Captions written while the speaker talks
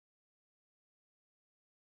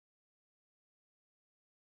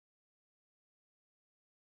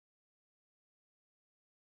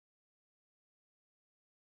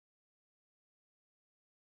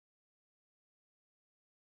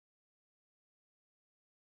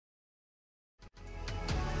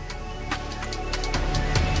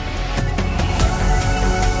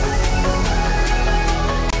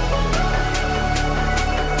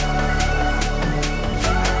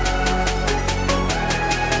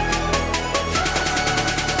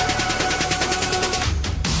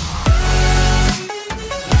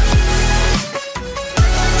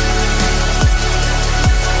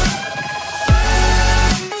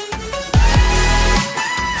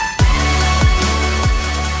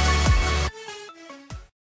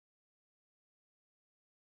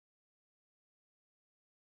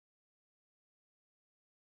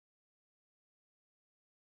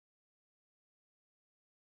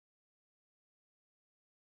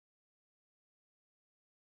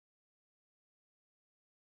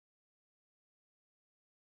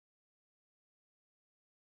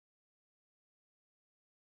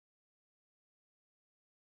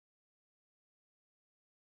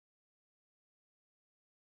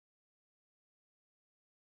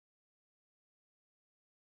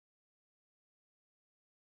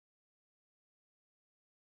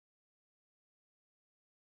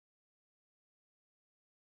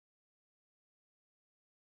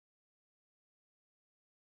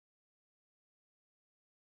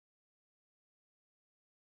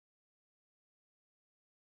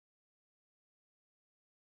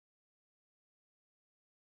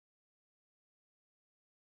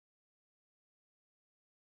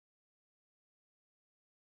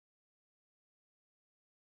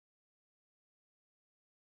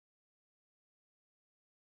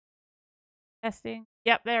Testing.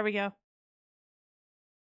 Yep, there we go.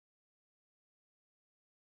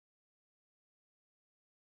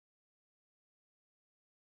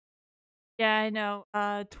 Yeah, I know.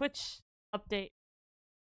 Twitch update.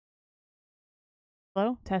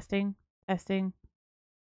 Hello? Testing. Testing.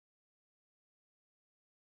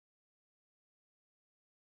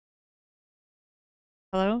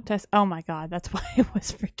 Hello? Test. Oh my god, that's why it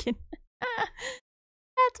was freaking.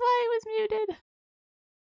 That's why it was muted.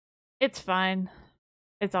 It's fine.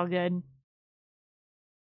 It's all good.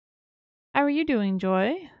 How are you doing,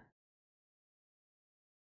 Joy?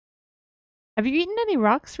 Have you eaten any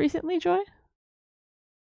rocks recently, Joy?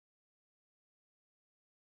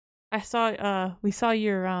 I saw, we saw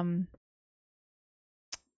your,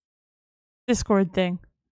 Discord thing.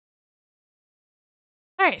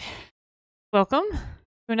 Alright. Welcome to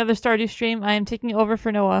another Stardew stream. I am taking over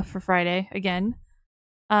for Noah for Friday, again.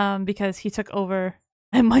 Because he took over.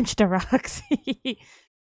 I munched the rocks.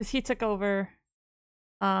 Because he took over,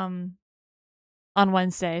 on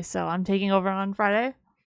Wednesday, so I'm taking over on Friday.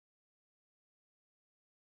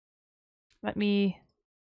 Let me...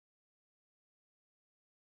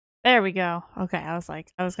 There we go. Okay, I was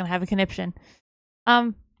like, I was gonna have a conniption.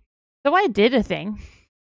 So I did a thing.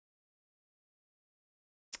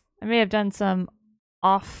 I may have done some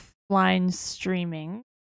offline streaming.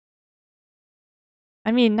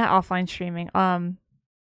 I mean, not offline streaming,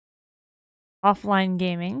 offline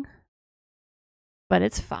gaming. But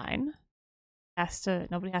it's fine.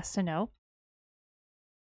 Nobody has to know.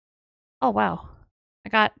 Oh wow. I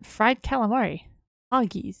got fried calamari.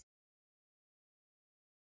 Hoggies.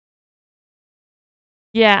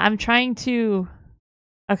 Yeah, I'm trying to...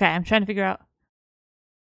 Okay, I'm trying to figure out...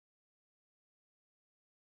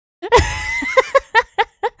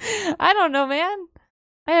 I don't know, man.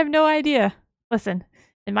 I have no idea. Listen,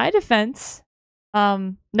 in my defense,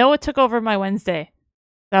 Noah took over my Wednesday.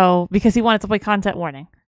 So, because he wanted to play Content Warning.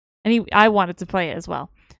 And I wanted to play it as well.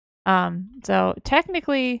 So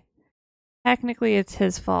technically it's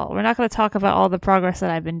his fault. We're not going to talk about all the progress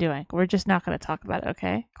that I've been doing. We're just not going to talk about it,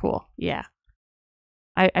 okay? Cool. Yeah.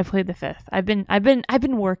 I played the 5th. I've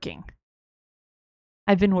been working.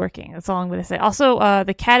 I've been working. That's all I'm going to say. Also,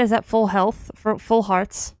 the cat is at full health, for full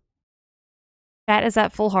hearts. Cat is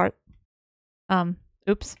at full heart.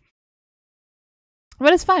 Oops.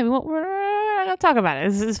 But it's fine. We're not going to talk about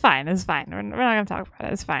it. It's fine. It's fine. We're not going to talk about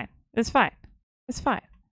it. It's fine. It's fine. It's fine.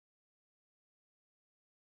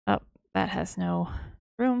 Oh, that has no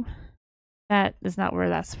room. That is not where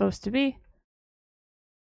that's supposed to be.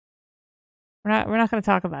 We're not going to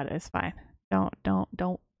talk about it. It's fine. Don't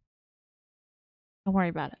worry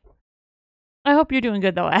about it. I hope you're doing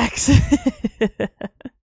good though, Axe.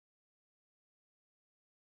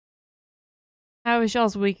 How has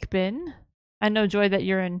y'all's week been? I know, Joy, that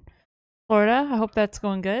you're in Florida. I hope that's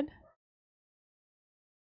going good.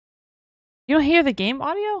 You don't hear the game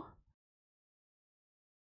audio?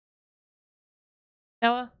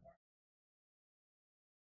 Noah?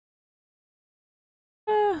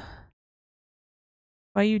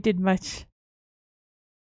 Well, you did much.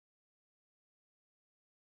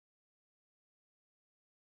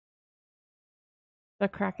 The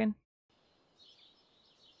Kraken?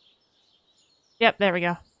 Yep, there we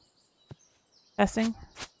go. Testing?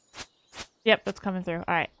 Yep, that's coming through.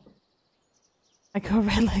 Alright. I go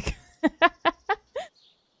red leg. Yippee!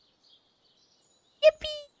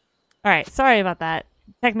 Alright, sorry about that.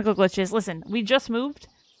 Technical glitches. Listen, we just moved,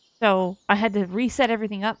 so I had to reset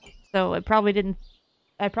everything up. So I probably didn't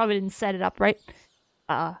set it up right.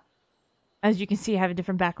 As you can see, I have a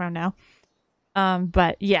different background now.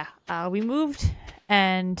 But yeah, we moved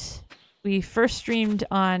and we first streamed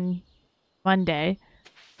on Monday,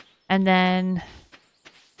 and then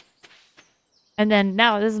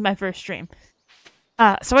now this is my first stream.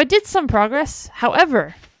 So I did some progress.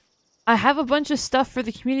 However, I have a bunch of stuff for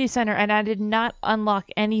the community center, and I did not unlock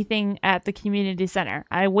anything at the community center.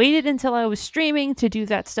 I waited until I was streaming to do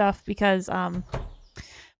that stuff because, well,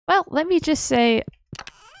 let me just say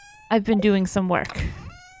I've been doing some work.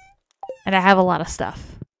 And I have a lot of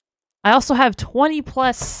stuff. I also have 20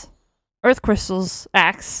 plus earth crystals,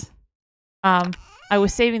 Axe. I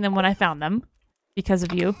was saving them when I found them because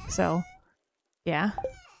of you, so yeah.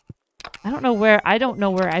 I don't know where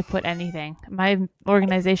I put anything. My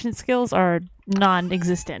organization skills are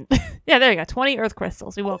non-existent. Yeah, there you go. 20 earth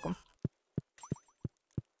crystals. You're welcome.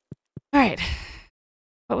 Alright.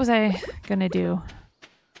 What was I gonna do?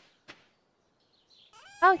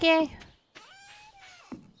 Okay.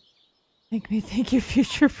 Make me think your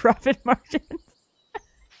future profit margins.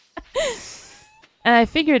 And I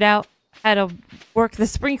figured out how to work the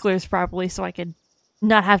sprinklers properly so I could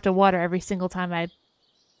not have to water every single time I do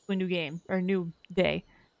a new game or new day,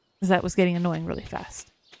 because that was getting annoying really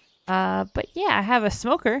fast. But yeah, I have a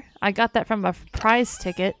smoker. I got that from a prize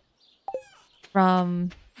ticket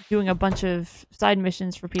from doing a bunch of side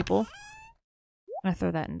missions for people. I'm gonna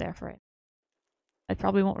throw that in there for it. I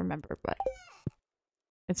probably won't remember, but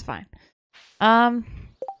it's fine. What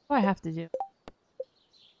do I have to do?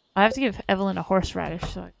 I have to give Evelyn a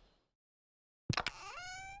horseradish. So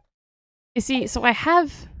you see, so I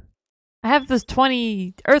have those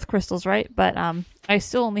 20 earth crystals, right? But I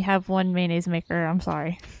still only have one mayonnaise maker. I'm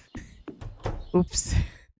sorry. Oops.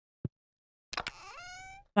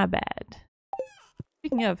 Not bad.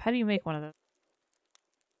 Speaking of, how do you make one of those?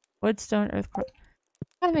 Woodstone, earth crystal.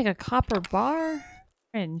 Gotta make a copper bar?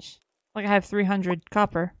 Cringe. Like I have 300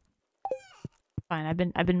 copper. Fine,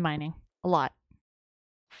 I've been mining a lot.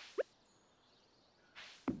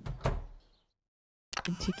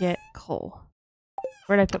 And to get coal.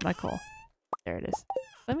 Where'd I put my coal? There it is.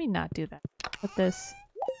 Let me not do that. Put this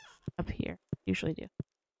up here. Usually do.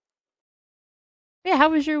 Yeah, how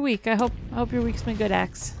was your week? I hope your week's been good,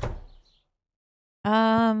 Axe.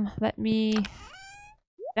 Let me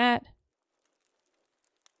that.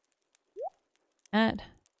 What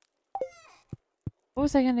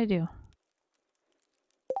was I gonna do?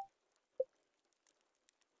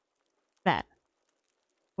 That.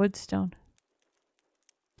 Woodstone.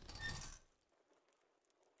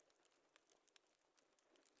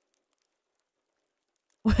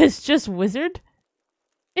 Was just wizard?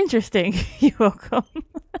 Interesting. You're welcome.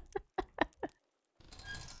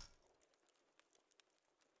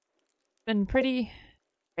 Been pretty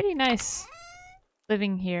nice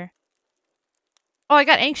living here. Oh, I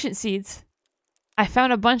got ancient seeds. I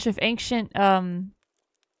found a bunch of ancient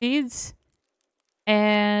seeds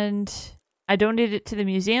and I donated it to the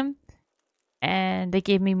museum and they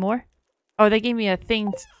gave me more. Oh, they gave me a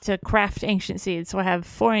thing to craft ancient seeds, so I have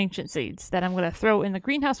 4 ancient seeds that I'm gonna throw in the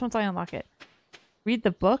greenhouse once I unlock it. Read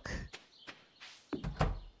the book?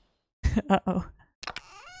 Uh-oh.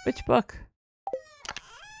 Which book?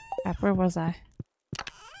 Where was I?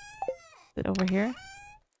 Is it over here?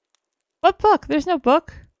 What book? There's no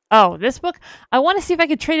book. Oh, this book? I want to see if I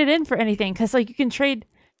could trade it in for anything, because like you can trade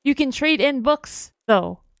in books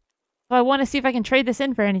though. So I want to see if I can trade this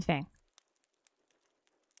in for anything.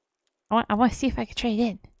 I want to see if I could trade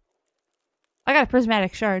in. I got a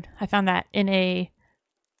prismatic shard. I found that in a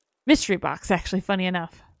mystery box, actually, funny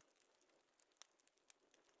enough.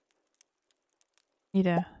 Need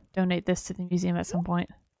to donate this to the museum at some point.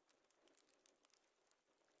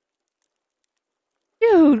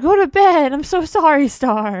 Dude, go to bed! I'm so sorry,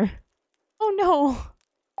 Star! Oh no!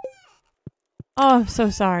 Oh, I'm so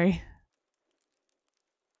sorry.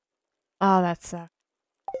 Oh, that sucks.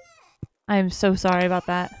 I am so sorry about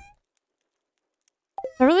that.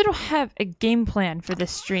 I really don't have a game plan for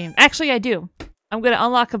this stream. Actually, I do. I'm gonna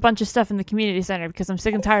unlock a bunch of stuff in the community center because I'm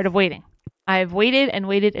sick and tired of waiting. I've waited and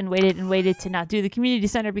waited and waited and waited to not do the community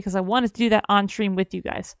center because I wanted to do that on stream with you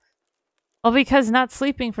guys. Well, because not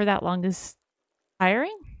sleeping for that long is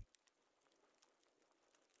tiring?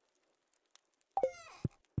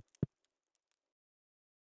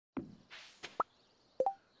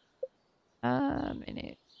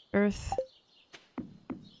 In Earth.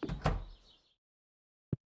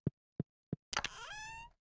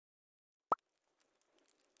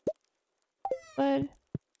 But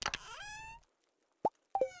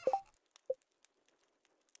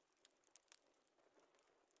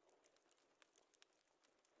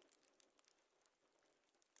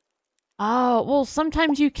oh, well,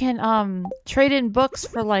 sometimes you can trade in books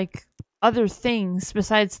for like other things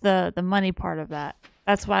besides the money part of that.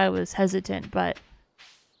 That's why I was hesitant, but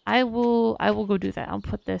I will go do that. I'll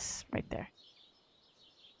put this right there.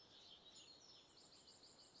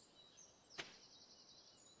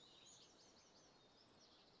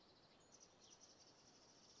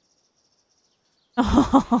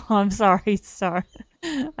 Oh, I'm sorry, Star.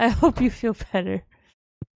 I hope you feel better.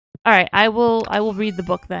 Alright, I will read the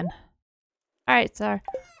book then. Alright, Star.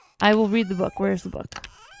 I will read the book. Where's the book?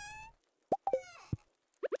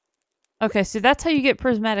 Okay, so that's how you get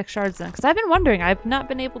prismatic shards then. Because I've been wondering, I've not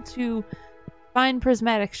been able to find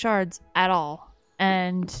prismatic shards at all.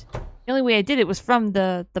 And the only way I did it was from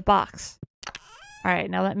the box.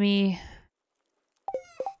 Alright, now let me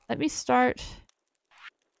start.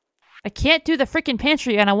 I can't do the freaking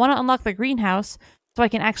pantry and I want to unlock the greenhouse so I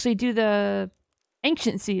can actually do the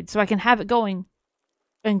ancient seed so I can have it going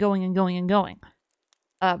and going and going and going.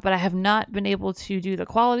 But I have not been able to do the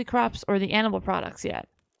quality crops or the animal products yet.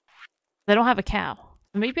 I don't have a cow.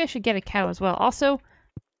 Maybe I should get a cow as well. Also,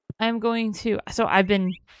 I'm going to... So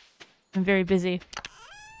I'm very busy.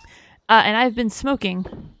 And I've been smoking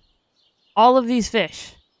all of these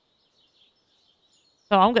fish.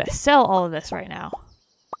 So I'm gonna sell all of this right now.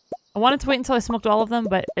 I wanted to wait until I smoked all of them,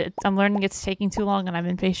 but I'm learning it's taking too long and I'm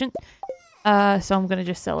impatient. So I'm gonna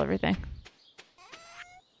just sell everything.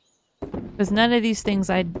 Because none of these things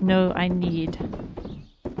I know I need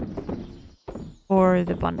for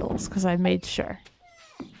the bundles, because I made sure.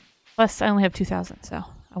 Plus, I only have 2,000, so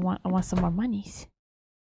I want some more monies.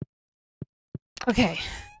 Okay.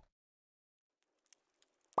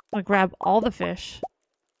 I'm gonna grab all the fish.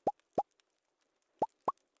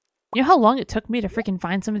 You know how long it took me to freaking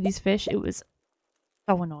find some of these fish? It was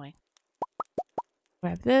so annoying.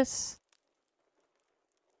 Grab this.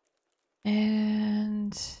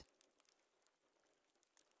 And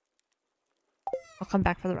I'll come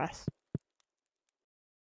back for the rest.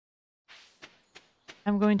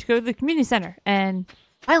 I'm going to go to the community center and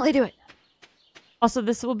finally do it. Also,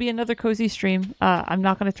 this will be another cozy stream. I'm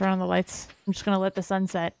not going to turn on the lights. I'm just going to let the sun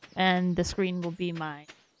set and the screen will be my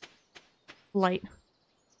light.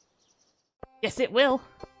 Yes, it will.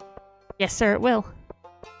 Yes, sir, it will.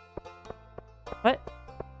 What?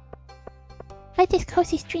 Like this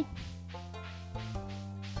cozy stream.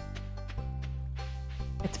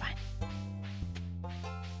 It's fine.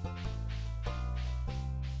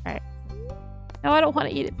 Alright. No, I don't want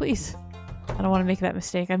to eat it, please. I don't want to make that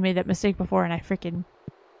mistake. I've made that mistake before and I freaking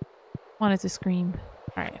wanted to scream.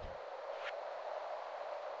 Alright.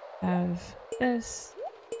 Have this.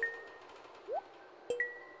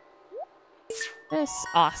 This.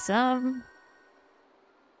 Awesome.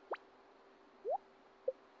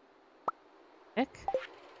 Pick. Do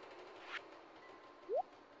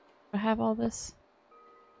I have all this?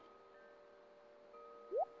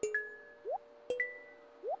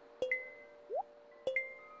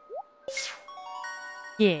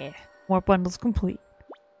 Yeah. More bundles complete.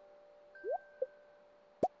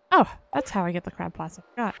 Oh, that's how I get the crab pots. I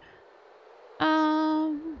forgot.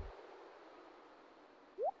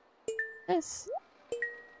 This.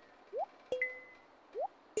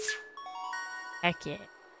 Heck yeah.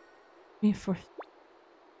 Me for.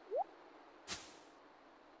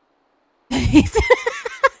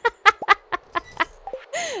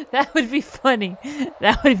 That would be funny.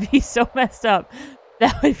 That would be so messed up.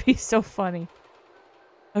 That would be so funny.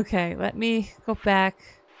 Okay, let me go back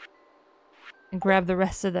and grab the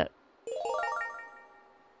rest of the...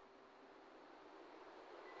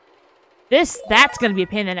 That's gonna be a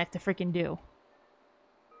pain in the neck to freaking do.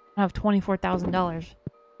 I have $24,000.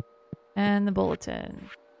 And the bulletin.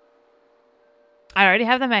 I already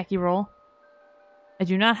have the Mackie roll. I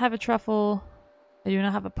do not have a truffle. I do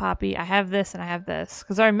not have a poppy. I have this and I have this.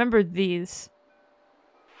 Because I remembered these.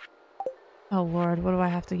 Oh lord, what do I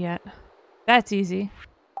have to get? That's easy.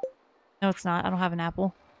 No, it's not. I don't have an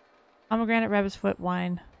apple. Pomegranate, rabbit's foot,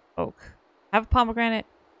 wine, oak. I have a pomegranate.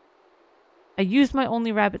 I used my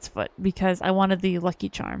only rabbit's foot because I wanted the lucky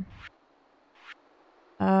charm.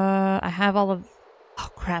 I have all of... Oh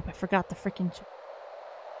crap, I forgot the freaking...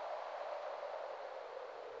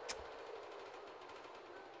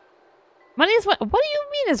 Money is what do you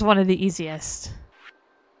mean is one of the easiest?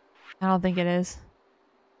 I don't think it is.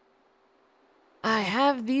 I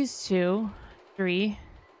have these 2, 3,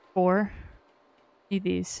 4. Need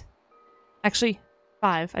these. Actually,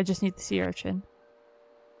 5. I just need the sea urchin.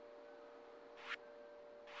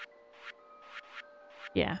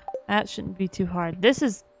 Yeah, that shouldn't be too hard. This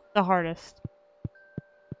is the hardest.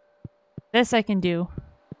 This I can do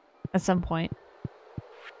at some point.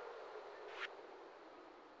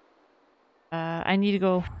 I need to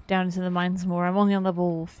go down into the mines more. I'm only on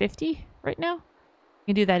level 50 right now. I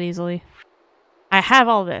can do that easily. I have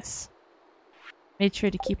all this. Made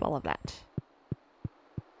sure to keep all of that.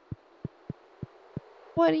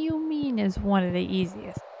 What do you mean is one of the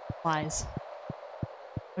easiest? Lies.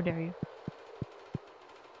 How dare you?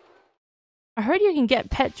 I heard you can get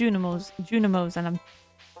pet Junimos, and I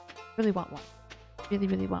really want one. Really,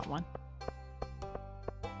 really want one.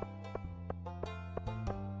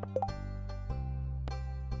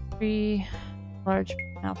 Three large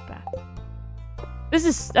mouth bath. This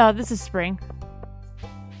is spring.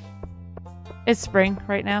 It's spring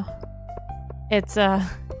right now. It's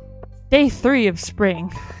day 3 of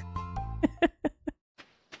spring.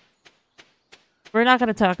 We're not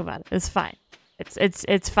gonna talk about it. It's fine.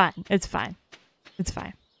 It's fine. It's fine. It's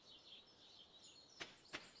fine.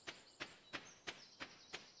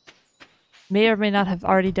 May or may not have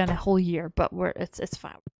already done a whole year, but it's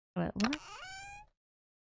fine. What?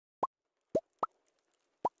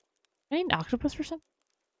 I need an octopus or something?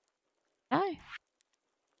 Hi.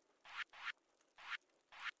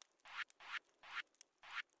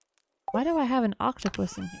 Why do I have an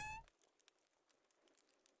octopus in here?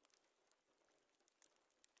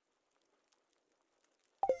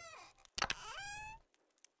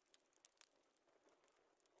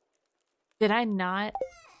 Did I not?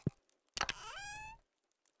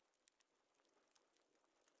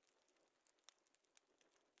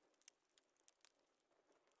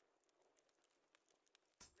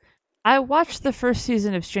 I watched the first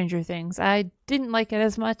season of Stranger Things. I didn't like it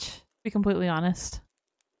as much, to be completely honest.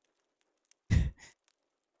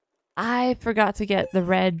 I forgot to get the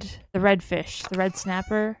red fish, the red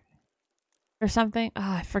snapper or something. Oh,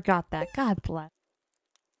 I forgot that. God bless.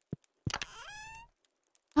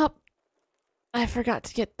 Oh, I forgot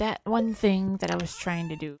to get that one thing that I was trying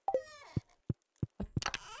to do.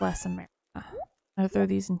 Bless America. I'll throw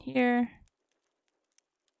these in here.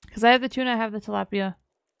 Because I have the tuna, I have the tilapia.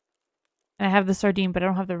 And I have the sardine, but I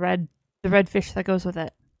don't have the red fish that goes with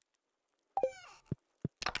it.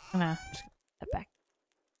 I'm gonna just put that back.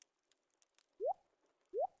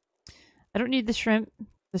 I don't need the shrimp.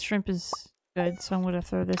 The shrimp is good, so I'm gonna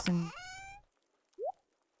throw this in.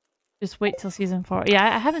 Just wait till season 4.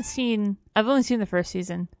 Yeah, I've only seen the first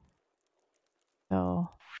season. So.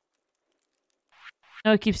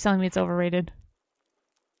 No, it keeps telling me it's overrated.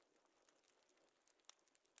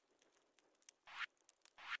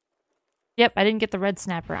 Yep, I didn't get the red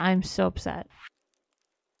snapper. I'm so upset.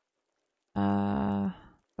 Do I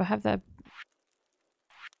have that?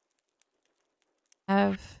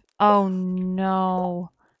 Oh no.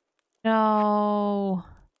 No.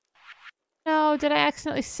 No, did I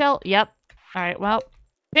accidentally sell? Yep. Alright, well.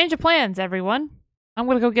 Change of plans, everyone. I'm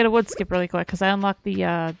gonna go get a wood skip really quick because I unlocked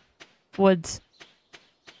the woods.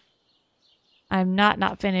 I'm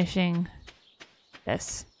not finishing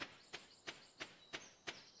this.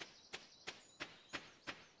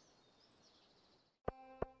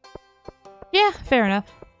 Yeah, fair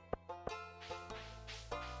enough.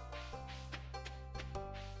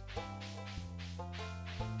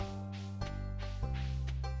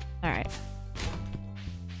 Alright.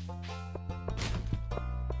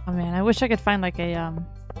 Oh man, I wish I could find like a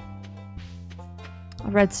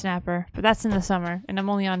red snapper, but that's in the summer, and I'm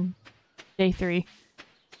only on day 3.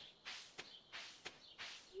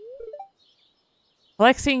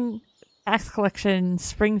 Collecting tax collection,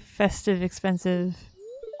 spring festive expensive.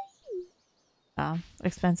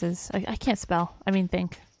 Expenses. I can't spell. I mean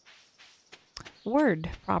think. Word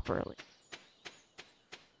properly.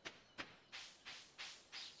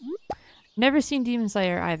 Never seen Demon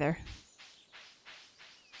Slayer either.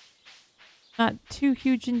 Not too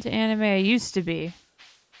huge into anime. I used to be.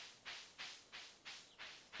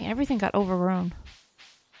 Everything got overgrown.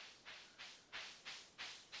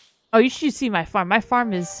 Oh, you should see my farm. My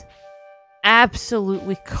farm is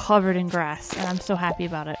absolutely covered in grass, and I'm so happy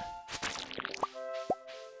about it.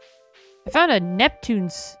 I found a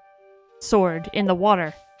Neptune's sword in the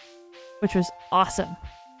water, which was awesome.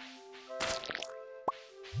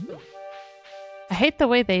 I hate the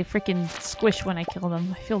way they freaking squish when I kill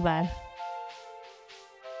them. I feel bad.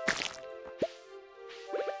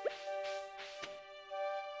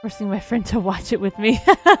 Forcing my friend to watch it with me.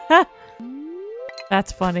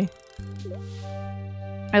 That's funny.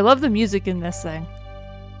 I love the music in this thing.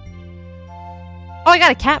 Oh, I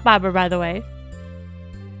got a cat bobber, by the way.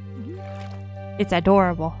 It's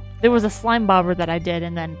adorable. There was a slime bobber that I did,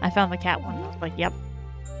 and then I found the cat one. I was like, yep.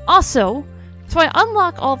 Also, so I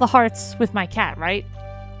unlock all the hearts with my cat, right?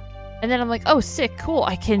 And then I'm like, oh, sick, cool.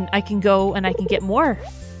 I can go and I can get more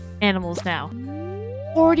animals now.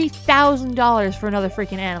 $40,000 for another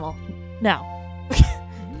freaking animal. No.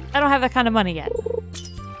 I don't have that kind of money yet.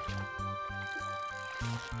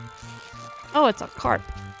 Oh, it's a carp.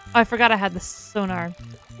 Oh, I forgot I had the sonar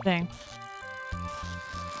thing.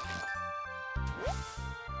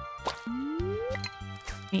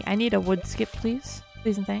 I need a wood skip, please.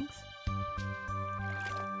 Please and thanks.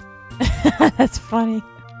 That's funny.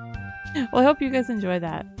 Well, I hope you guys enjoy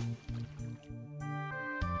that.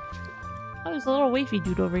 Oh, there's a little wavy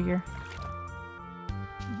dude over here.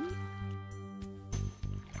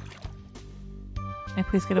 Can I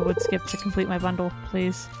please get a wood skip to complete my bundle,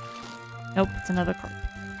 please? Nope, it's another carp.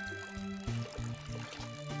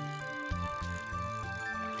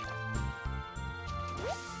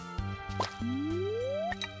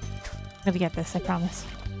 I'm gonna get this, I promise.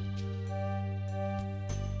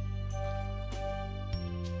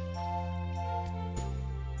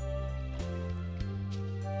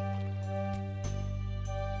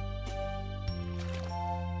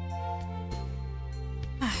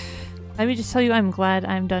 Let me just tell you, I'm glad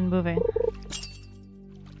I'm done moving. You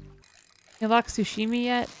unlock sushimi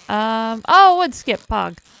yet? Oh, wood skip,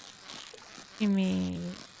 Pog. Sushimi.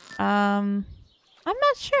 I'm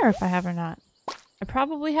not sure if I have or not. I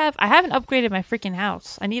probably have. I haven't upgraded my freaking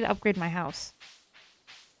house. I need to upgrade my house.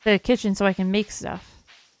 The kitchen so I can make stuff.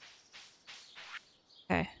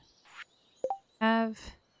 Okay.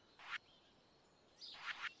 have...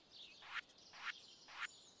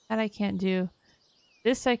 That I can't do.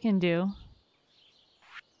 This I can do.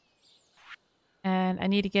 And I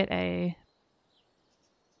need to get a...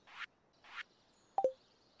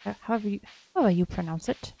 However you pronounce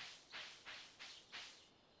it.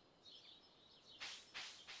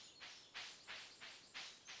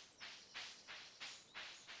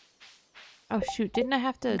 Oh shoot, didn't I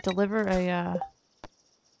have to deliver a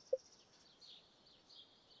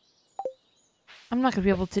I'm not gonna be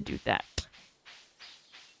able to do that.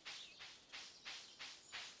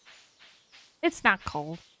 It's not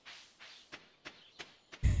cold.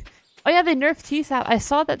 Oh yeah, they nerfed T-Sap. I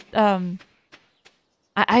saw that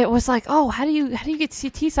I was like, oh, how do you get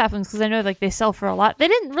T-Saplings? Because I know like they sell for a lot. They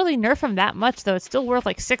didn't really nerf them that much though. It's still worth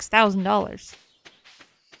like $6,000.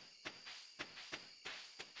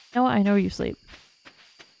 No, I know where you sleep.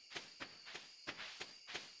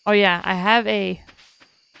 Oh yeah, I have a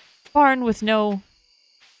barn with no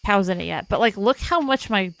cows in it yet. But like, look how much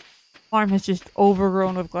my farm has just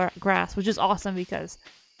overgrown with grass, which is awesome because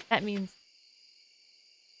that means...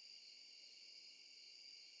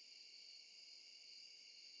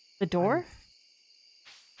 The door?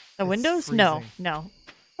 The windows? Freezing. No.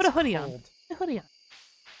 Put a hoodie on. Put a hoodie on.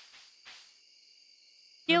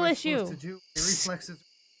 Skill issue.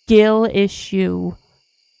 Skill issue.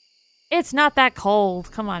 It's not that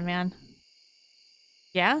cold. Come on, man.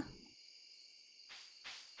 Yeah?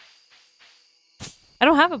 I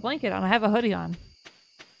don't have a blanket on. I have a hoodie on.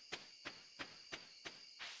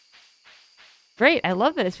 Great. I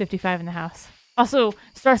love that it's 55 in the house. Also,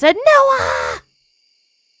 Star said, Noah!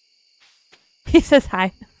 He says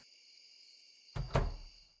hi.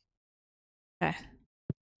 Okay.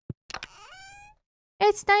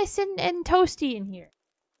 It's nice and toasty in here.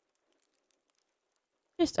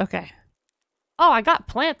 Just okay. Oh, I got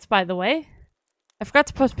plants, by the way. I forgot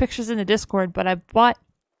to post pictures in the Discord, but I bought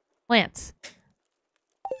plants.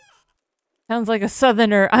 Sounds like a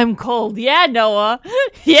southerner. I'm cold. Yeah, Noah.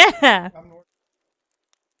 Yeah.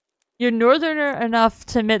 You're northerner enough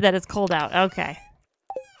to admit that it's cold out. Okay.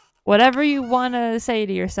 Whatever you want to say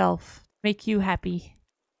to yourself. Make you happy.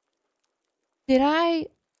 Did I...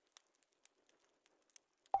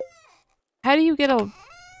 How do you get a...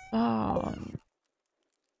 Oh...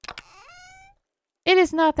 It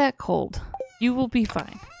is not that cold. You will be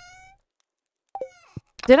fine.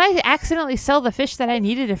 Did I accidentally sell the fish that I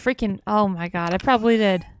needed to freaking... Oh my god, I probably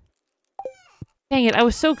did. Dang it, I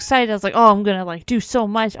was so excited. I was like, oh, I'm gonna like do so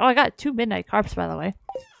much. Oh, I got 2 midnight carps, by the way.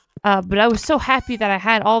 But I was so happy that I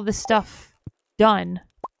had all this stuff done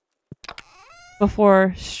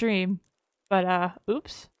before stream. But,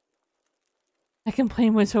 oops. I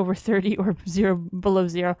complained was over 30 or below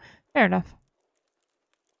 0. Fair enough.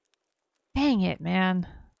 Dang it, man.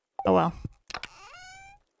 Oh well.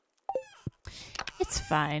 It's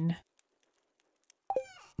fine.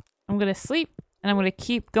 I'm gonna sleep, and I'm gonna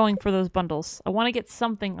keep going for those bundles. I want to get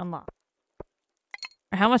something unlocked.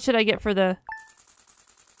 How much did I get for the...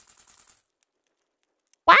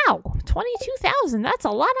 Wow! 22,000! That's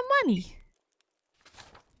a lot of money!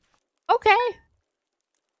 Okay.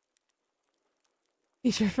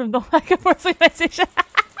 Teacher from the lack of organization.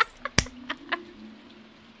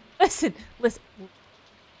 Listen.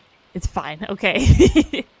 It's fine, okay?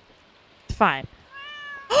 It's fine.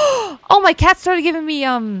 Oh, my cat started giving me,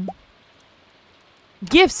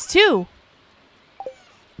 gifts, too.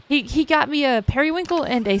 He got me a periwinkle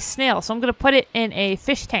and a snail, so I'm gonna put it in a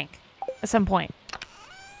fish tank at some point.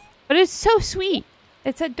 But it's so sweet.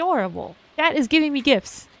 It's adorable. Cat is giving me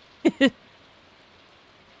gifts.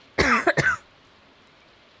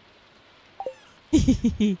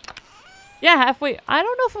 Yeah, halfway. I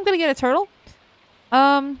don't know if I'm gonna get a turtle.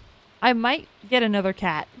 I might get another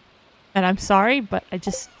cat. And I'm sorry, but I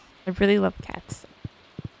really love cats.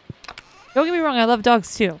 Don't get me wrong, I love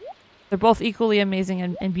dogs too. They're both equally amazing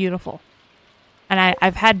and beautiful. And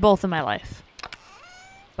I've had both in my life.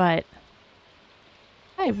 But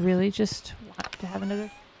I really just want to have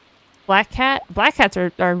another black cat. Black cats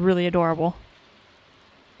are really adorable.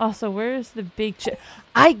 Also, where's the big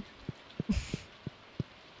I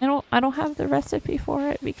don't have the recipe for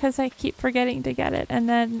it because I keep forgetting to get it, and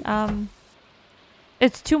then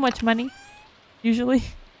it's too much money usually.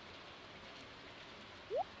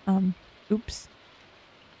 Oops.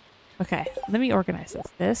 Okay, let me organize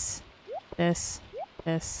this. This,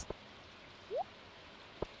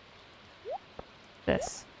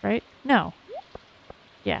 right? No.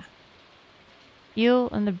 Yeah. Eel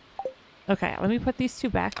and the... Okay, let me put these 2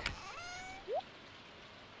 back.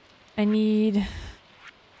 I need...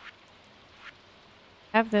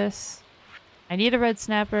 Have this. I need a red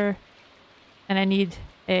snapper. And I need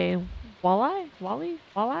a walleye?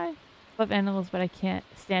 Walleye? Love animals, but I can't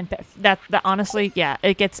stand pets. That honestly, yeah,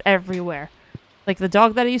 it gets everywhere. Like the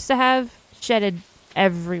dog that I used to have, shedded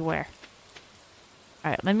everywhere.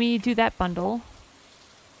 Alright, let me do that bundle.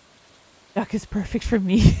 Duck is perfect for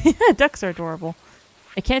me. Ducks are adorable.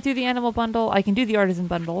 I can't do the animal bundle. I can do the artisan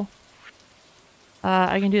bundle.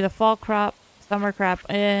 I can do the fall crop, summer crop,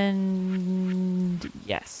 and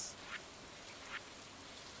yes.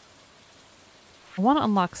 I want to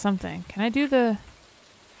unlock something. Can I do the...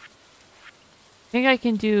 I think I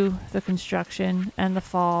can do the construction and the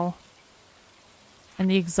fall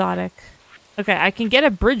and the exotic. Okay, I can get a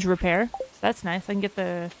bridge repair. So that's nice. I can get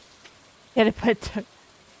the... Get it, but...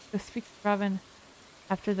 Go speak to Robin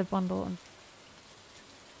after the bundle. And...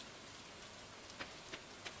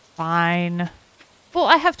 Fine. Well,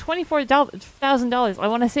 I have $24,000. I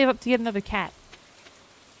want to save up to get another cat.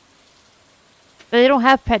 They don't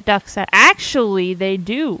have pet ducks. Actually, they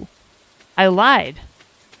do. I lied.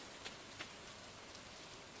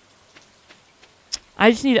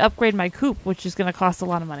 I just need to upgrade my coop, which is going to cost a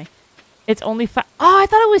lot of money. It's only Oh, I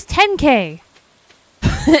thought it was 10K.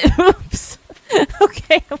 Oops.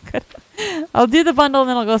 Okay, I'm good. I'll do the bundle and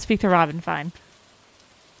then I'll go speak to Robin. Fine.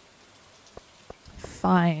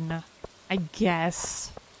 Fine. I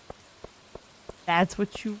guess. That's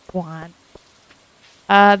what you want.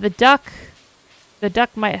 The duck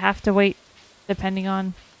might have to wait depending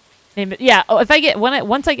on name it. Yeah, oh, if I get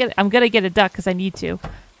once I get I'm going to get a duck cuz I need to.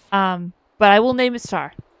 But I will name it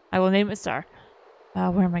Star. I will name it Star.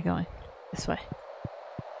 Where am I going? This way.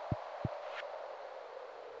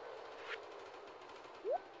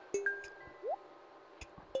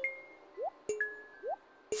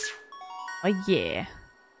 Oh yeah.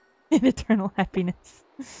 An eternal happiness.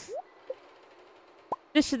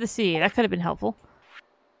 Fish of the sea. That could have been helpful.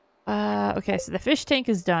 Okay, so the fish tank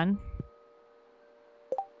is done.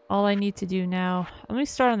 All I need to do now... Let me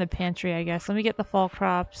start on the pantry, I guess. Let me get the fall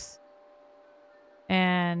crops.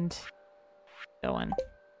 And... Going.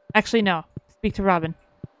 Actually, no. Speak to Robin.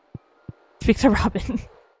 Speak to Robin.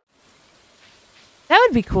 That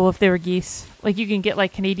would be cool if they were geese. Like, you can get,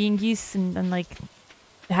 like, Canadian geese and like...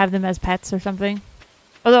 have them as pets or something.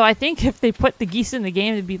 Although I think if they put the geese in the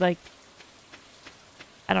game, it'd be like,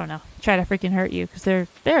 I don't know, try to freaking hurt you because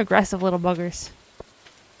they're aggressive little buggers.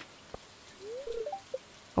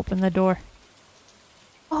 Open the door.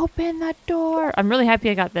 Open the door. I'm really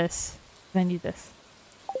happy I got this. I need this.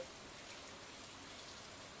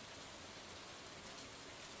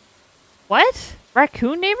 What?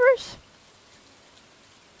 Raccoon neighbors?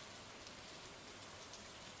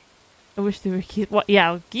 I wish they were geese. Well,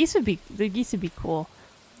 yeah, the geese would be cool.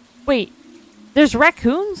 Wait, there's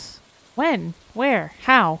raccoons? When? Where?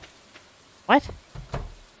 How? What?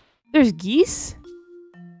 There's geese?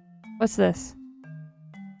 What's this?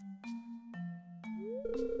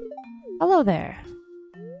 Hello there.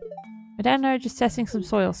 My dad and I are just testing some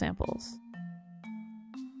soil samples.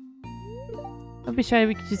 Don't be shy,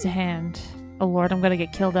 we could use a hand. Oh lord, I'm gonna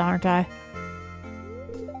get killed, aren't I?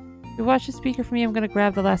 If you watch the speaker for me, I'm gonna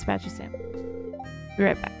grab the last batch of samples. Be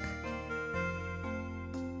right back.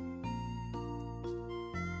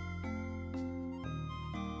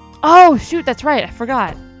 Oh shoot, that's right, I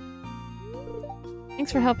forgot.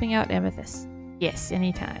 Thanks for helping out, Amethyst. Yes,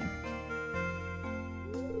 anytime.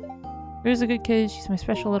 Rue's a good kid, she's my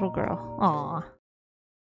special little girl. Aww. I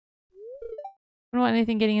don't want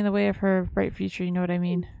anything getting in the way of her bright future, you know what I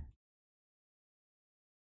mean?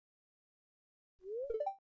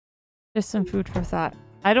 Just some food for thought.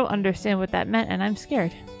 I don't understand what that meant, and I'm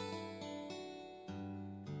scared.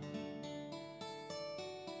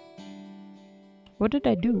 What did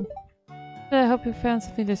I do? I hope you found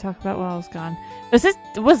something to talk about while I was gone. Was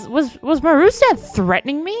Marusa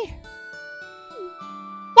threatening me?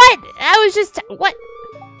 What? I was just... What?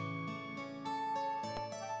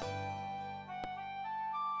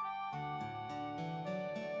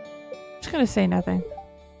 Just gonna say nothing.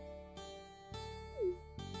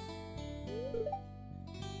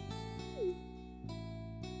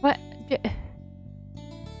 What?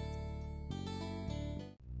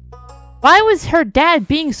 Why was her dad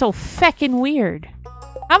being so feckin' weird?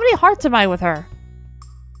 How many hearts am I with her?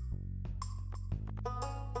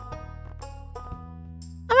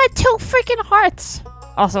 I'm at 2 freaking hearts.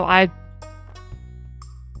 Also, I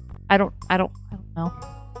don't know.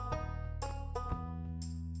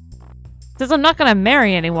 Says I'm not gonna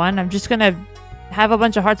marry anyone. I'm just gonna have a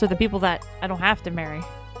bunch of hearts with the people that I don't have to marry.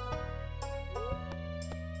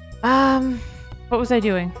 What was I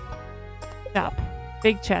doing? Shop.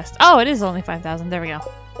 Big chest. Oh, it is only 5,000. There we go.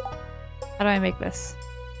 How do I make this?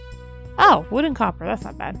 Oh, wood and copper. That's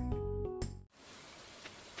not bad.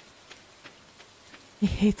 He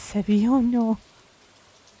hates heavy. Oh no.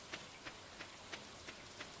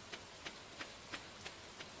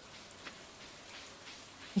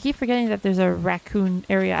 I keep forgetting that there's a raccoon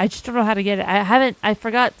area. I just don't know how to get it. I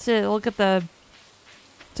forgot to look at the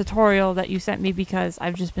tutorial that you sent me because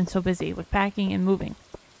I've just been so busy with packing and moving.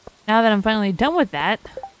 Now that I'm finally done with that.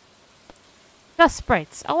 Dust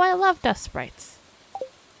sprites. Oh, I love dust sprites.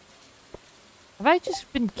 Have I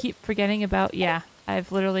just been keep forgetting about... Yeah,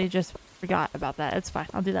 I've literally just forgot about that. It's fine.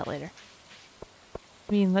 I'll do that later.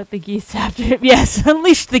 I mean, let the geese after him. Yes,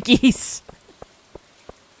 unleash the geese.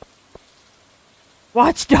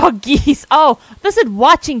 Watchdog geese. Oh, this is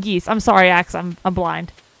watching geese. I'm sorry, Axe. I'm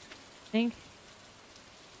blind. I think.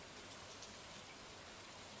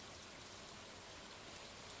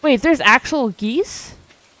 Wait, there's actual geese?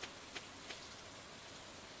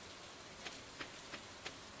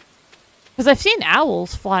 Because I've seen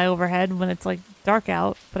owls fly overhead when it's like dark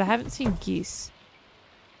out, but I haven't seen geese.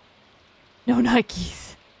 No, not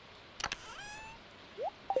geese.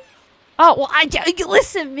 Oh, well,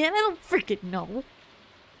 listen, man, I don't freaking know.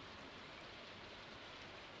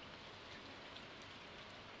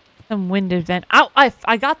 Some wind event. Oh,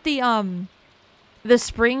 I got the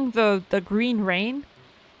spring, the green rain.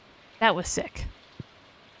 That was sick.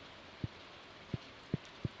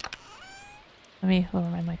 Let me lower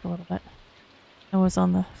my mic a little bit. I was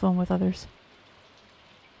on the phone with others.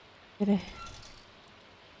 Get it?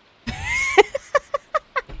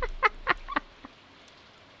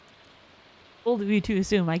 Bold of you to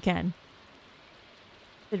assume I can.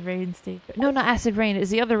 Acid rain state. No, not acid rain.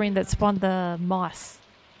 It's the other rain that spawned the moss.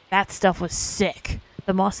 That stuff was sick.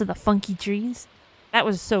 The moss of the funky trees. That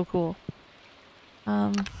was so cool.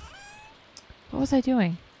 What was I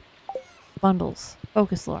doing? Bundles.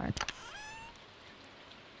 Focus, Lauren.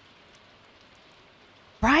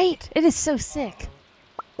 Right? It is so sick.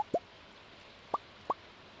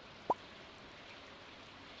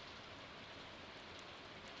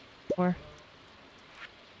 Or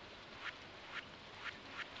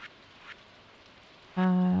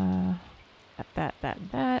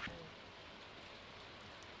that.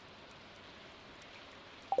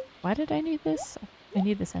 Why did I need this? I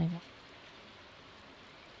need this anymore.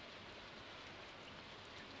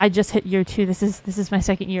 I just hit year 2. This is my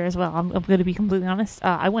second year as well. I'm going to be completely honest.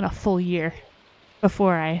 I went a full year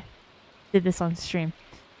before I did this on stream.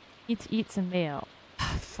 Need to eat some mayo.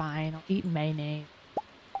 Fine, I'll eat mayonnaise.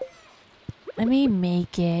 Let me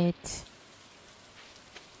make it.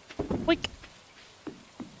 Quick.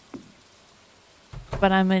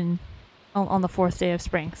 But I'm on the 4th day of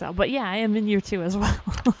spring, so. But yeah, I am in year 2 as well.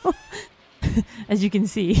 As you can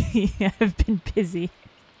see, I've been busy.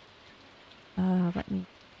 Let me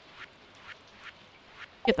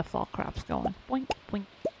get the fall crops going. Boink, boink.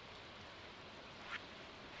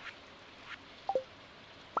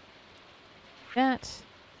 That.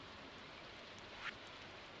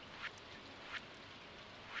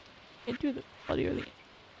 Can't do the bloody or the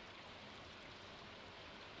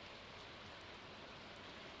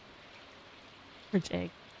large egg.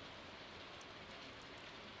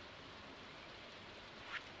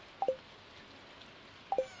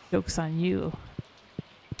 Joke's on you.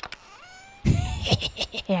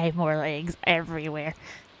 I have more legs everywhere.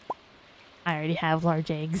 I already have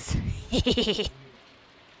large eggs.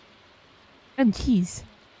 And cheese.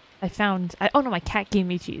 I found... oh no, my cat gave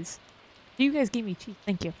me cheese. You guys gave me cheese.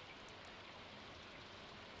 Thank you.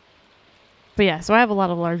 But yeah, so I have a lot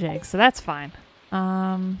of large eggs, so that's fine.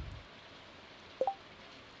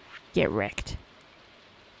 Get wrecked.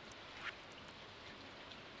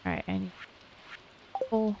 Alright, I need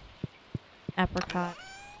apple, apricot.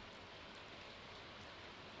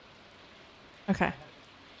 Okay.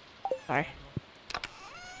 Sorry.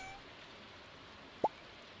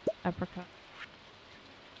 Apricot.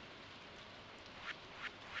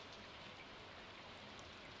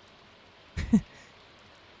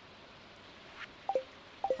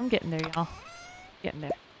 I'm getting there, y'all. Getting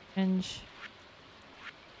there. Orange.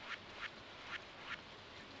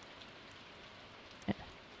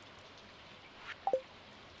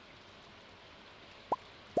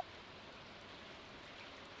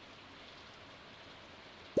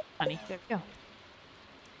 Honey, there we go.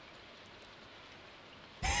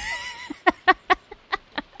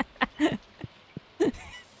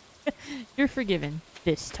 You're forgiven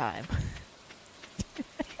this time.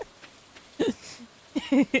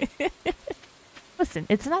 Listen,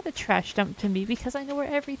 it's not a trash dump to me because I know where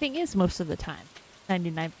everything is most of the time.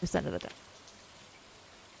 99% of the time.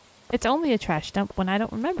 It's only a trash dump when I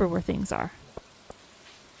don't remember where things are.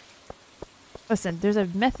 Listen, there's a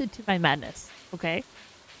method to my madness, okay?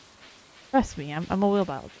 Trust me, I'm a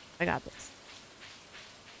wheelbarrow. I got this.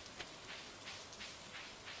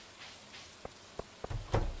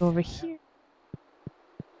 Go over here.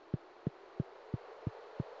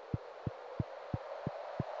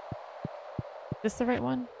 Is this the right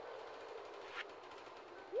one?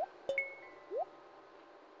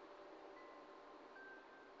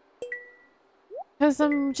 Because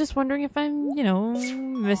I'm just wondering if I'm, you know,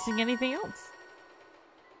 missing anything else.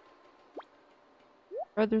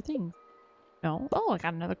 Or other things. No. Oh, I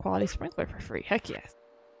got another quality sprinkler for free. Heck yes.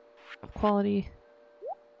 Of quality.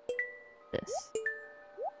 This.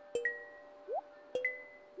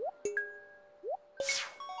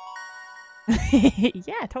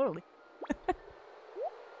 Yeah, totally.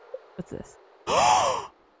 What's this?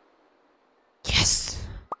 Yes!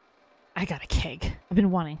 I got a keg. I've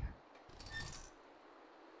been wanting.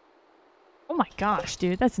 Oh my gosh,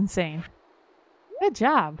 dude. That's insane. Good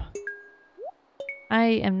job. I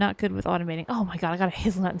am not good with automating. Oh my god, I got a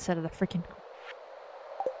hazelnut instead of the freaking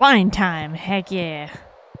wine time. Heck yeah.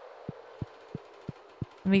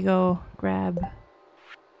 Let me go grab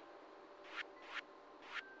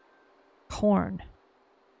corn.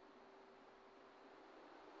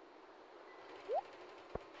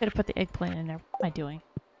 Gotta put the eggplant in there. What am I doing?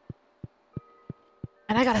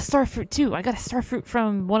 And I got a star fruit too. I got a star fruit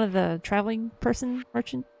from one of the traveling person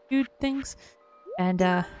merchant dude things. And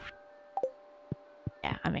yeah,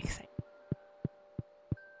 I'm excited.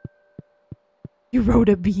 You rode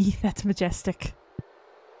a bee. That's majestic.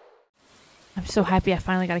 I'm so happy I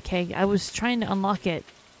finally got a keg. I was trying to unlock it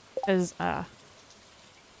because I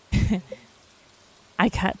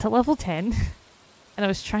got to level 10 and I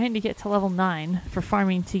was trying to get to level 9 for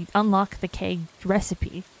farming to unlock the keg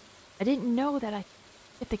recipe. I didn't know that I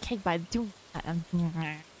could get the keg by doing that.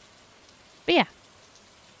 But yeah.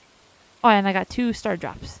 Oh, and I got 2 star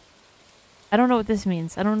drops. I don't know what this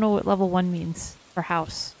means. I don't know what level 1 means for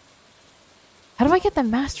house. How do I get the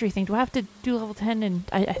mastery thing? Do I have to do level 10? And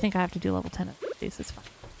I think I have to do level 10 of these. It's fine.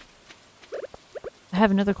 I have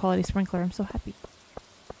another quality sprinkler. I'm so happy.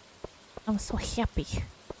 I'm so happy.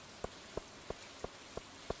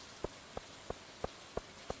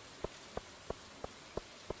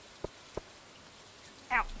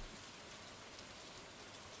 Ow.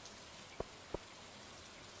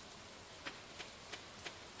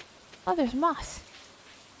 Oh, there's moss.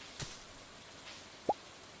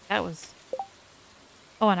 That was...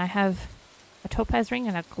 Oh, and I have a topaz ring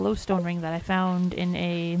and a glowstone ring that I found in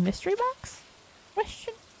a mystery box?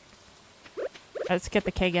 Question? Let's get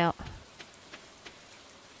the keg out.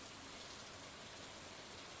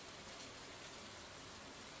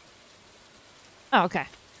 Oh, okay.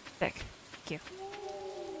 Sick. Thank you.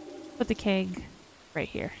 Put the keg right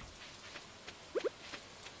here.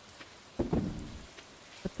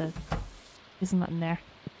 Put the hazelnut in there.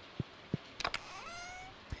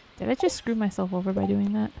 Did I just screw myself over by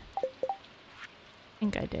doing that? I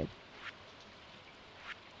think I did.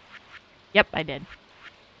 Yep, I did.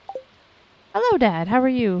 Hello, Dad. How are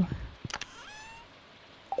you?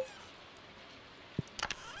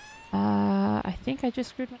 I think I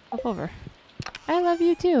just screwed myself over. I love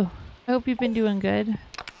you too. I hope you've been doing good.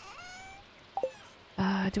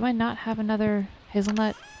 Do I not have another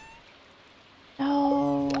hazelnut?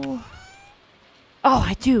 No. Oh,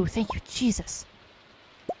 I do. Thank you, Jesus.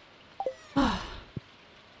 I'm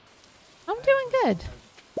doing good.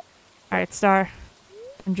 Alright, Star.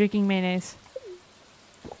 I'm drinking mayonnaise.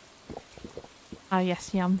 Ah,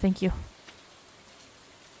 yes, yum, thank you.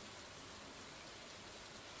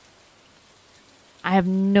 I have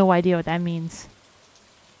no idea what that means.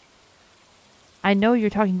 I know you're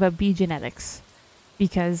talking about bee genetics,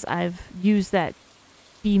 because I've used that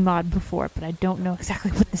bee mod before, but I don't know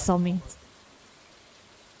exactly what this all means.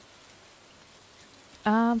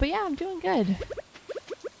 But yeah, I'm doing good.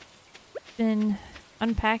 Been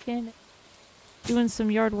unpacking, doing some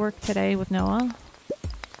yard work today with Noah.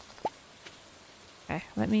 Okay,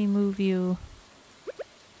 let me move you.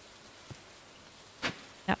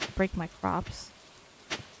 Not break my crops.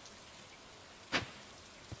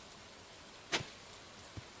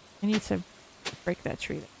 I need to break that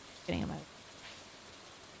tree that's getting him out.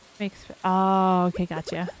 Makes. Oh, okay,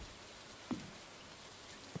 gotcha.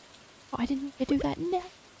 Oh, I didn't mean to do that. No.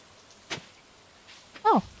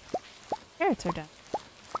 Oh, carrots are done.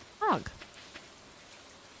 Hog.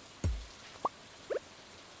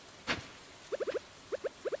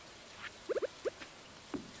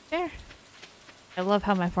 There. I love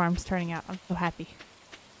how my farm's turning out. I'm so happy.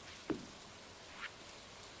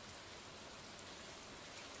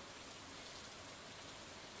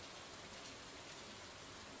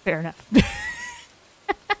 Fair enough.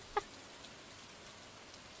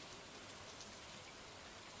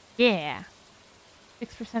 Yeah.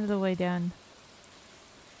 6% of the way done.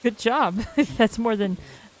 Good job. That's more than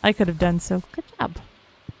I could have done so. Good job.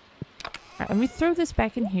 Alright, let me throw this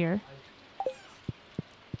back in here.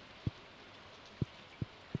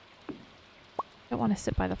 Don't want to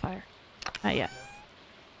sit by the fire. Not yet.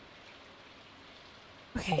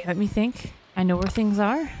 Okay, let me think. I know where things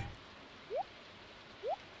are.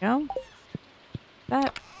 Go.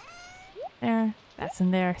 That. There. That's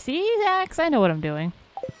in there. See, Dax? I know what I'm doing.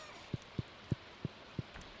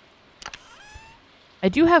 I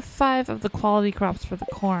do have 5 of the quality crops for the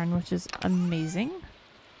corn, which is amazing.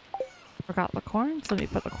 Forgot the corn, so let me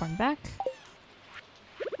put the corn back.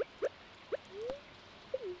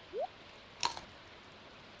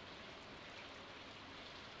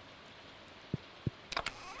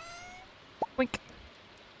 Wink.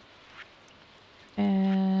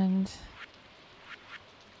 And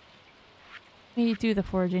let me do the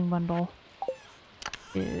foraging bundle.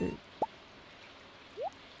 Is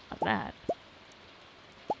not that.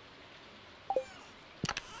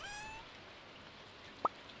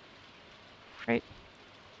 Right?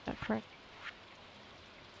 Is that correct?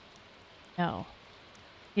 No.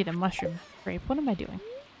 Need a mushroom grape. What am I doing?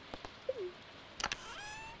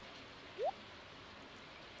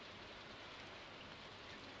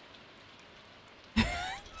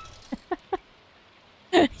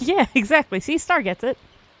 Yeah, exactly. See, Star gets it.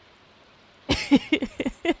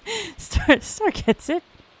 Star gets it.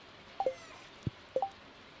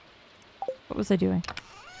 What was I doing?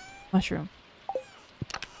 Mushroom.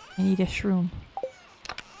 I need a shroom.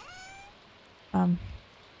 Okay,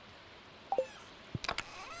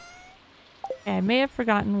 I may have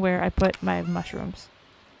forgotten where I put my mushrooms.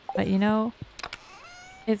 But you know,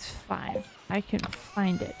 it's fine. I can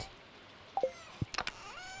find it.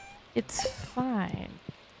 It's fine.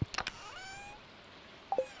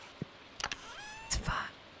 It's fine.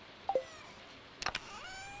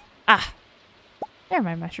 Ah! There are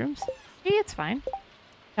my mushrooms. See, it's fine.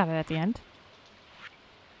 Got it at the end.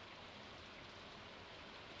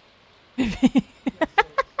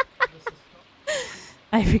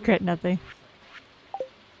 I regret nothing.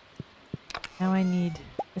 Now I need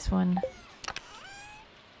this one.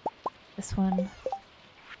 This one.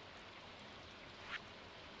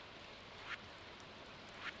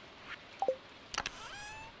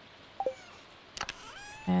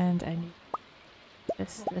 And I need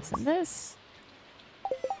this, this, and this.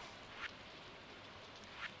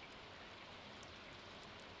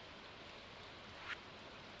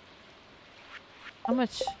 How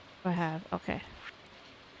much do I have? Okay.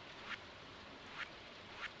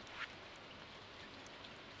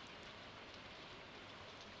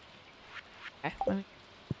 Okay, let me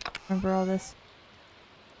remember all this.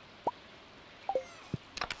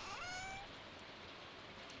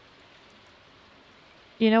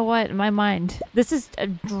 You know what? My mind. This is a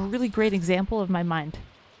really great example of my mind.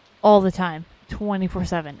 All the time.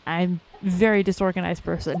 24/7. I'm a very disorganized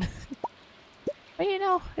person. But you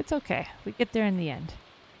know, it's okay. We get there in the end.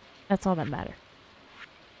 That's all that matters.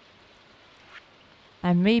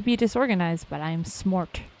 I may be disorganized, but I'm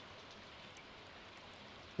smart.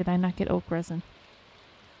 Did I not get oak resin?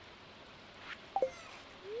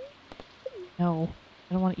 No.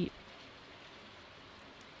 I don't want to eat.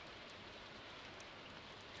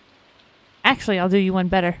 Actually, I'll do you one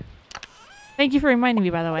better. Thank you for reminding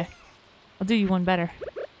me, by the way. I'll do you one better.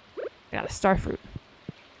 I got a star fruit.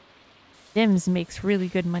 Dims makes really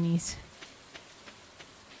good monies.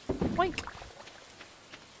 Boink.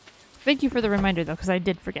 Thank you for the reminder, though, because I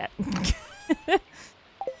did forget.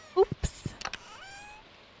 Oops.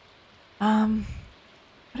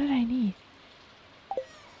 What did I need?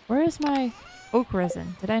 Where is my oak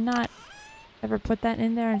resin? Did I not ever put that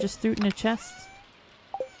in there and just threw it in a chest?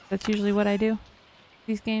 That's usually what I do.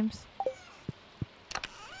 These games.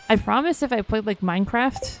 I promise if I played like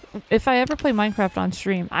Minecraft, if I ever play Minecraft on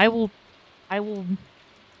stream, I will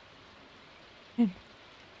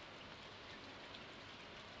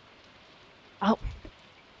Oh.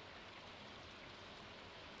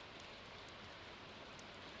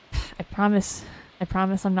 I promise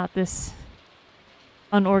I'm not this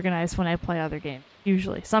unorganized when I play other games.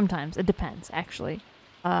 Usually. Sometimes. It depends, actually.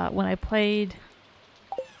 When I played...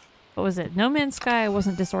 What was it? No Man's Sky, I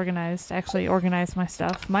wasn't disorganized. I actually organized my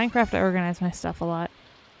stuff. Minecraft, I organized my stuff a lot.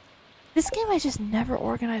 This game, I just never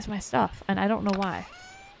organized my stuff, and I don't know why.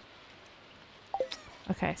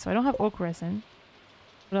 Okay, so I don't have oak resin.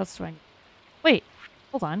 What else do I need? Wait,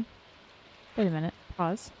 hold on. Wait a minute.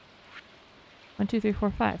 Pause. 1, 2, 3,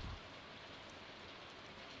 4, 5.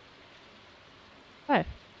 5.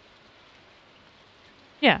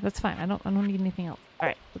 Yeah, that's fine. I don't need anything else.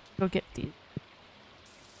 Alright, let's go get these.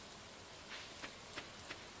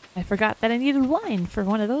 I forgot that I needed wine for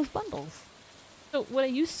one of those bundles. So what I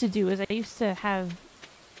used to do is I used to have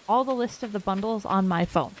all the list of the bundles on my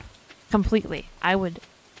phone completely. I would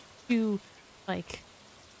do like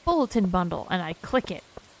bulletin bundle and I click it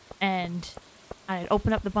and I'd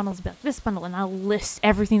open up the bundles and be like, this bundle, and I'll list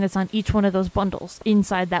everything that's on each one of those bundles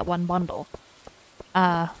inside that one bundle.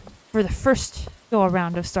 For the first go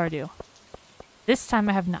around of Stardew. This time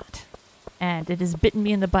I have not. And it has bitten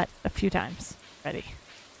me in the butt a few times already.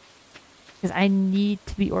 Because I need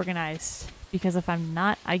to be organized. Because if I'm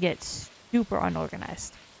not, I get super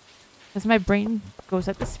unorganized. Because my brain goes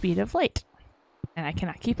at the speed of light. And I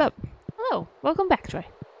cannot keep up. Hello, welcome back, Joy.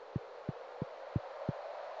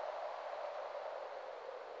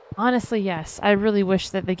 Honestly, yes. I really wish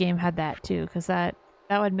that the game had that too, because that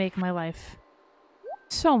would make my life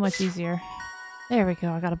so much easier. There we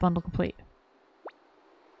go, I got a bundle complete.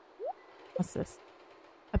 What's this?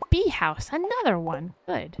 A bee house, another one.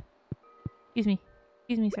 Good. Excuse me,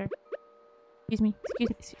 sir. Excuse me,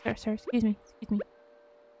 sir, excuse me.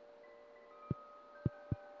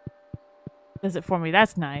 Does it for me,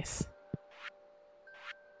 that's nice.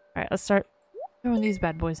 Alright, let's start throwing these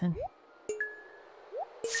bad boys in.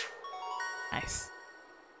 Nice.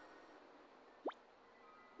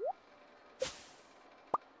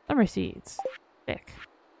 Summer seeds. Thick.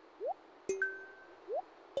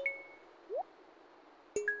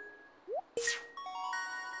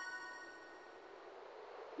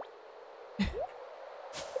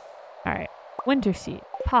 Alright. Winter seed.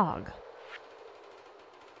 Pog.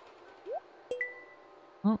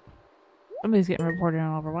 Oh. Somebody's getting reported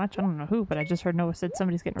on Overwatch. I don't know who, but I just heard Noah said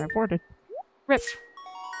somebody's getting reported. Rip.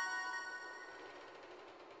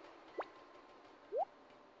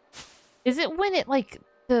 Is it when it, like,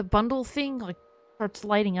 the bundle thing, like, starts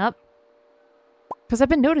lighting up? Because I've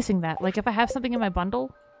been noticing that. Like, if I have something in my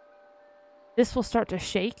bundle, this will start to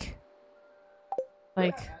shake.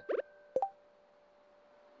 Like...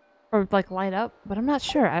 Or, like, light up. But I'm not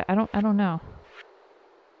sure. I don't know.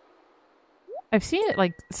 I've seen it,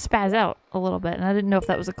 like, spaz out a little bit, and I didn't know if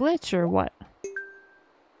that was a glitch or what.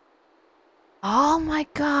 Oh my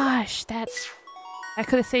gosh! That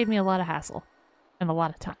could have saved me a lot of hassle. And a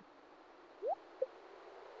lot of time.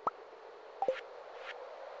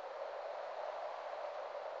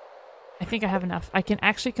 I think I have enough. I can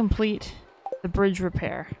actually complete the bridge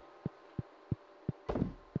repair.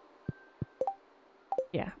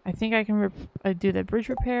 Yeah, I think I can do the bridge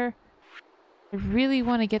repair. I really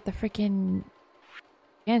want to get the freaking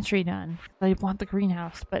gantry done. I want the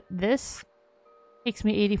greenhouse, but this takes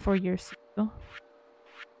me 84 years to do.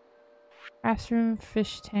 Crafts room,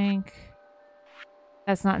 fish tank.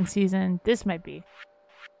 That's not in season. This might be.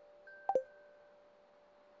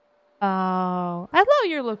 Oh, hello,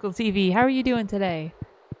 your local TV. How are you doing today?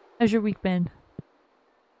 How's your week been?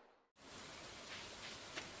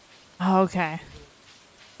 Oh, okay.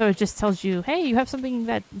 So it just tells you, hey, you have something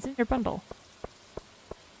that is in your bundle.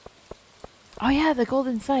 Oh yeah, the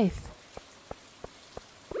golden scythe.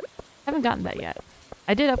 Haven't gotten that yet.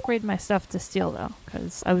 I did upgrade my stuff to steel though,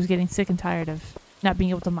 because I was getting sick and tired of not being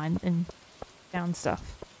able to mine and down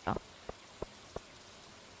stuff. So.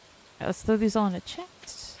 Right, let's throw these all in a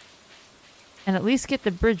chest. And at least get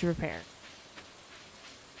the bridge repaired.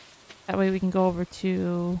 That way we can go over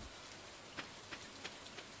to...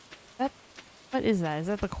 What is that? Is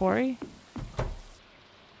that the quarry?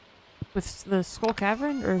 With the Skull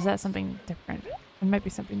Cavern? Or is that something different? It might be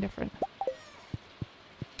something different.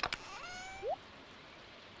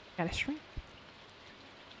 Got a shrink.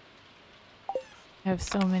 I have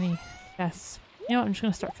so many chests. You know what? I'm just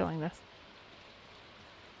going to start filling this.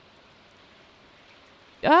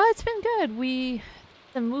 It's been good. We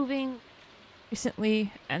been moving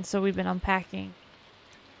recently, and so we've been unpacking.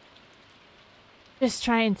 Just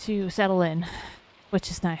trying to settle in,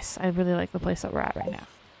 which is nice. I really like the place that we're at right now.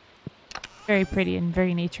 Very pretty and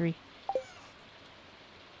very naturey.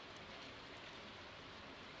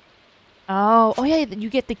 Oh yeah, you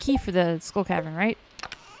get the key for the Skull Cavern, right?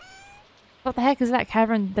 What the heck is that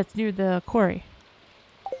cavern that's near the quarry?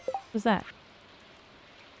 What's that?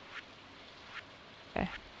 Okay.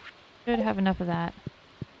 Should have enough of that.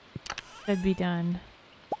 Should be done.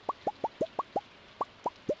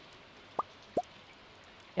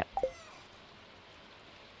 Yep.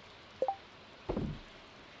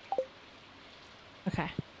 Okay.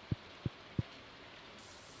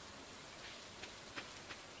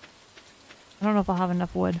 I don't know if I'll have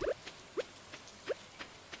enough wood.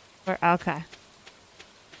 Or, okay.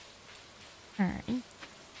 Alright.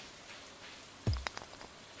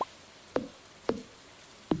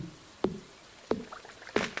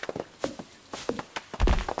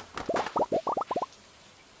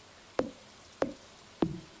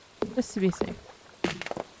 Just to be safe.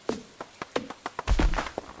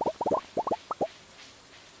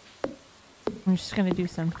 I'm just gonna do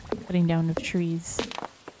some cutting down of trees.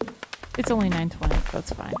 It's only 9:20, so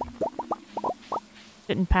it's fine.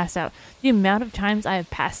 Didn't pass out. The amount of times I have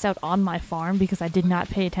passed out on my farm because I did not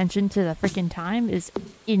pay attention to the freaking time is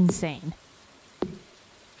insane.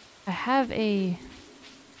 I have a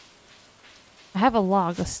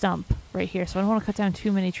log, a stump, right here, so I don't want to cut down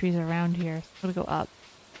too many trees around here. So I'm gonna go up.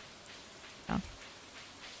 Down.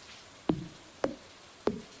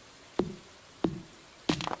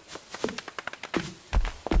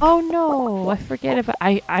 Oh no! I forget about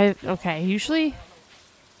okay, usually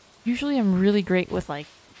I'm really great with like,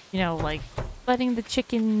 you know, like letting the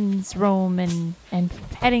chickens roam and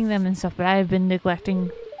petting them and stuff, but I've been neglecting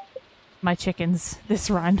my chickens this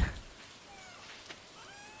run.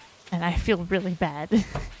 And I feel really bad.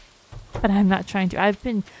 But I'm not trying to. I've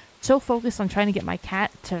been so focused on trying to get my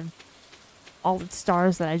cat to all its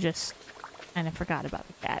stars that I just kind of forgot about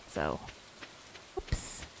the cat, so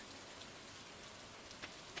oops.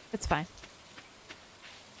 It's fine.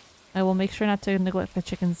 I will make sure not to neglect the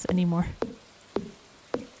chickens anymore.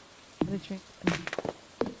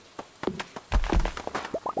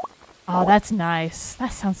 Oh, that's nice.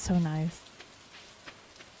 That sounds so nice.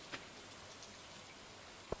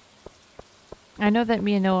 I know that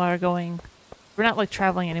me and Noah are going... We're not, like,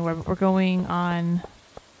 traveling anywhere, but we're going on...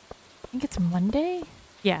 I think it's Monday?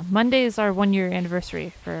 Yeah, Monday is our 1-year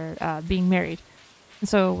anniversary for being married. And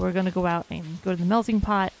so we're going to go out and go to the melting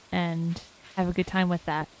pot and have a good time with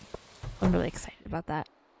that. I'm really excited about that.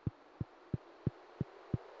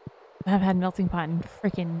 I haven't had melting pot in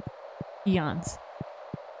freaking eons.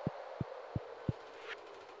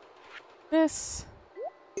 This...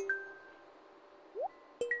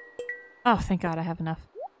 Oh, thank God I have enough.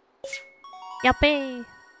 Yuppie!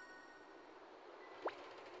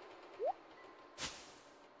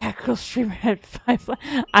 Cat girl streamer had 5...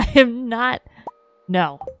 I am not...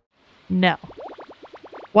 No. No.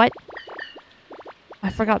 What? I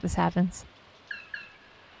forgot this happens.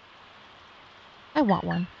 I want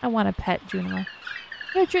one. I want a pet Junimo.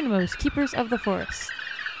 They're Junimos, keepers of the forest.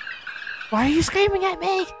 Why are you screaming at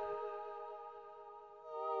me?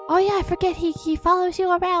 Oh yeah, I forget he follows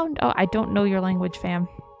you around. Oh, I don't know your language, fam.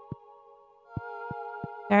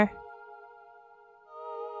 Sir?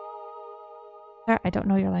 Sir, I don't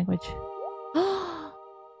know your language.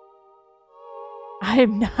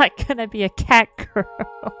 I'm not gonna be a cat girl.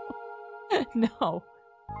 No.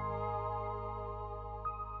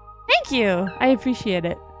 Thank you! I appreciate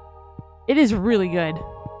it. It is really good.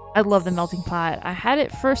 I love the melting pot. I had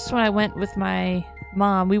it first when I went with my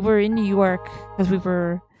mom. We were in New York because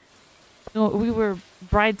we were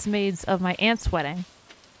bridesmaids of my aunt's wedding.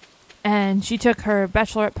 And she took her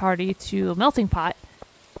bachelorette party to a melting pot,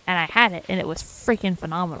 and I had it, and it was freaking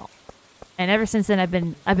phenomenal. And ever since then, I've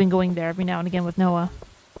been going there every now and again with Noah.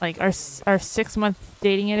 Like our 6-month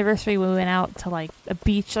dating anniversary, we went out to like a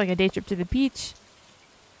beach, like a day trip to the beach,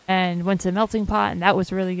 and went to the melting pot, and that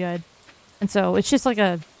was really good. And so it's just like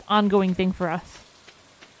a ongoing thing for us.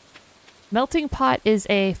 Melting pot is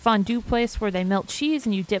a fondue place where they melt cheese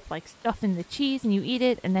and you dip like stuff in the cheese and you eat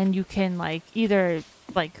it, and then you can like either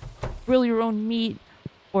like grill your own meat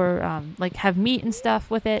or like have meat and stuff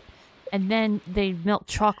with it, and then they melt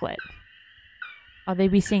chocolate. Oh, they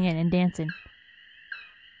be singing and dancing.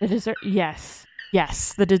 The dessert, yes,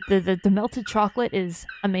 yes. The melted chocolate is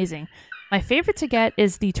amazing. My favorite to get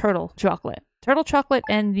is the turtle chocolate. Turtle chocolate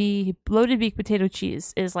and the loaded baked potato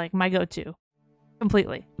cheese is like my go-to,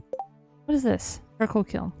 completely. What is this? Charcoal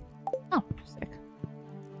kiln. Oh, sick.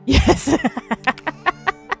 Yes.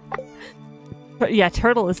 But yeah,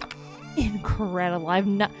 turtle is incredible. I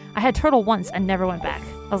had turtle once and never went back.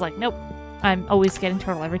 I was like, nope. I'm always getting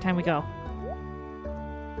turtle every time we go.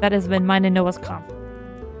 That has been mine and Noah's comp.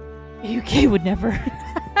 UK would never.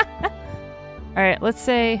 All right, let's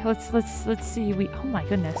see. Oh my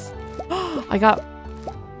goodness. I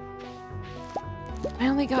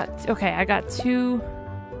only got okay. I got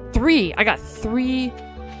three. I got 3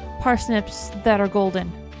 parsnips that are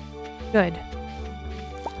golden. Good.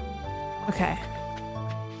 Okay.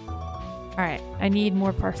 All right. I need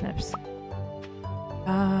more parsnips.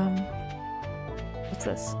 What's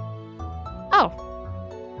this? Oh.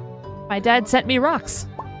 My dad sent me rocks.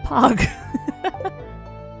 Pog.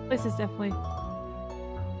 This is definitely...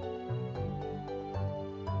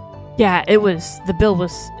 Yeah, the bill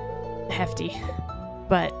was hefty.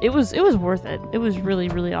 But it was worth it. It was really,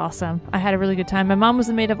 really awesome. I had a really good time. My mom was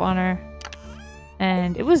the maid of honor.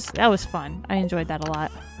 And that was fun. I enjoyed that a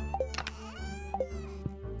lot.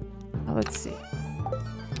 Oh, let's see.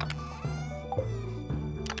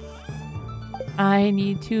 I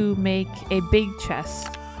need to make a big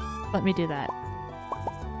chest. Let me do that.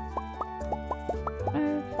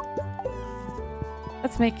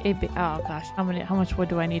 Let's make a oh gosh, how much wood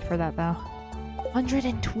do I need for that though?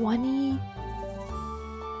 120?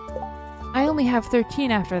 I only have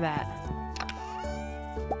 13 after that.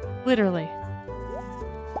 Literally.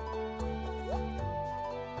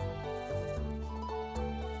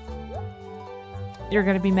 You're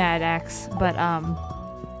gonna be mad, Axe, but I'm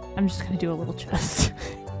just gonna do a little chest.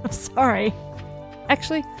 I'm sorry.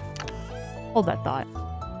 Actually, hold that thought.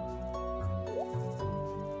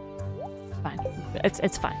 Fine.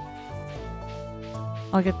 It's fine.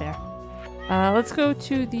 I'll get there. Let's go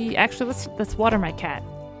to the actually let's water my cat.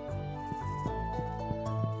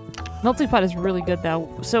 Melting pot is really good though.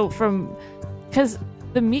 So because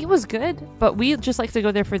the meat was good, but we just like to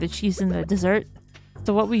go there for the cheese and the dessert.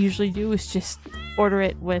 So what we usually do is just order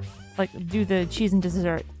it with do the cheese and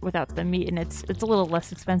dessert without the meat, and it's a little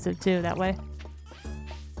less expensive too that way.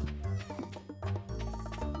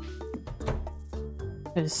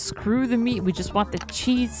 Because screw the meat, we just want the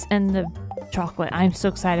cheese and the chocolate. I'm so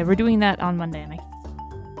excited. We're doing that on Monday, and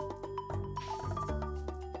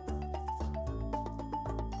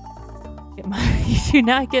you do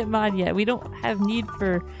not get mod yet. We don't have need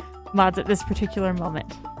for mods at this particular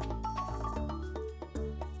moment.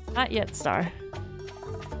 Not yet, Star.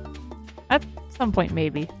 At some point,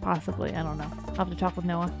 maybe. Possibly. I don't know. I'll have to talk with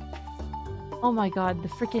Noah. Oh my god, the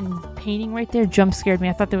freaking painting right there jump scared me.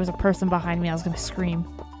 I thought there was a person behind me. I was gonna scream.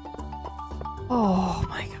 Oh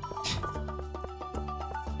my gosh.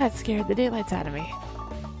 That scared the daylights out of me.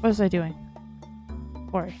 What was I doing?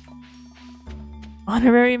 Sorry.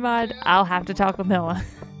 Honorary mod? I'll have to talk with Noah.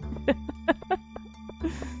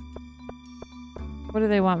 What do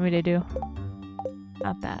they want me to do?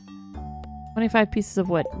 Not that. 25 pieces of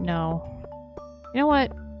wood. No. You know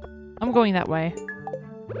what? I'm going that way.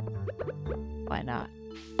 Why not?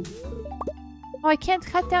 Oh, I can't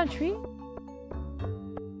cut down tree?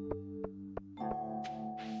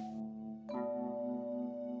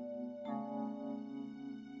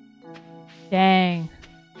 Dang.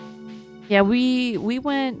 Yeah, we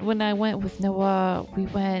went, when I went with Noah, we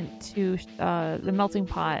went to the melting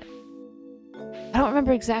pot. I don't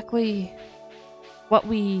remember exactly what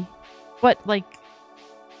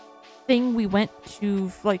thing we went to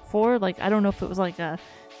for. I don't know if it was like a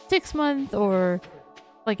 6-month or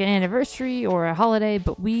like an anniversary or a holiday,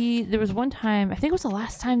 but there was one time, I think it was the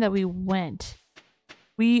last time that we went,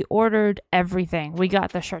 we ordered everything. We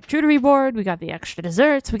got the charcuterie board, we got the extra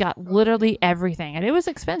desserts, we got literally everything, and it was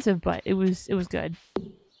expensive, but it was good.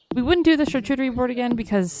 We wouldn't do the charcuterie board again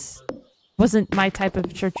because it wasn't my type of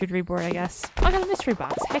charcuterie board, I guess. Oh, I got a mystery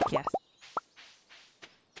box. Heck yes.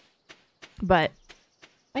 But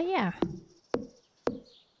yeah.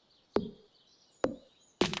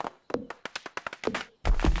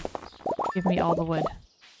 Give me all the wood.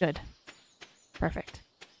 Good. Perfect.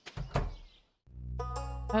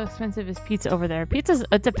 How expensive is pizza over there?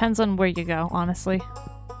 It depends on where you go, honestly.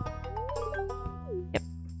 Yep.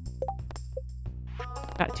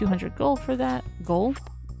 Got 200 gold for that. Gold?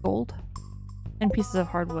 10 pieces of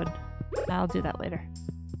hardwood. I'll do that later.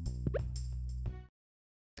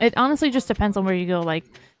 It honestly just depends on where you go.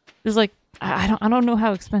 There's I don't know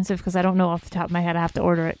how expensive because I don't know off the top of my head. I have to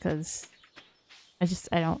order it because I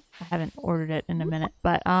haven't ordered it in a minute.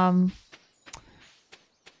 But not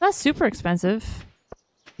super expensive.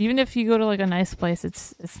 Even if you go to a nice place,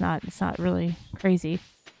 it's not really crazy.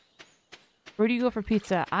 Where do you go for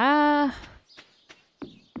pizza?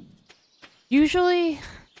 Usually,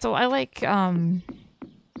 so I like you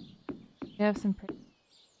have some.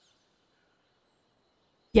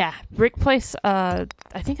 Yeah, Brick Place, I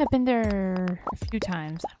think I've been there a few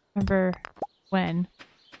times. I don't remember when,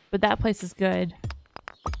 but that place is good.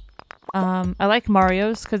 I like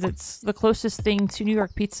Mario's because it's the closest thing to New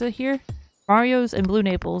York pizza here. Mario's and Blue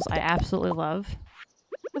Naples I absolutely love.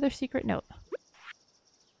 Another secret note.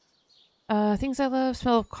 Things I love: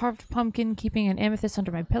 smell of carved pumpkin, keeping an amethyst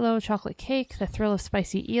under my pillow, chocolate cake, the thrill of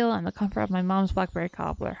spicy eel, and the comfort of my mom's blackberry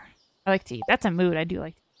cobbler. I like to eat. That's a mood. I do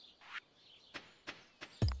like to eat.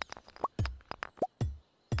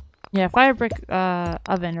 Yeah, fire brick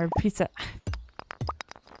oven or pizza.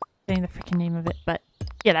 Saying the freaking name of it, but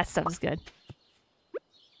yeah, that stuff is good.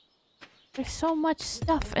 There's so much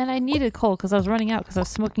stuff, and I needed coal because I was running out because I was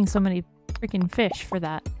smoking so many freaking fish for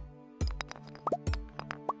that.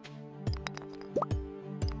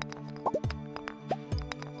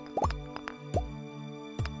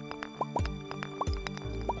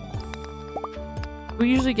 We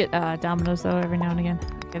usually get Domino's though every now and again.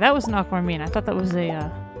 Okay, that was an aquamarine. I thought that was a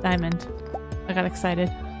diamond. I got excited.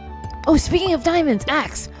 Oh, speaking of diamonds,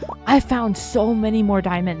 Axe! I found so many more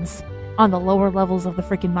diamonds on the lower levels of the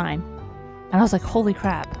freaking mine. And I was like, holy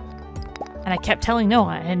crap. And I kept telling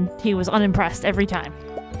Noah, and he was unimpressed every time.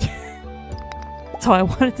 So I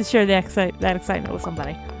wanted to share that excitement with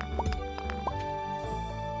somebody.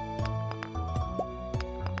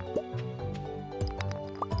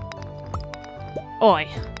 Oi.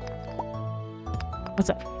 What's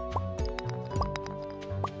up?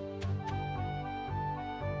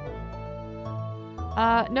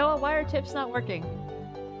 Noah, why are tips not working?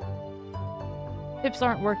 Tips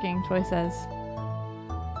aren't working, Troy says.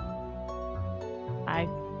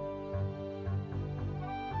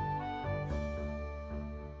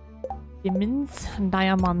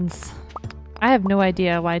 Diamonds. I have no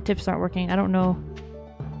idea why tips aren't working. I don't know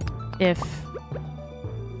if...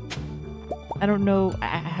 I don't know. I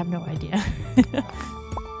have no idea.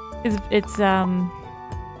 it's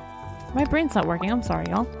my brain's not working. I'm sorry,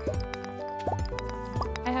 y'all.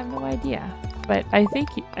 I have no idea. But I think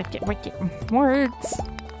I get words.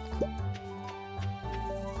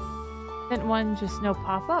 Sent one, just no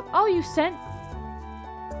pop-up. Oh, you sent...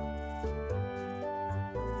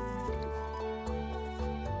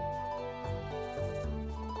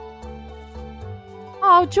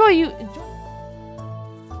 Oh, Joy, you...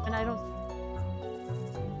 And I don't...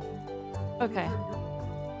 Okay.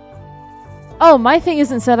 Oh, my thing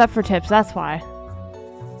isn't set up for tips, that's why.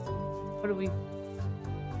 What do we...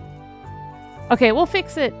 Okay, we'll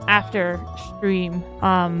fix it after stream.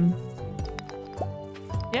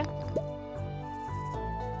 Yeah.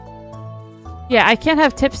 Yeah, I can't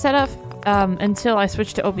have tips set up until I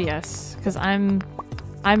switch to OBS, because I'm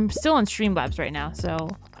still on Streamlabs right now, so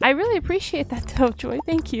I really appreciate that though, Joy.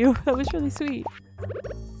 Thank you. That was really sweet.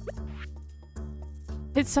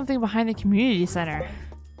 It's something behind the community center.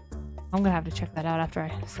 I'm gonna have to check that out after I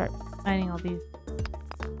start signing all these.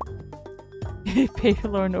 Pay for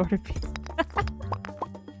lower and order pizza.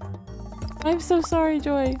 I'm so sorry,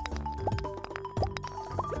 Joy.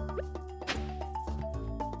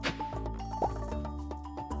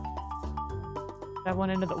 I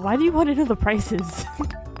want to know why do you want to know the prices?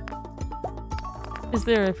 Is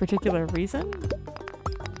there a particular reason?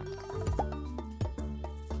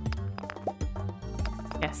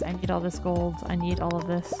 Yes, I need all this gold. I need all of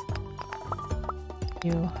this.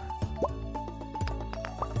 You.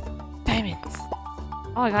 Diamonds!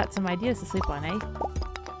 Oh, I got some ideas to sleep on, eh?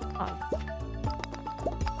 Oh.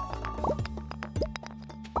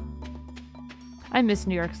 I miss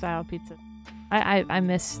New York style pizza. I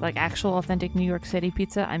miss like actual authentic New York City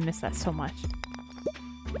pizza. I miss that so much.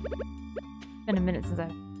 It's been a minute since I...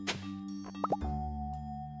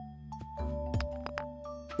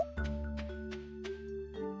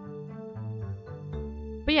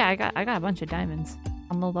 But yeah, I got a bunch of diamonds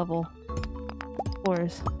on low level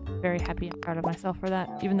floors. Very happy and proud of myself for that,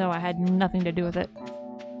 even though I had nothing to do with it.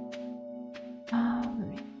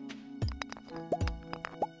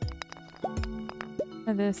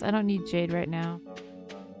 This, I don't need jade right now.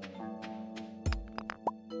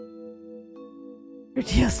 Your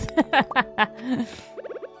deals.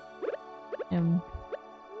 I'm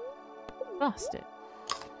exhausted.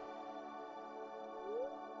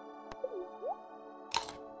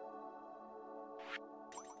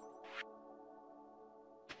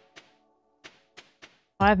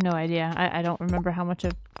 I have no idea. I don't remember how much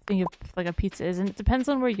a thing of like a pizza is, and it depends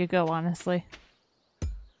on where you go, honestly.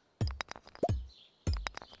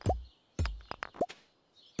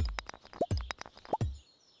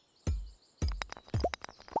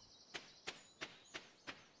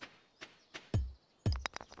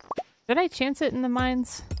 Should I chance it in the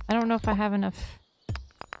mines? I don't know if I have enough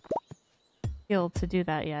skill to do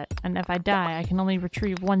that yet. And if I die, I can only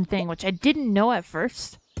retrieve one thing, which I didn't know at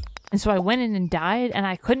first. And so I went in and died, and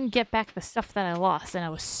I couldn't get back the stuff that I lost, and I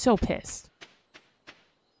was so pissed.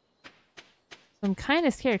 So I'm kind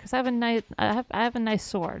of scared because I have a nice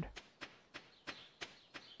sword.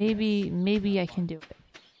 Maybe I can do it.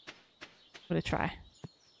 I'm gonna try.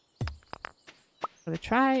 I'm gonna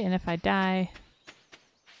try, and if I die.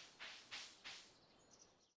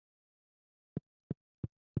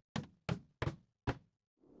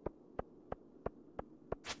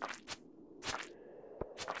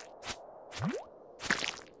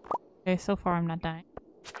 Okay, so far I'm not dying.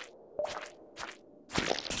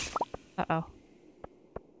 Uh-oh.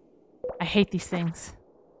 I hate these things.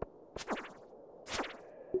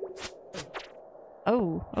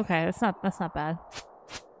 Oh, okay, that's not bad.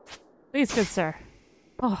 Please, good sir.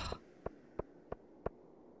 Oh.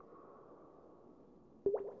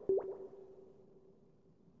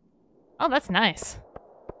 Oh, that's nice.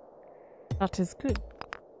 That is good.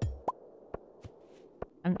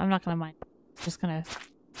 I'm not gonna mind. I'm just gonna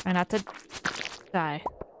try not to die.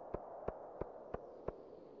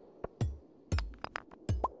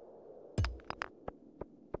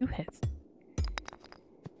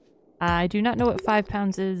 I do not know what 5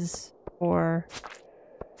 pounds is for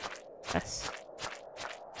this.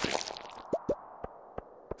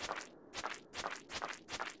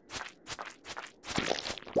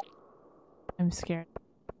 I'm scared.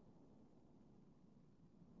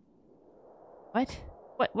 What?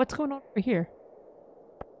 What's going on over here?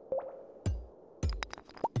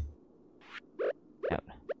 Out.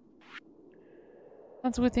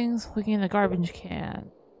 Lots of things looking in the garbage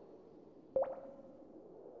can.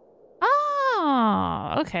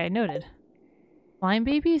 Ah, okay, noted. Slime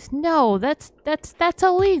babies? No, that's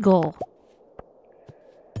illegal.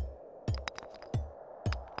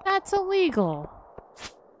 That's illegal.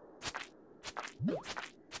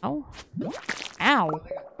 Oh. Ow.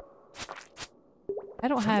 I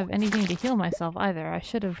don't have anything to heal myself either. I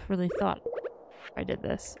should have really thought I did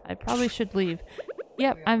this. I probably should leave.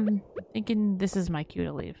 Yep, I'm thinking this is my cue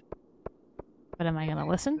to leave. But am I gonna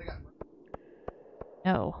listen?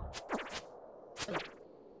 No.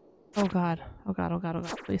 Oh god. Oh god, oh god, oh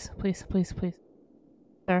god. Please, please, please, please.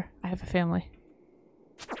 Sir, I have a family.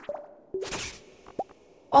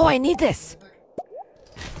 Oh, I need this!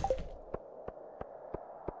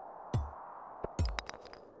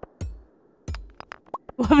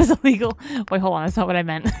 Love is illegal. Wait, hold on. That's not what I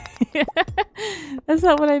meant. That's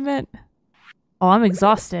not what I meant. Oh, I'm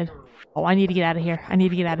exhausted. Oh, I need to get out of here. I need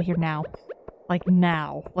to get out of here now. Like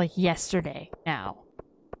now. Like yesterday. Now.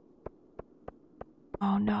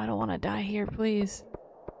 Oh no, I don't want to die here. Please.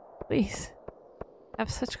 Please. I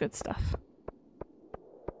have such good stuff.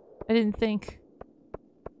 I didn't think.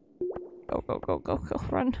 Go, go, go, go, go.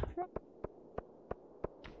 Run. Run.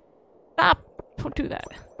 Stop! Don't do that.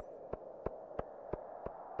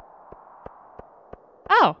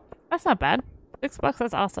 Oh, that's not bad. $6,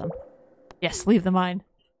 that's awesome. Yes, leave the mine.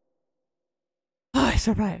 Oh, I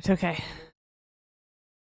survived. Okay.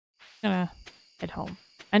 I'm gonna head home.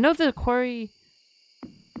 I know the quarry,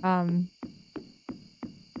 what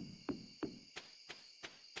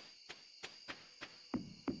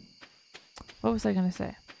was I gonna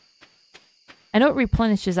say? I know it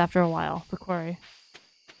replenishes after a while, the quarry.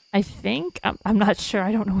 I think? I'm not sure.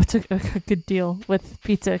 I don't know what's a good deal with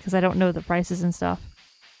pizza because I don't know the prices and stuff.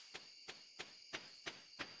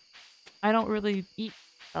 I don't really eat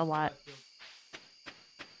a lot.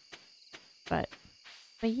 But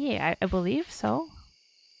yeah, I believe so.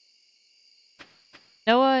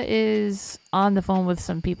 Noah is on the phone with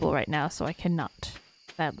some people right now, so I cannot,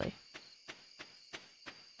 sadly.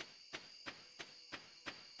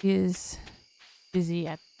 He is busy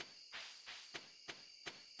at...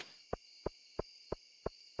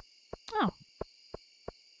 Oh.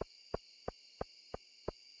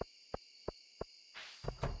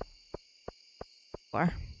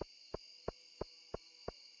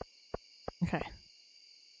 Okay.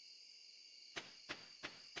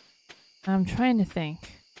 I'm trying to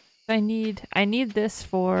think. I need this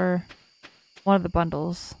for one of the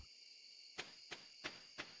bundles.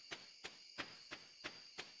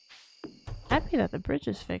 Happy that the bridge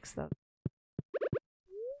is fixed though.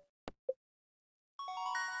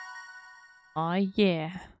 Aw,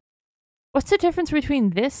 yeah. What's the difference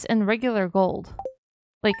between this and regular gold?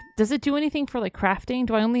 Like, does it do anything for, like, crafting?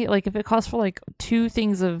 Do I only, like, if it costs for, like, 2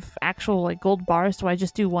 things of actual, like, gold bars, do I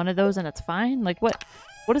just do one of those and it's fine? Like, what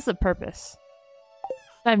is the purpose?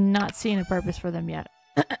 I've not seen a purpose for them yet.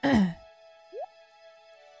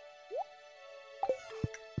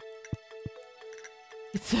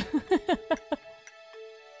 It's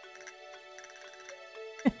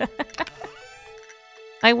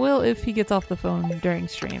I will if he gets off the phone during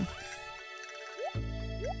stream.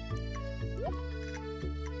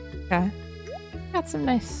 Okay. Got some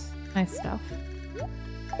nice stuff.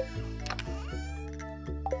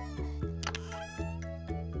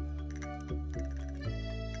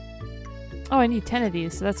 Oh, I need 10 of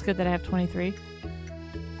these, so that's good that I have 23.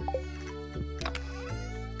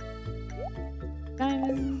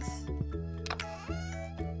 Diamonds.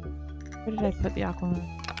 Where did I put the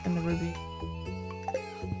aquamarine and the ruby?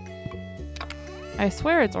 I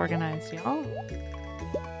swear it's organized, y'all.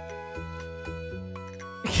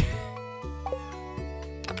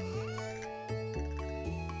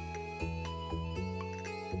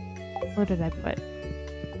 Where did I put?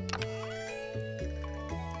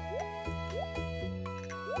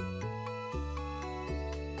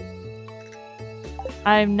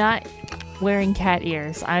 I'm not wearing cat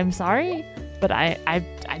ears. I'm sorry, but I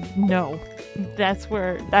no. That's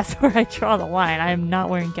where I draw the line. I am not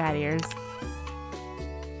wearing cat ears.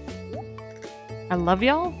 I love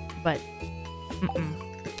y'all, but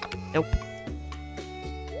nope.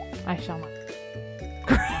 I shall not.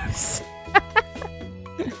 Gross.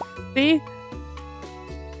 See?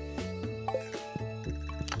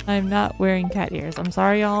 I'm not wearing cat ears. I'm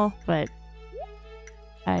sorry, y'all, but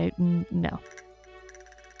no.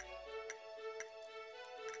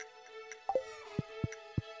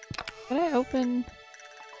 Could I open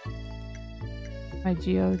my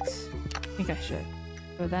geodes? I think I should.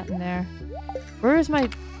 Throw that in there. Where is my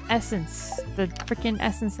essence? The freaking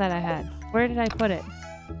essence that I had. Where did I put it?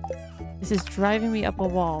 This is driving me up a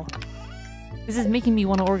wall. This is making me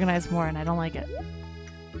want to organize more, and I don't like it.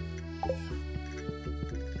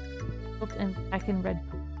 And I can read.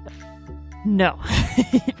 No.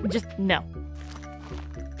 Just no.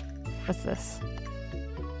 What's this?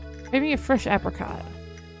 Maybe a fresh apricot.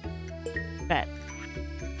 Bet.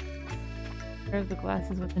 Pair of the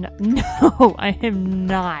glasses with the no, I am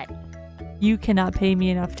not. You cannot pay me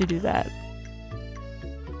enough to do that.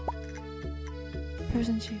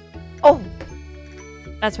 Person shoe. Oh!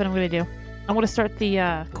 That's what I'm gonna do. I'm gonna start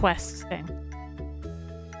the quest thing.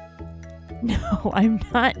 No, I'm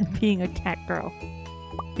not being a cat girl.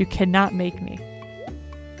 You cannot make me.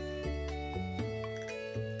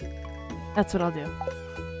 That's what I'll do.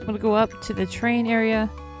 I'm gonna go up to the train area.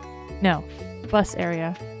 No, bus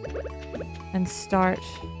area. And start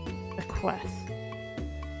the quest.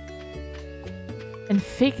 And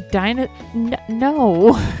fake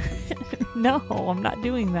no. No, I'm not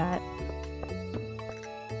doing that.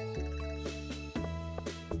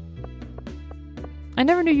 I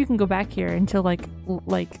never knew you can go back here until like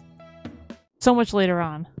so much later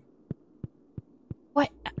on. What?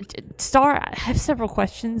 Star, I have several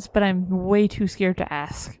questions, but I'm way too scared to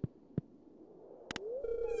ask.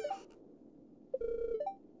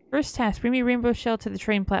 First task, bring me Rainbow Shell to the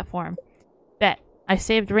train platform. Bet. I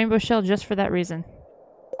saved Rainbow Shell just for that reason.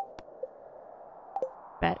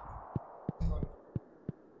 Bet.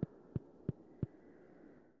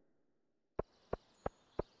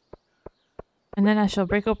 And then I shall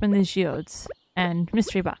break open the geodes and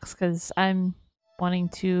mystery box, because I'm wanting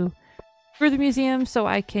to through the museum so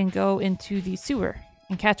I can go into the sewer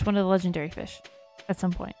and catch one of the legendary fish at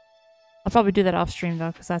some point. I'll probably do that off stream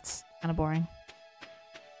though, because that's kind of boring.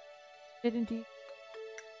 Did indeed.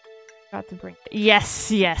 Got to bring.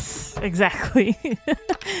 Yes, yes, exactly.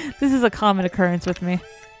 This is a common occurrence with me.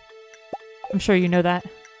 I'm sure you know that.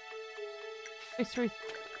 Mystery.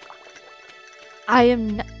 I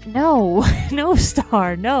am no, no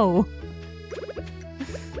Star, no.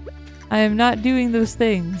 I am not doing those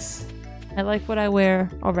things. I like what I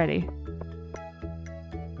wear already.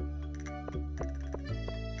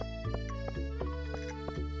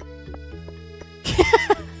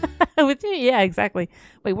 With you? Yeah, exactly.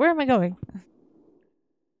 Wait, where am I going?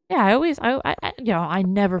 Yeah, I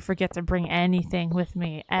never forget to bring anything with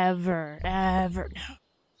me. Ever. No.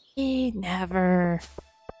 Never.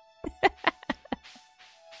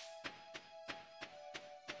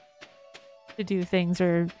 To do things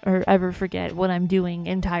or ever forget what I'm doing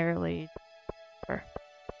entirely. Or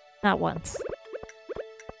not once.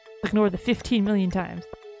 Ignore the 15 million times.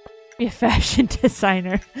 Be a fashion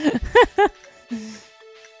designer.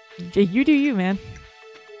 You do you, man.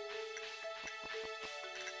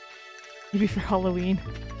 Maybe for Halloween.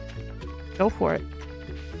 Go for it.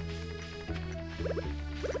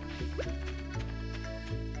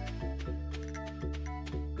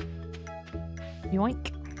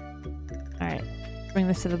 Yoink. Alright. Bring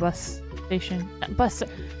this to the bus station. Bus.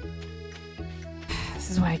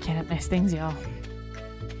 This is why I can't have nice things, y'all.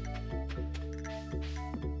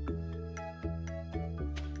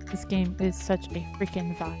 This game is such a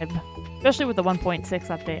freaking vibe. Especially with the 1.6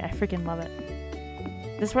 update. I freaking love it.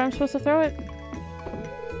 Is this where I'm supposed to throw it?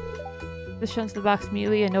 This shuns the box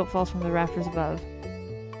immediately. A note falls from the rafters above.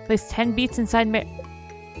 Place 10 beets inside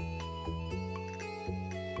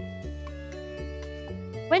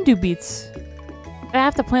When do beets? I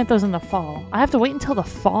have to plant those in the fall. I have to wait until the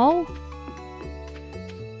fall?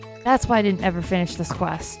 That's why I didn't ever finish this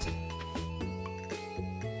quest.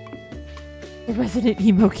 The resident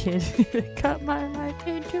emo kid. Cut my life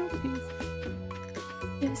into pieces.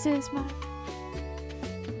 This is my...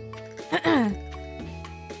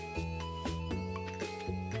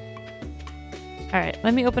 Alright,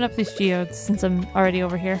 let me open up these geodes since I'm already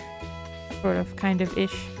over here. Sort of, kind of,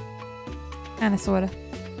 ish. Kinda, sorta.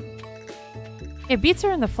 Yeah, beets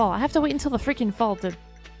are in the fall. I have to wait until the freaking fall to...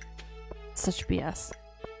 Such BS.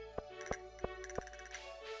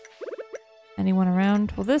 Anyone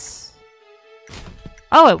around? Will this...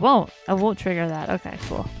 Oh, it won't. I won't trigger that. Okay,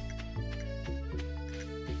 cool.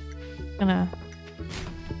 Gonna...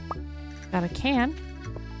 Got a can.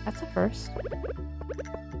 That's a first.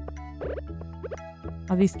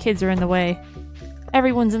 Oh, these kids are in the way.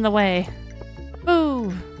 Everyone's in the way.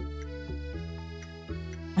 Move!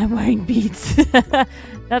 I'm I'm wearing beads.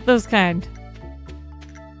 Not those kind.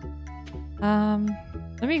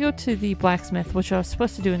 Let me go to the blacksmith, which I was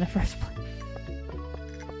supposed to do in the first place.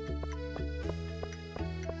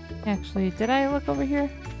 Actually, did I look over here?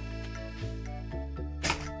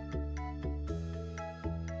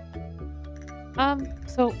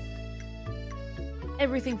 So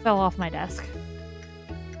everything fell off my desk.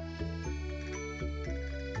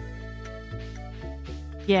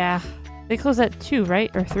 Yeah. They close at 2, right?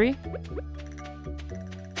 Or 3?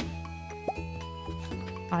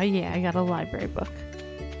 Oh yeah, I got a library book.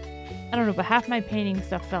 I don't know, but half my painting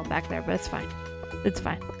stuff fell back there, but it's fine. It's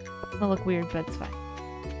fine. It'll look weird, but it's fine.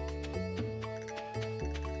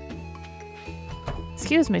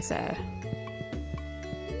 Excuse me, sir.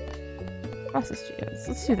 Process geodes.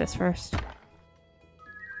 Let's do this first.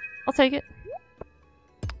 I'll take it.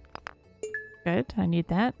 Good, I need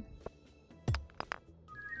that.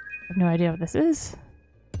 I have no idea what this is.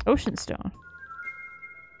 Ocean stone.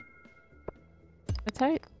 That's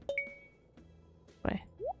tight. Wait.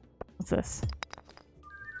 What's this?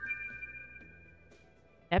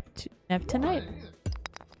 Neptunite?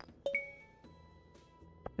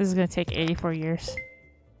 This is gonna take 84 years.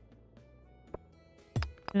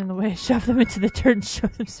 In the way, shove them into the dirt and show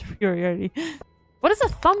them superiority. What is a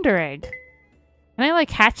thunder egg? Can I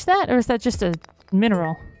like hatch that, or is that just a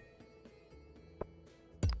mineral?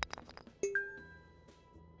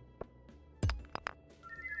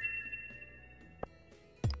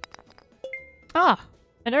 Ah,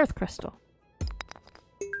 an earth crystal.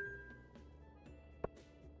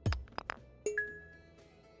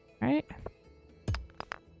 Right.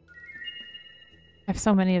 I have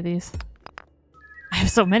so many of these. I have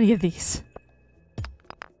so many of these.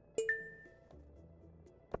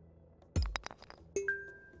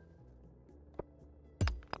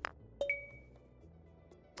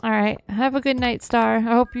 Alright, have a good night, Star. I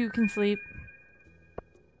hope you can sleep.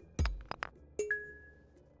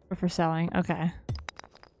 Or for selling, okay.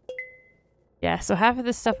 Yeah, so half of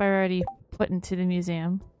this stuff I already put into the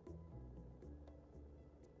museum.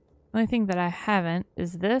 The only thing that I haven't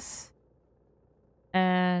is this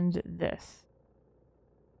and this.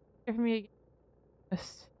 Hear from me again.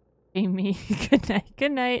 Just Amy. Good night.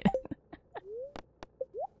 Good night.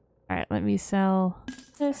 Alright, let me sell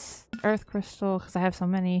this earth crystal because I have so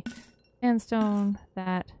many. Sandstone,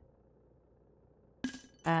 that.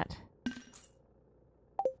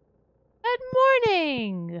 Good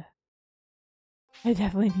morning! I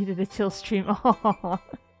definitely needed a chill stream. Oh.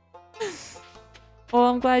 Well,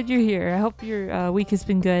 I'm glad you're here. I hope your week has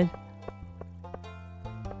been good.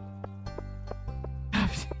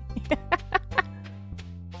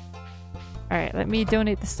 Alright, let me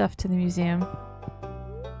donate the stuff to the museum.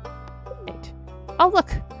 Right. Oh,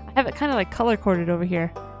 look! I have it kind of like color-coded over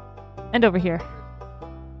here. And over here.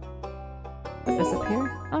 Put this up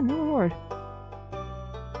here. Oh, new reward.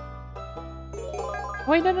 Oh,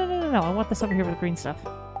 wait, no. I want this over here with the green stuff.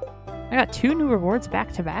 I got 2 new rewards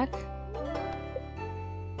back to back.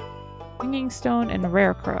 Singing stone and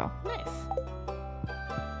rare crow. Nice.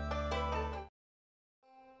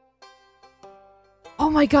 Oh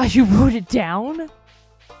my gosh, you wrote it down?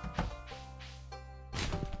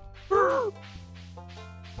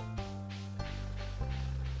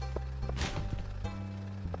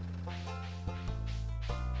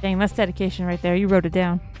 Dang, that's dedication right there. You wrote it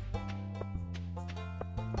down.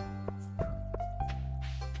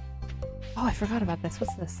 Oh, I forgot about this.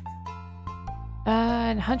 What's this?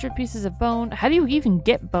 100 pieces of bone. How do you even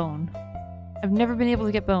get bone? I've never been able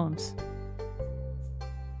to get bones.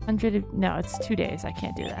 100. No, it's 2 days. I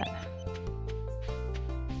can't do that.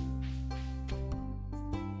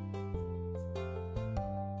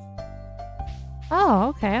 Oh,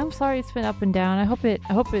 okay. I'm sorry it's been up and down. I hope it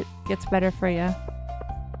gets better for you.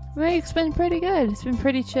 Week's been pretty good. It's been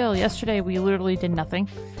pretty chill. Yesterday we literally did nothing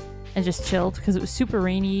and just chilled because it was super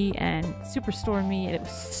rainy and super stormy and it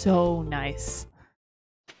was so nice.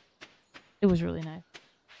 It was really nice.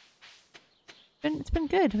 It's been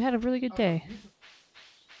good. We had a really good day.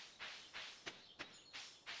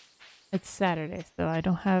 It's Saturday, so I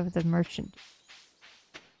don't have the merchant.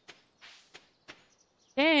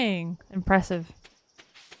 Dang, impressive.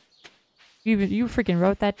 You freaking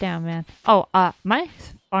wrote that down, man. Oh, my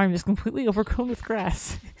farm is completely overgrown with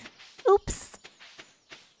grass. Oops.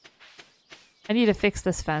 I need to fix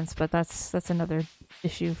this fence, but that's another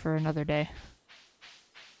issue for another day.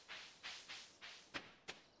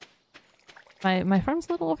 My farm's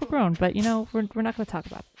a little overgrown, but you know, we're not going to talk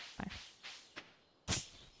about it. Fine.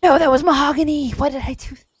 No, that was mahogany. What did I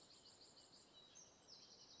do?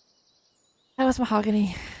 That was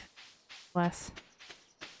mahogany. Bless.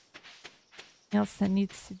 else that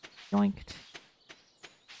needs to be yoinked.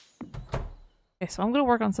 Okay, so I'm gonna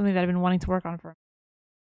work on something that I've been wanting to work on for.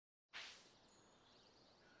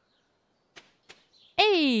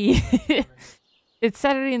 Hey! It's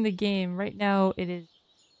Saturday in the game. Right now it is.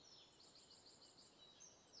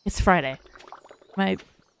 It's Friday. My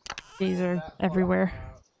days are everywhere.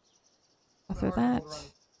 After that.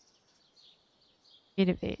 8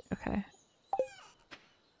 of 8, okay.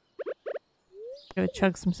 Go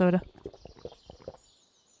chug some soda.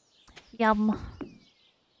 Yum.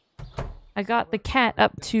 I got the cat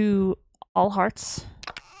up to all hearts.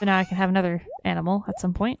 So now I can have another animal at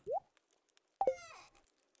some point.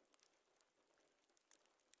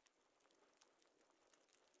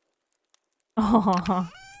 Oh.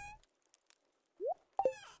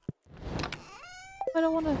 I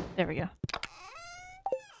don't want to. There we go.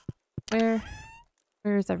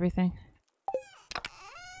 Where is everything?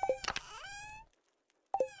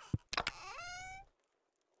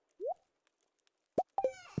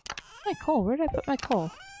 My coal. Where did I put my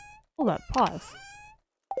coal? Hold up. Pause.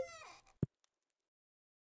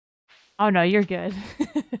 Oh no, you're good.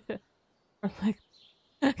 Or like,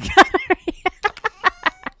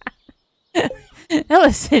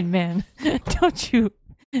 listen, man. Don't you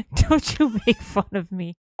make fun of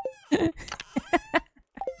me.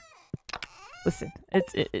 Listen,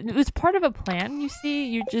 it was part of a plan. You see,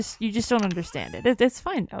 you just don't understand it. It's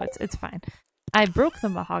fine though. It's fine. I broke the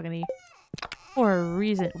mahogany for a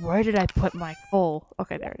reason. Where did I put my coal?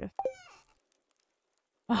 Okay, there it is.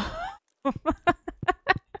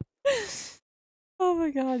 Oh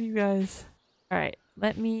my god, you guys. Alright,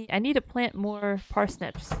 I need to plant more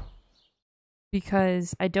parsnips.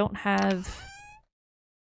 Because I don't have...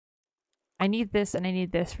 I need this and I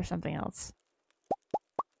need this for something else.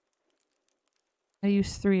 I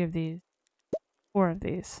use 3 of these. 4 of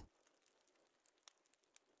these.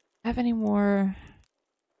 Have any more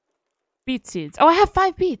beet seeds? Oh, I have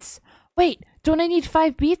 5 beets! Wait, don't I need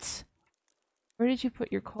 5 beets? Where did you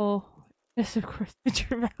put your coal? Yes, of course.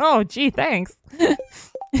 Oh, gee, thanks.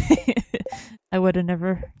 I would have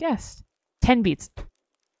never guessed. 10 beets.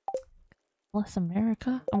 Bless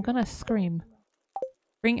America. I'm gonna scream.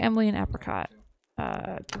 Bring Emily an apricot. Do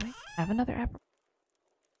I have another apricot?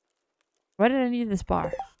 Why did I need this bar?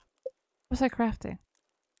 What was I crafting?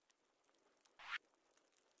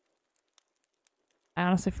 I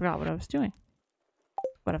honestly forgot what I was doing.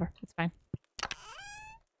 Whatever, it's fine.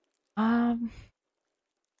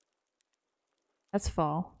 That's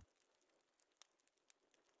fall.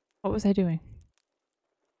 What was I doing?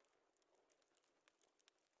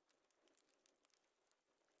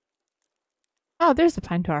 Oh, there's the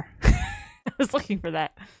pine tar. I was looking for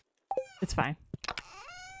that. It's fine.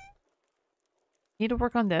 Need to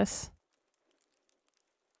work on this.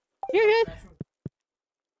 You're good.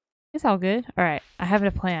 It's all good. Alright, I have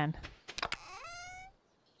a plan.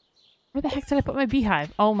 Where the heck did I put my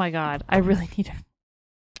beehive? Oh my god, I really need to...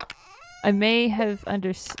 I may have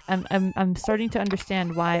I'm starting to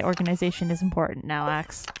understand why organization is important now,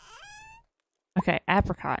 Axe. Okay,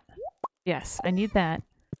 apricot. Yes, I need that.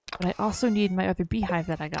 But I also need my other beehive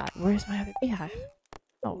that I got. Where's my other beehive?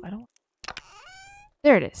 Oh, I don't...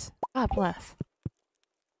 There it is. God bless.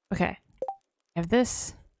 Okay. I have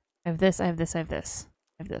this. I have this, I have this, I have this.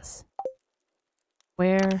 I have this.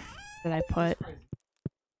 Where did I put...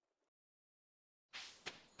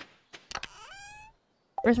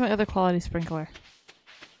 Where's my other quality sprinkler?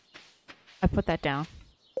 I put that down.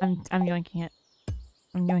 I'm yoinking it.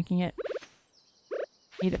 I'm yoinking it.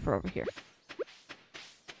 Need it for over here.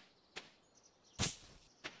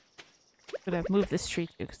 But I've moved this tree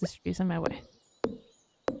too, because this tree's in my way.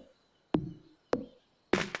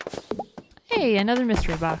 Hey, another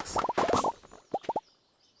mystery box.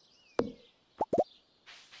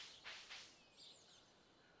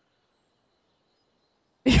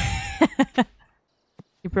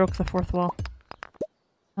 You broke the 4th wall.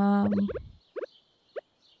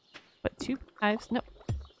 Put 2 hives. Nope.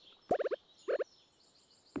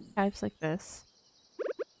 Hives like this.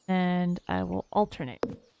 And I will alternate.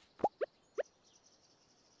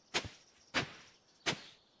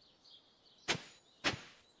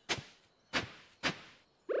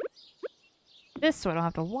 This so I don't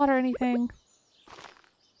have to water anything.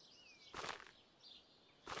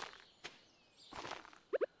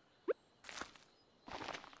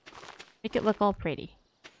 Make it look all pretty.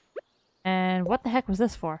 And what the heck was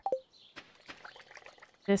this for?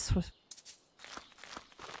 This was...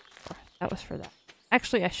 That was for that.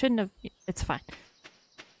 Actually, I shouldn't have... It's fine.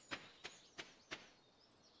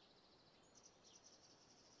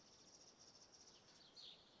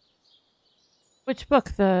 Which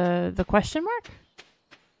book? The question mark?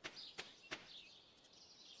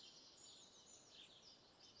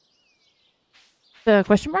 The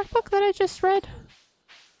question mark book that I just read?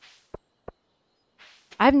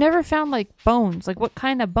 I've never found like bones. Like what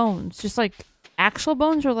kind of bones? Just like actual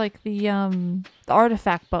bones or like the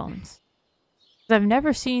artifact bones? 'Cause I've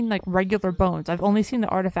never seen like regular bones. I've only seen the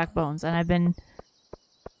artifact bones and I've been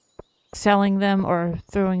selling them or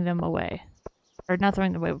throwing them away. Or not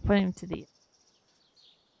throwing them away, but putting them to the...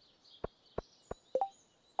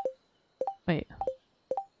 Wait.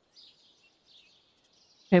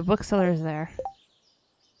 Okay, bookseller is there.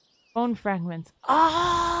 Bone fragments.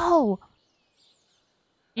 Oh!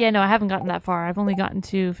 Yeah, no, I haven't gotten that far. I've only gotten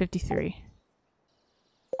to 53.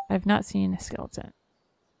 I've not seen a skeleton.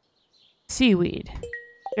 Seaweed.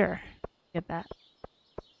 Sure. Get that.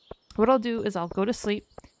 What I'll do is I'll go to sleep,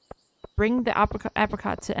 bring the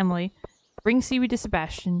apricot to Emily, bring seaweed to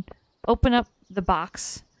Sebastian, open up the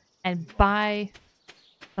box, and buy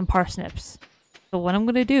some parsnips. So what I'm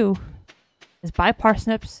going to do is buy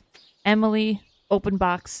parsnips, Emily, open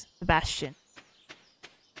box, Sebastian.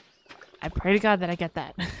 I pray to God that I get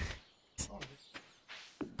that.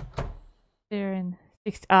 They're in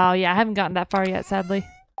 60. Oh, yeah, I haven't gotten that far yet, sadly.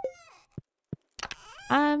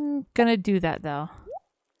 I'm gonna do that, though.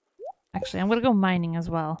 Actually, I'm gonna go mining as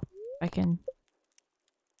well. If I can.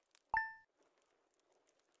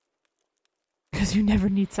 Because you never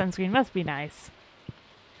need sunscreen. Must be nice.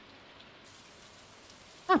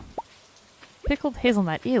 Oh. Pickled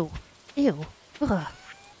hazelnut. Ew. Ew. Ugh.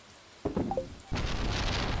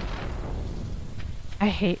 I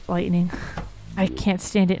hate lightning. I can't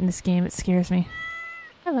stand it in this game. It scares me.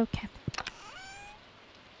 Hello, cat.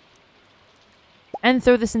 And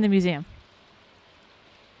throw this in the museum.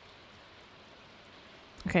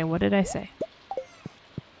 Okay, what did I say?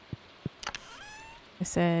 I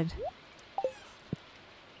said...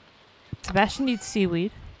 Sebastian needs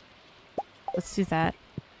seaweed. Let's do that.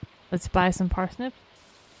 Let's buy some parsnips.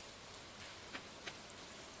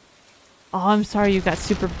 Oh, I'm sorry you got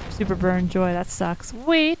super burn, Joy. That sucks.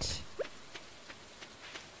 Wait.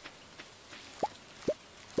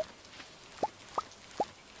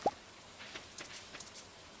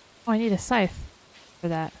 Oh, I need a scythe for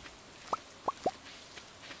that.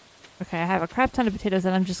 Okay, I have a crap ton of potatoes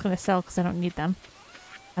that I'm just going to sell because I don't need them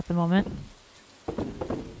at the moment.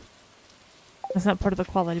 That's not part of the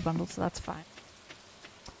quality bundle, so that's fine.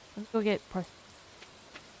 Let's go get parsnips.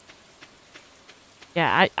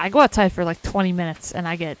 Yeah, I go outside for like 20 minutes and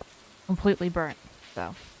I get completely burnt,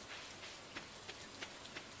 so.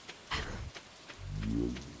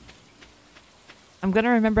 I'm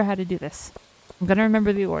gonna remember how to do this. I'm gonna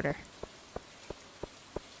remember the order.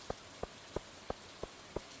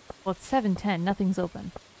 Well, it's 7:10. Nothing's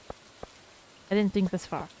open. I didn't think this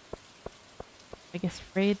far. I guess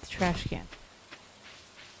raid the trash can.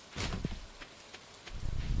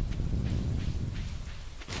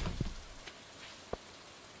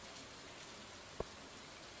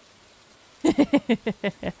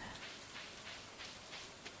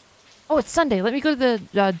 Oh, it's Sunday. Let me go to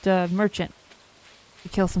the merchant to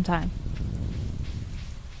kill some time.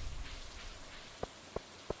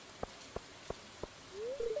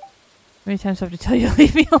 How many times do I have to tell you to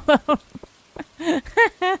leave me alone?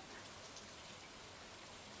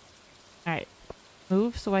 Alright.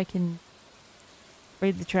 Move so I can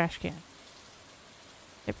raid the trash can.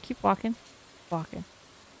 Yep, keep walking. Walking.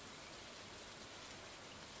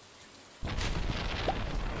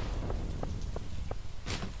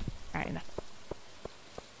 Alright, enough.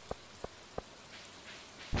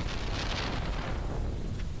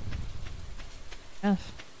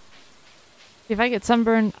 Enough. If I get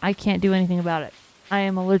sunburn, I can't do anything about it. I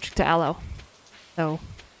am allergic to aloe. So,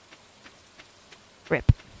 rip.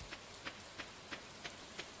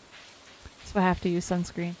 So I have to use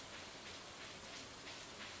sunscreen.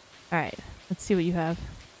 Alright, let's see what you have.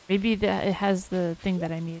 Maybe it has the thing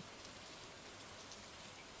that I need.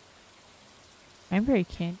 Cranberry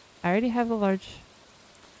candy. I already have a large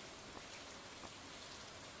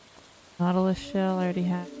nautilus shell. I already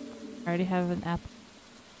have an apple.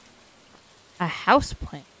 A house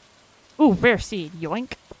plant. Ooh, rare seed.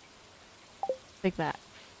 Yoink. Take that.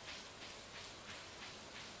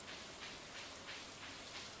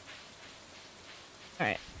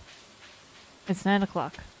 Alright. It's 9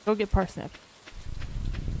 o'clock. Go get parsnip.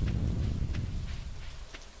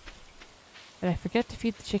 Did I forget to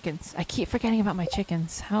feed the chickens? I keep forgetting about my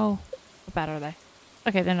chickens. How bad are they?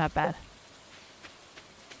 Okay, they're not bad.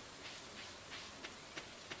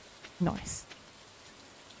 Nice.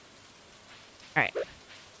 Alright.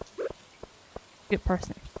 Get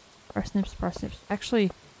parsnips. Parsnips, parsnips. Actually,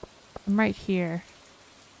 I'm right here.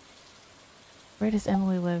 Where does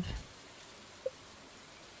Emily live?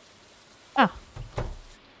 Oh.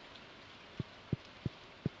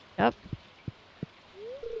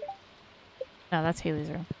 No, that's Haley's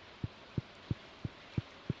room.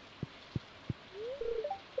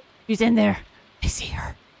 She's in there. I see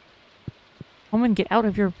her. Woman, get out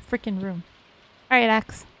of your freaking room. Alright,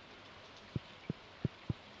 Axe.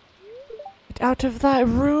 Get out of that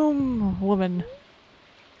room, woman.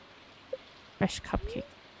 Fresh cupcake.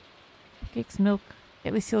 Cupcakes, milk,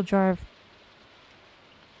 lightly sealed jar of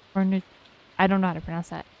I don't know how to pronounce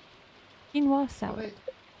that. Quinoa salad.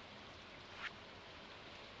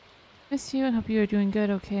 Miss you and hope you are doing good,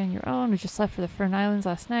 okay on your own. We just left for the Fern Islands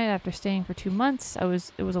last night after staying for 2 months. It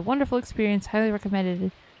was a wonderful experience. Highly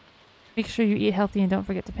recommended. Make sure you eat healthy and don't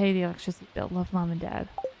forget to pay the electricity bill. Love, Mom and Dad.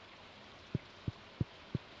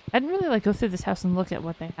 I didn't really go through this house and look at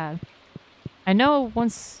what they had. I know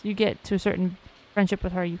once you get to a certain friendship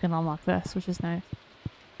with her, you can unlock this, which is nice.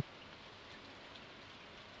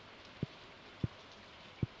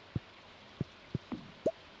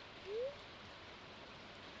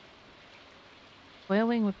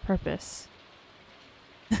 Wailing with purpose.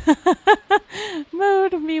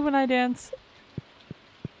 Mood me when I dance.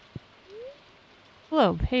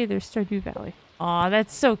 Hello, hey, there's Stardew Valley. Aw,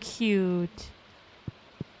 that's so cute.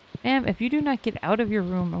 Ma'am, if you do not get out of your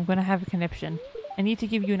room, I'm gonna have a conniption. I need to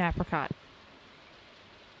give you an apricot.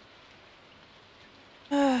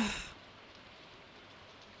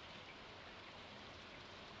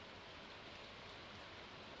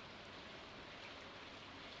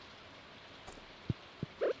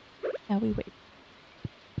 Now we wait.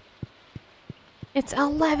 It's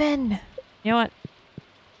 11! You know what?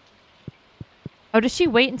 Oh, does she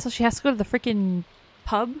wait until she has to go to the freaking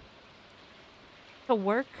pub? To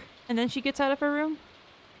work? And then she gets out of her room?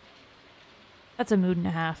 That's a mood and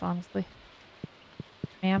a half, honestly.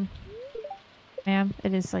 Ma'am? Ma'am,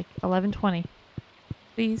 it is 11:20.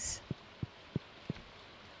 Please.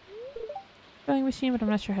 Sewing machine, but I'm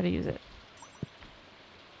not sure how to use it.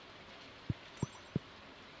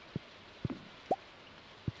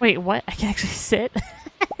 Wait, what? I can actually sit?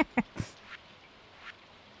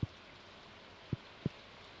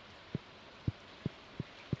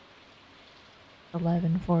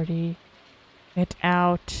 11:40. Get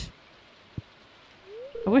out.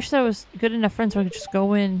 I wish I was good enough friends so I could just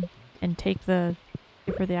go in and take for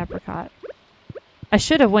the apricot. I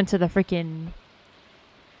should have went to the thing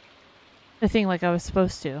like I was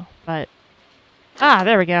supposed to, but ah,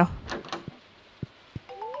 there we go.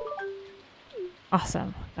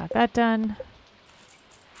 Awesome. Got that done.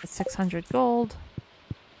 That's 600 gold.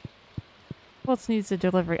 Who else needs a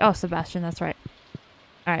delivery? Oh, Sebastian, that's right.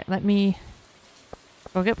 Alright, let me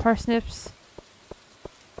go get parsnips.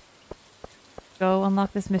 Go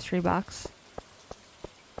unlock this mystery box.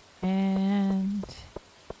 And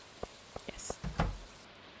yes.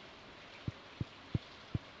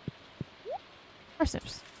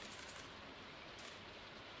 Parsnips.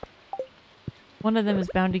 One of them is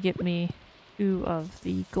bound to get me 2 of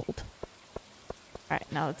the gold.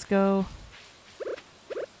 Alright, now let's go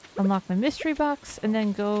unlock my mystery box and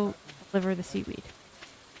then go deliver the seaweed.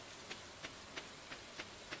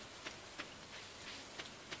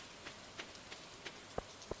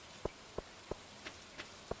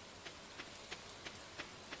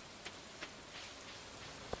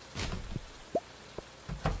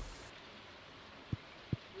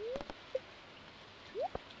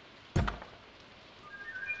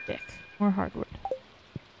 More hardwood.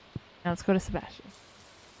 Now let's go to Sebastian.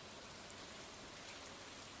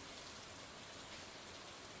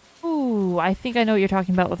 Ooh, I think I know what you're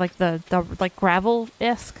talking about with the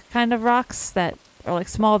gravel-esque kind of rocks that are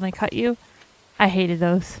small and they cut you. I hated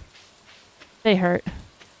those. They hurt. It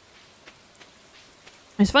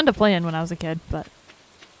was fun to play in when I was a kid, but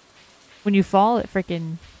when you fall, it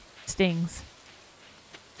freaking stings.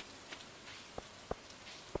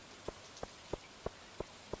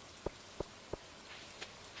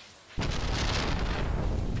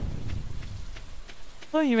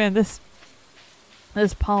 Oh, you man, this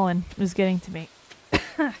pollen is getting to me.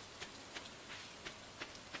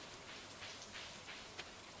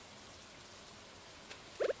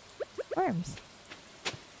 Worms.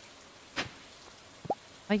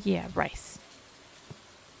 Oh yeah, rice.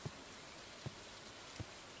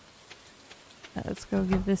 Now let's go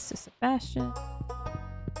give this to Sebastian.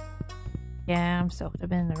 Yeah, I'm soaked. I've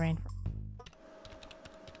been in the rain.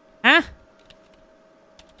 Huh?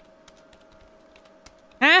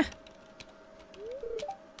 Huh?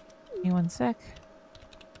 Give me 1 sec.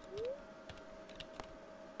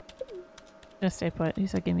 Just stay put. He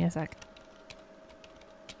said give me a sec.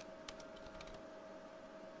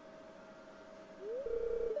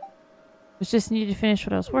 I just needed to finish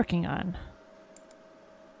what I was working on.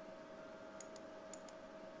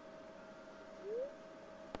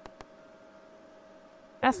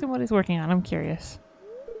 Ask him what he's working on. I'm curious.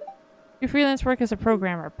 Your freelance work as a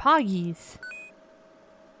programmer. Poggies.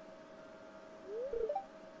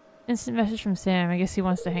 Instant message from Sam. I guess he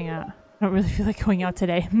wants to hang out. I don't really feel like going out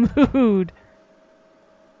today. Mood.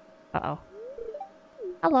 Uh-oh.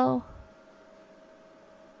 Hello.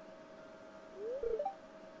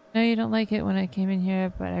 No, you don't like it when I came in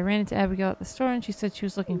here, but I ran into Abigail at the store and she said she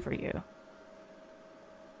was looking for you.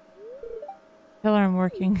 Tell her I'm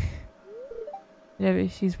working. Yeah,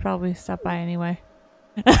 but she's probably stopped by anyway.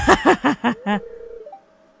 No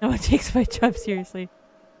one takes my job seriously.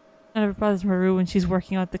 None of it bothers Maru when she's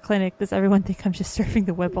working out at the clinic. Does everyone think I'm just surfing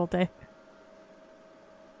the web all day?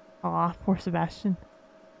 Aw, poor Sebastian.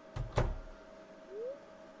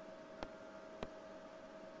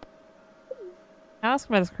 I asked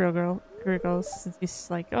him about his career goals since he's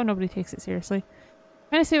like, oh, nobody takes it seriously. I'm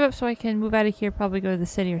trying to save up so I can move out of here, probably go to the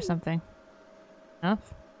city or something.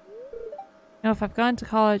 Enough? You know, if I've gone to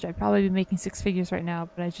college, I'd probably be making 6 figures right now,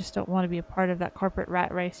 but I just don't want to be a part of that corporate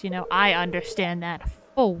rat race. You know, I understand that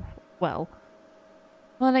full well.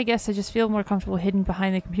 Well, and I guess I just feel more comfortable hidden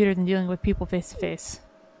behind the computer than dealing with people face to face.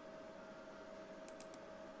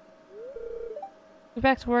 Go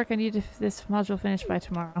back to work. I need this module finished by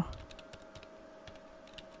tomorrow.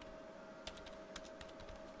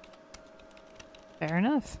 Fair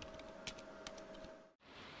enough.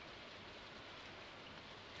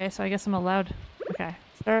 Okay, so I guess I'm allowed. Okay,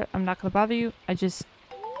 sir, I'm not gonna bother you. I just...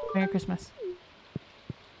 Merry Christmas.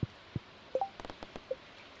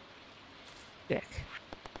 Dick.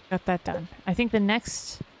 Got that done. I think the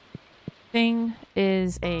next thing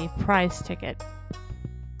is a prize ticket.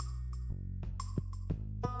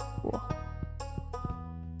 Cool.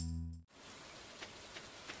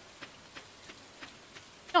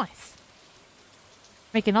 Nice.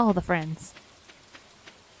 Making all the friends.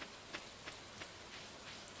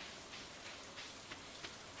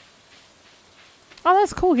 Oh,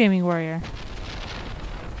 that's cool, Gaming Warrior.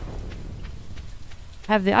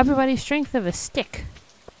 Have the upper body strength of a stick.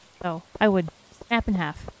 So, I would snap in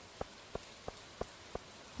half.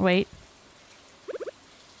 Wait.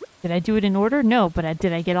 Did I do it in order? No, but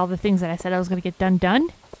did I get all the things that I said I was going to get done?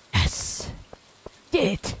 Yes!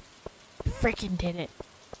 Did it! Freaking did it.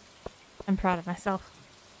 I'm proud of myself.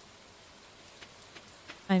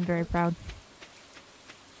 I'm very proud.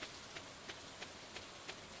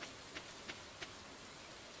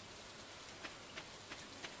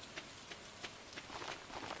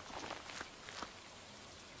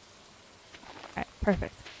 Alright,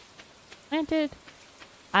 perfect. Planted.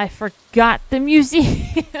 I forgot the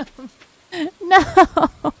museum! No!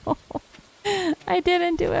 I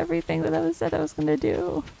didn't do everything that I said I was gonna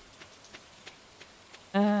do.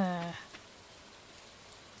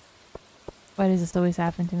 Why does this always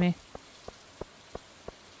happen to me?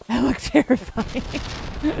 I look terrifying.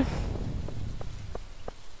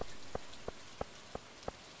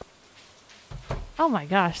 Oh my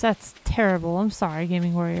gosh, that's terrible. I'm sorry,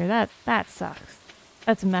 Gaming Warrior. That sucks.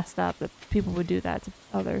 That's messed up that people would do that to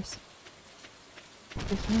others.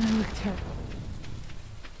 This one look terrible.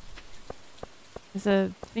 Is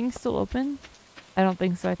the thing still open? I don't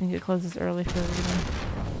think so. I think it closes early for a reason.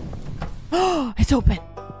 Oh, it's open!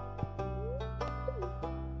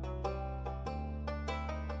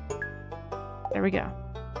 There we go.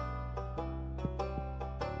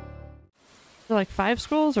 So like 5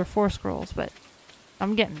 scrolls or 4 scrolls, but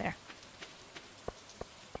I'm getting there.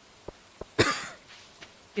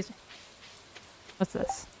 Excuse me. What's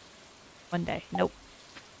this? 1 day. Nope.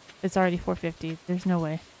 It's already 4:50. There's no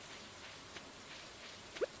way.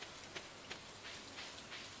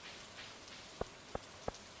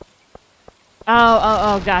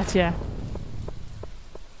 Oh, gotcha.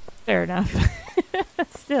 Fair enough.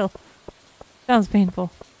 Still. Sounds painful.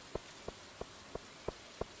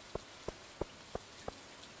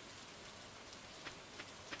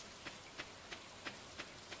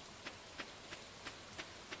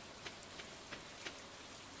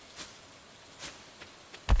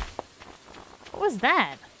 What was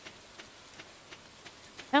that?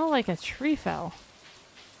 Sounded like a tree fell.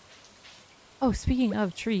 Oh, speaking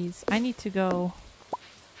of trees, I need to go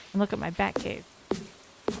and look at my bat cave.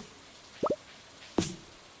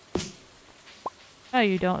 No,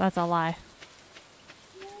 you don't. That's a lie.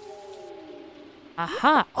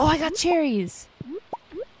 Aha! Oh, I got cherries!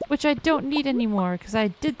 Which I don't need anymore because I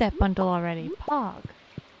did that bundle already. Pog.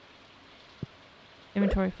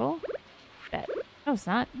 Inventory full? Bet. No, it's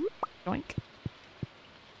not. Doink.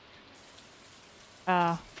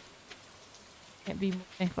 Can't be more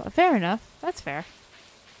thankful. Fair enough. That's fair.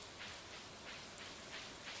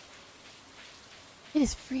 It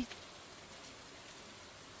is free.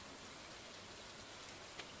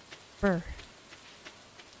 Brr.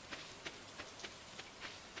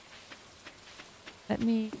 Let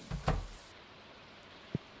me...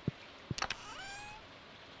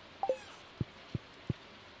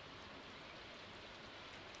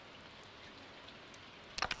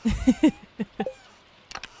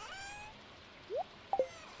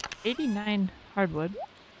 $89 hardwood.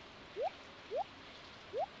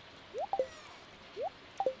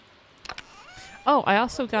 Oh, I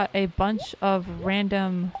also got a bunch of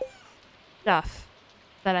random stuff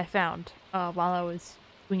that I found while I was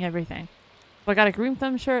doing everything. So I got a green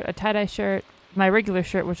thumb shirt, a tie-dye shirt, my regular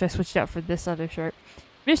shirt, which I switched out for this other shirt.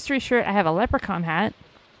 Mystery shirt, I have a leprechaun hat,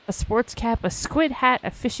 a sports cap, a squid hat,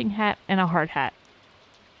 a fishing hat, and a hard hat.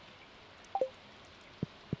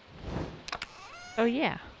 Oh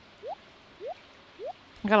yeah.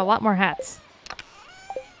 I got a lot more hats.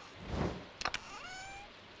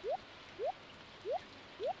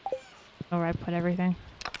 Oh, where I put everything.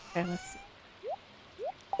 Okay, let's see.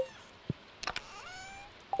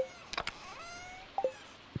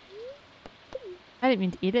 I didn't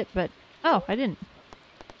mean to eat it, but... Oh, I didn't.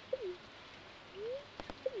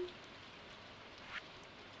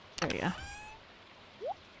 There we go.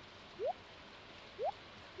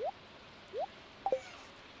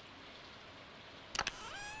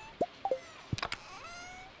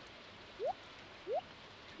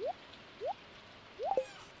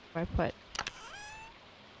 Where I put...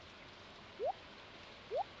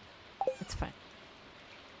 It's fine.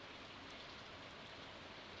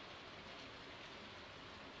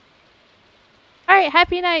 Alright,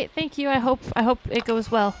 happy night. Thank you. I hope it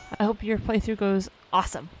goes well. I hope your playthrough goes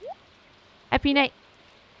awesome. Happy night.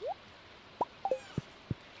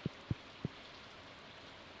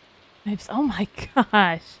 Oh my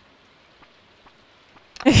gosh.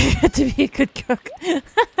 To be a good cook.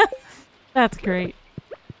 That's great.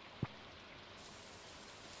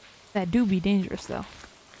 That do be dangerous though.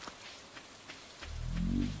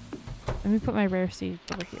 Let me put my rare seeds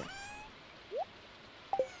over here.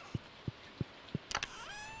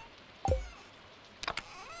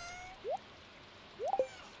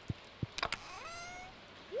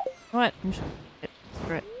 What? I'm just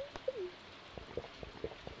screw it.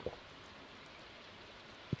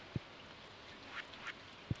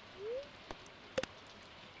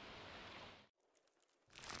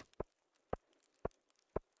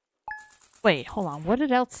 Wait, hold on. What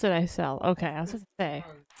else did I sell? Okay, I was gonna say.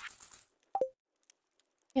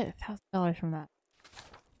 Get $1,000 from that.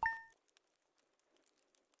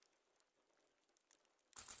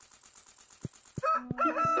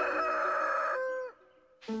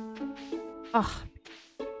 Ugh.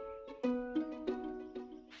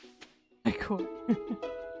 Cool.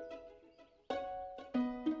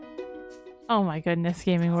 Oh my goodness,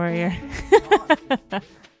 Gaming Warrior.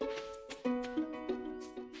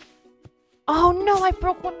 Oh no, I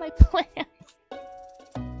broke one of my plants.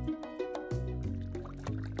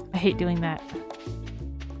 I hate doing that.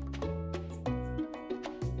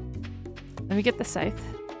 Let me get the scythe.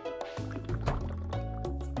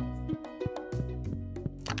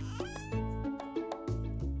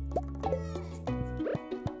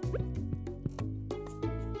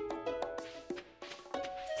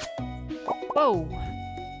 Whoa!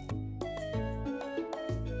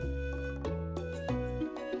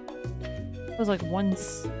 It was like one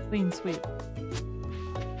clean sweep.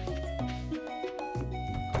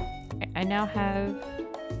 Okay, I now have...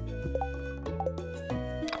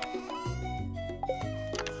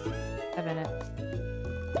 in it.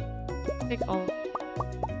 Take all...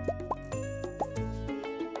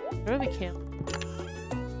 Throw the kale.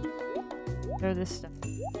 Throw this stuff.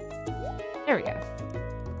 There we go.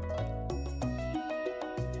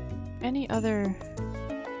 Any other...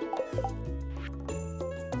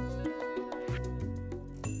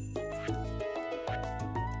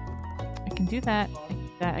 I can do that.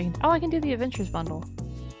 I can do that. Oh, I can do the adventures bundle.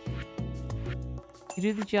 You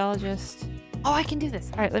do the geologist. Oh, I can do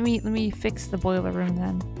this. All right, let me fix the boiler room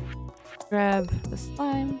then. Grab the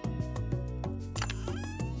slime.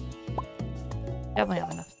 Definitely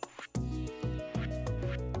have enough.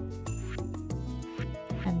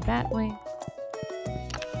 And that way.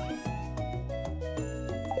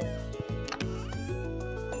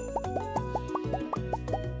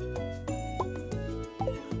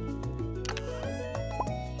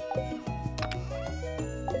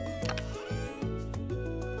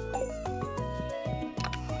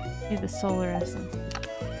 The solar essence.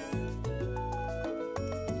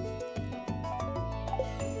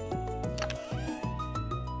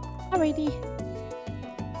 Alrighty.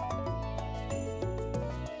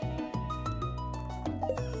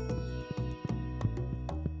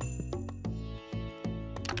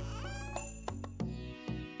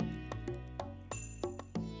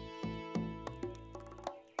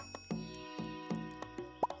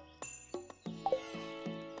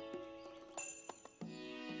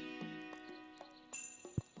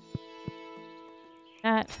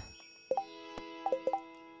 that.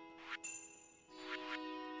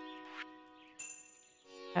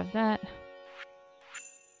 Have that.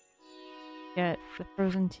 Get the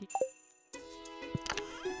frozen tea.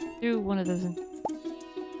 Do one of those in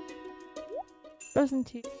frozen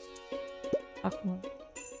tea. Aqua.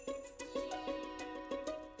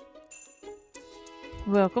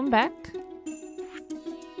 Welcome back.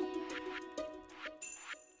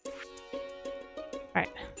 Alright.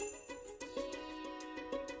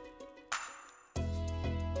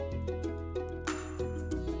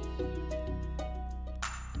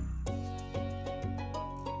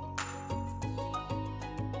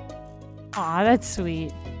 Aw, that's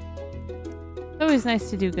sweet. It's always nice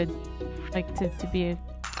to do good. Like, to be a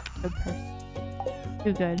good person.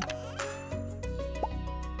 Do good.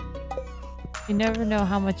 You never know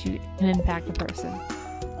how much you can impact a person.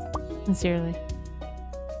 Sincerely.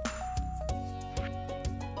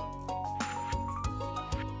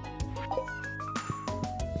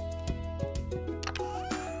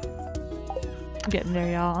 I'm getting there,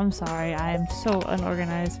 y'all. I'm sorry. I am so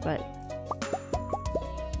unorganized, but...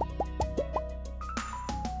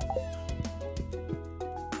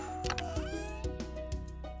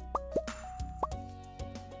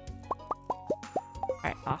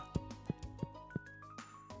 Alright, off.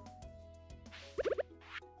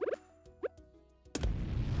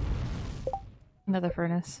 Another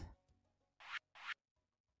furnace.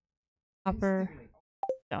 Copper.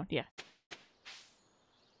 No, yeah.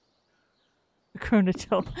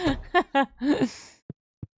 Chronochill.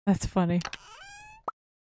 That's funny.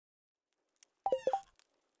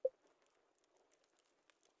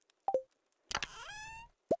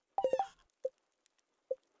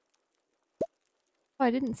 Oh,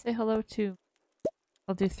 I didn't say hello to...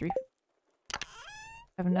 I'll do 3.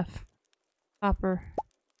 Have enough copper.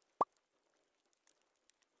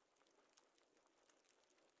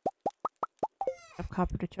 Have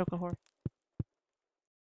copper to choke a horse.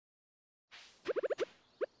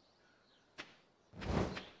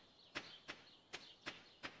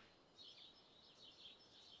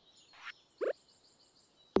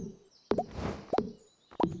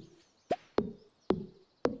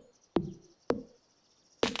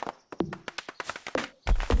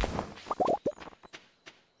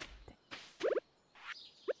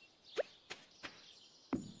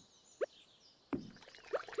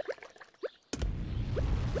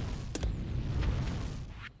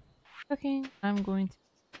 Cooking. I'm going to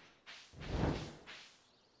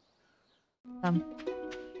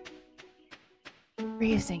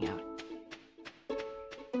freezing out.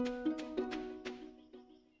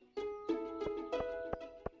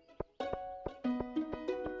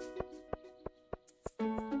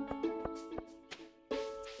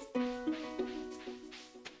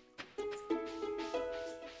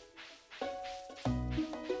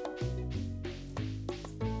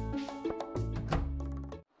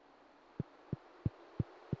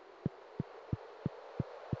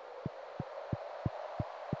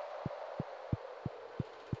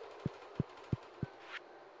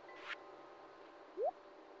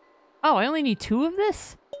 Oh, I only need 2 of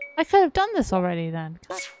this? I could have done this already then.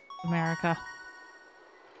 God, America.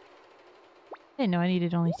 I didn't know I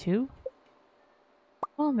needed only 2.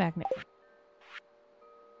 Oh, magnet.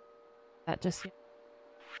 That just...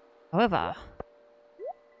 However...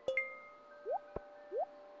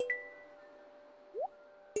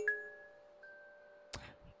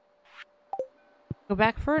 Go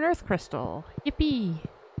back for an earth crystal. Yippee!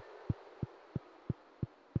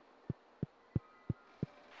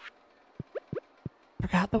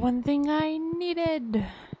 Forgot the one thing I needed.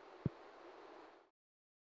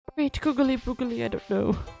 Wait, googly boogly, I don't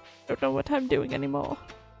know. Don't know what I'm doing anymore.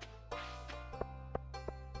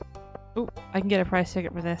 Oh, I can get a price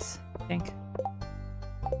ticket for this, I think.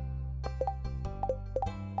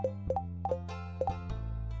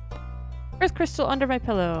 Earth crystal under my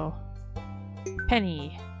pillow.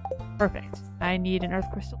 Penny. Perfect. I need an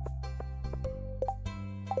earth crystal.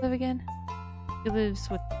 Live again? He lives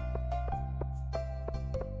with...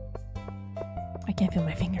 I can't feel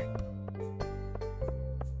my finger.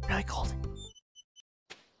 Really cold.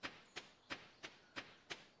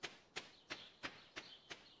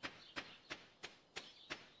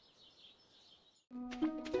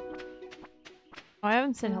 Oh, I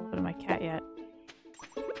haven't said hello to my cat yet.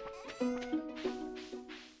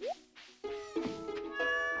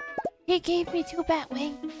 He gave me 2 bat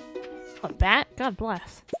wings. A bat? God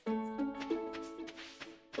bless.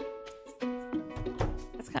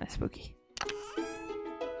 That's kind of spooky.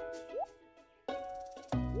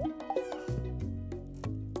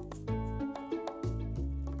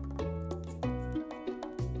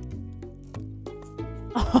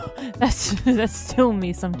 Oh, that's still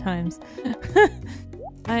me sometimes.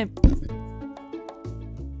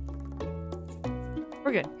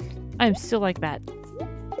 We're good. I'm still like that.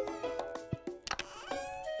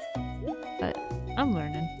 But I'm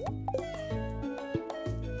learning.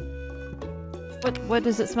 What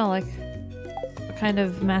does it smell like? What kind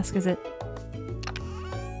of mask is it?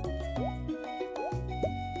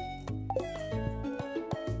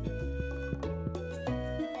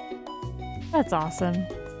 That's awesome.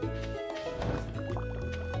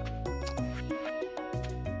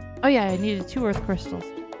 Oh yeah, I needed 2 earth crystals.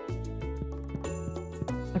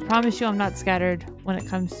 I promise you I'm not scattered when it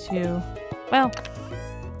comes to... Well,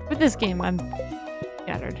 with this game I'm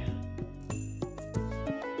scattered.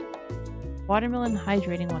 Watermelon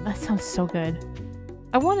hydrating one. That sounds so good.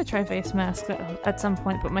 I want to try face masks at some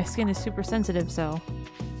point, but my skin is super sensitive, so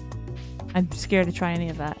I'm scared to try any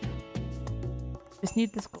of that. Just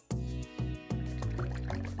need this gold.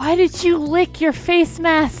 Why did you lick your face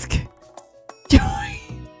mask?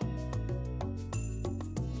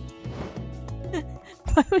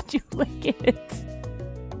 Why would you lick it?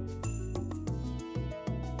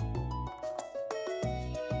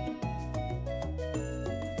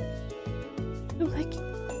 You lick it?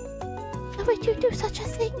 Why would you do such a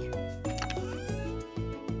thing?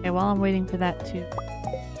 Okay, while I'm waiting for that to...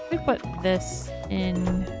 We put this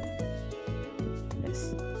in...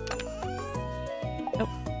 this. Nope,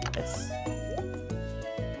 this.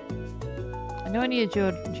 I know I need a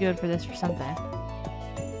geode for this or something.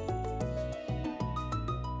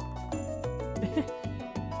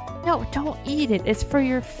 No, don't eat it. It's for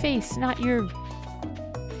your face, not your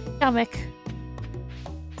stomach.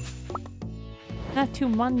 Not to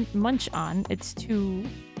munch on. It's to...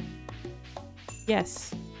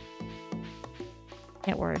 Yes.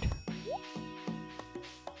 Can't word.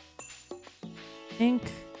 I think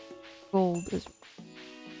gold is...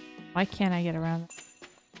 Why can't I get around that?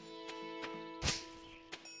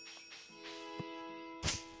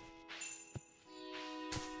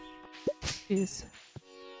 Jeez.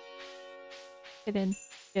 I didn't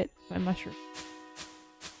get my mushroom.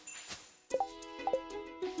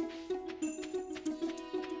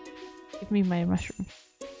 Give me my mushroom.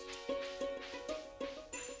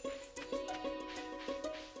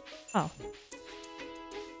 Oh.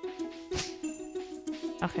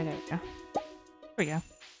 Okay, there we go. There we go.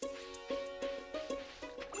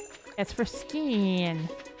 It's for skin.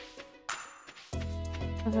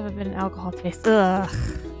 Does have a bit of alcohol taste. Ugh.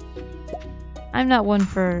 I'm not one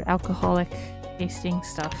for alcoholic tasting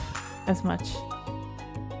stuff as much.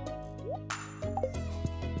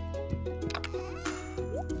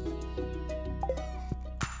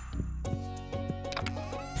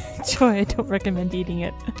 Joy, I don't recommend eating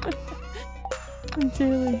it.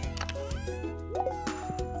 Sincerely.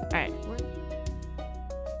 Alright.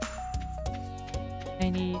 I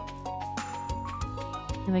need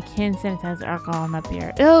like hand sanitizer, alcohol, not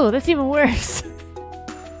beer. Ew, that's even worse!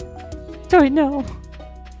 Joy, no!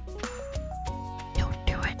 Don't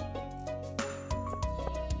do it!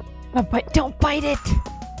 Don't bite it!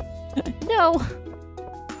 No!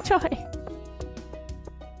 Joy!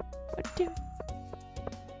 What do?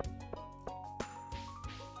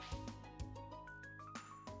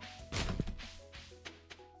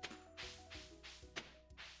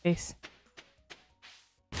 Face.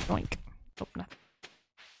 Doink. Oh, no.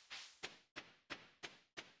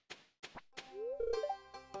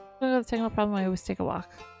 The technical problem, I always take a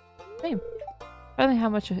walk. Same. I don't know how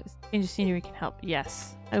much a change of scenery can help.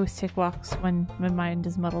 Yes. I always take walks when my mind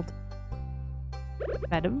is muddled.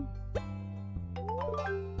 Madam?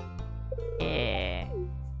 Yeah.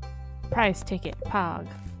 Prize ticket. Pog.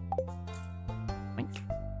 Boink.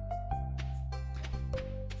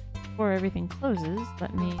 Before everything closes,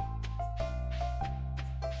 let me...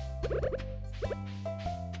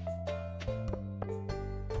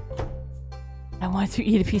 I want to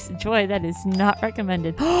eat a piece of joy. That is not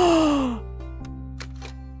recommended. Got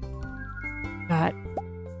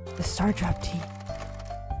the star drop tea.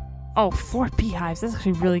 Oh, 4 beehives. That's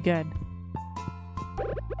actually really good.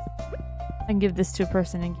 I can give this to a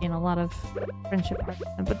person and gain a lot of friendship.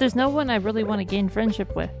 But there's no one I really want to gain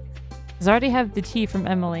friendship with. Because I already have the tea from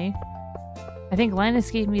Emily. I think Linus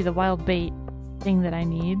gave me the wild bait thing that I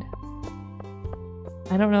need.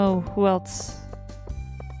 I don't know who else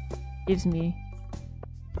gives me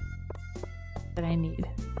that I need.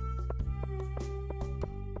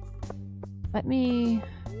 Let me...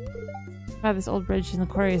 Wow, this old bridge in the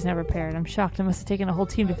quarry is now repaired. I'm shocked. It must have taken a whole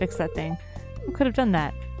team to fix that thing. Who could have done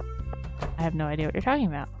that? I have no idea what you're talking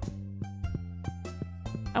about.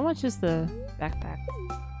 How much is the backpack?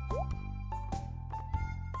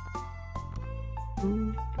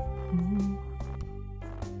 Ooh. Ooh.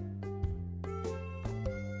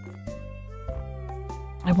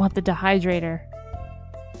 I want the dehydrator.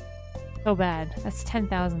 So bad. That's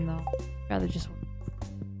 10,000 though. I'd rather just...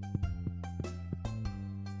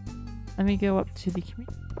 Let me go up to the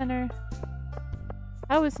community center.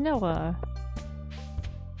 How is Noah?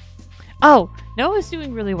 Oh! Noah's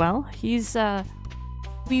doing really well. He's,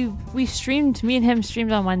 we streamed, me and him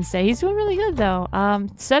streamed on Wednesday. He's doing really good though.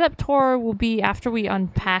 Setup tour will be after we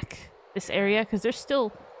unpack this area, because there's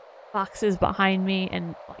still boxes behind me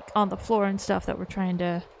and like on the floor and stuff that we're trying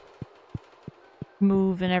to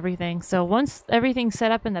move and everything. So once everything's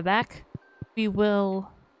set up in the back, we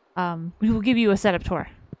will give you a setup tour.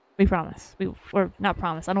 We promise. Or not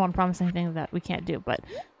promise. I don't want to promise anything that we can't do, but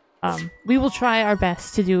we will try our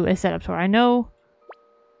best to do a setup tour. I know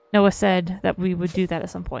Noah said that we would do that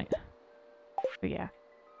at some point. But yeah.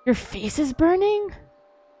 Your face is burning?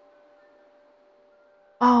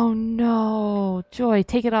 Oh no. Joy,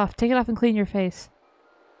 take it off. Take it off and clean your face.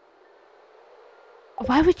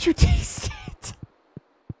 Why would you taste it?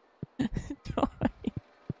 Joy.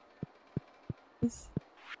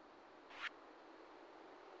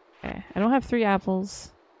 Okay, I don't have 3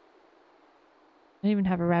 apples. I don't even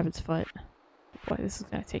have a rabbit's foot. Boy, this is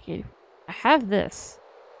gonna take 80. I have this,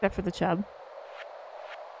 except for the chub.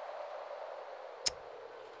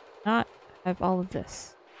 Not have all of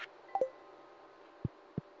this.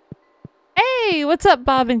 Hey, what's up,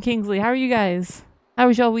 Bob and Kingsley? How are you guys? How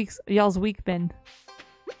was y'all's week been?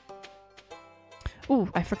 Ooh,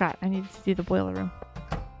 I forgot. I needed to do the boiler room.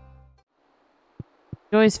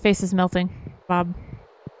 Joy's face is melting, Bob.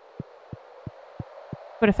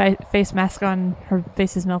 Put a face mask on. Her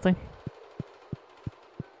face is melting.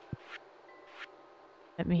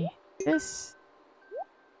 Let me... This...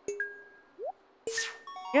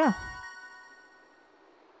 Yeah.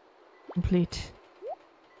 Complete.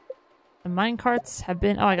 The minecarts have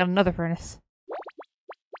been... Oh, I got another furnace.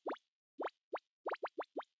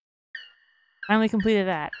 Finally completed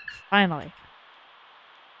that. Finally.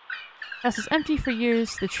 House was empty for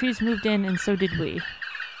years. The trees moved in, and so did we.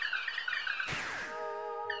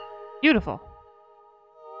 Beautiful.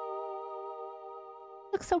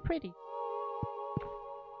 Looks so pretty.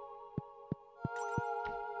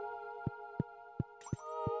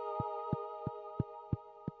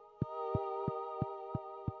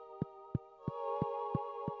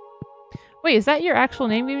 Wait, is that your actual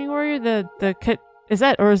name, Gaming Warrior? Is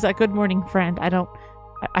that, or is that Good Morning Friend? I don't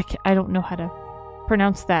know how to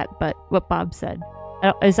pronounce that, but what Bob said.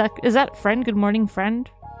 Is that friend? Good Morning Friend?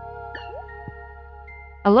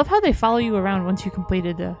 I love how they follow you around once you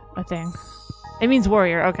completed a thing. It means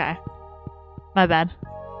warrior, okay. My bad.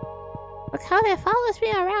 Look how they follows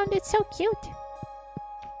me around, it's so cute.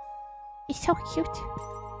 He's so cute.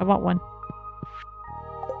 I want one.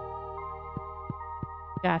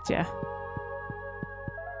 Gotcha.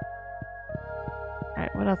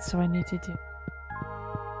 Alright, what else do I need to do?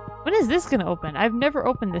 When is this gonna open? I've never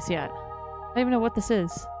opened this yet. I don't even know what this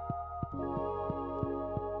is.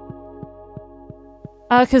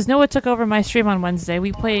 Because Noah took over my stream on Wednesday.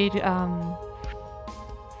 We played,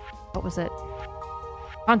 what was it?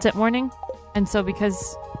 Content Morning. And so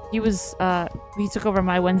because he was, he took over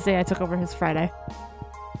my Wednesday, I took over his Friday.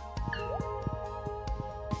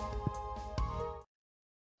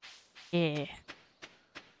 Yeah.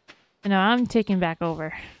 No, I'm taking back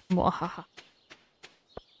over. Mwahahaha.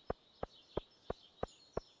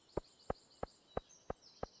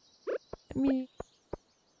 Let me...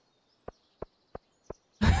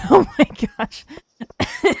 Oh my gosh.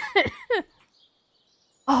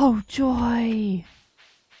 Oh, joy.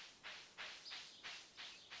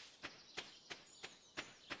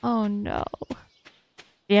 Oh no.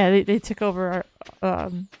 Yeah, they took over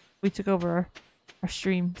our, we took over our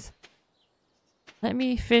streams. Let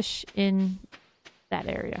me fish in that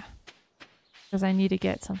area. Because I need to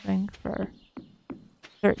get something for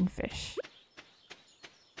certain fish.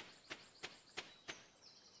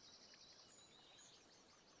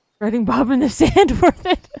 Spreading Bob in the sand worth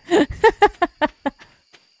it?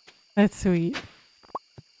 That's sweet.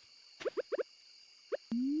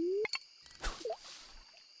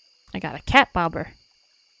 I got a cat bobber.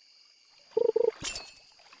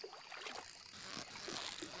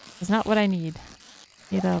 It's not what I need.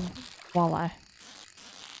 I need a walleye.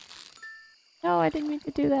 No, I didn't mean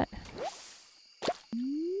to do that.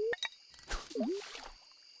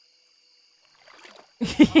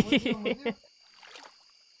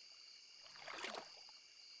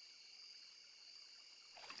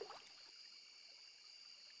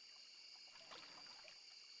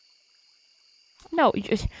 No,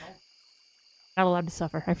 you're not allowed to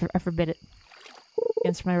suffer. I forbid it.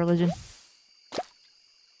 against my religion.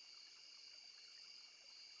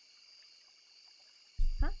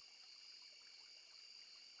 Huh?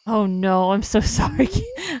 Oh no, I'm so sorry.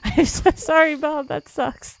 I'm so sorry, Bob. That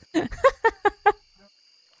sucks.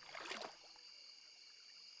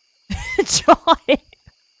 Joy.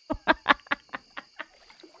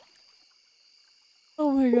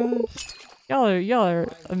 Oh my gosh. Y'all are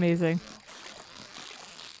amazing.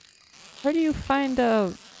 Where do you find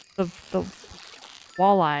the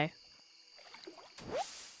walleye?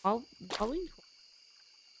 Wally?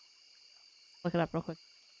 Look it up real quick.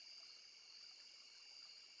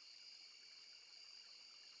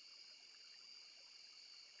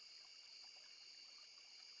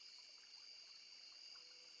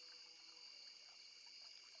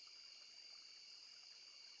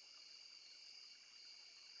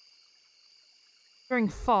 During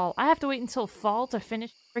fall. I have to wait until fall to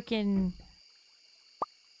finish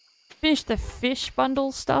the fish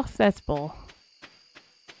bundle stuff? That's bull.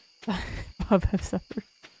 Bob have suffered.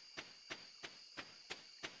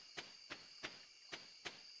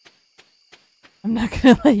 I'm not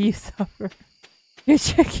gonna let you suffer. Your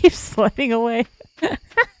chair keeps sliding away. I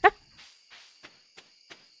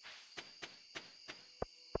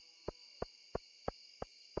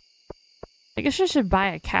guess I should buy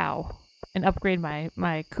a cow and upgrade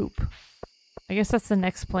my coop. I guess that's the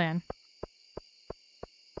next plan.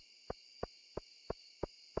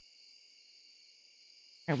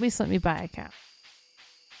 Or at least let me buy a cow.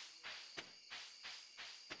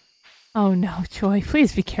 Oh no, Joy,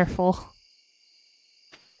 please be careful.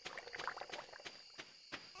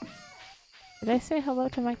 Did I say hello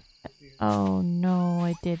to my... Oh no,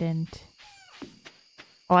 I didn't.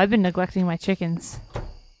 Oh, I've been neglecting my chickens.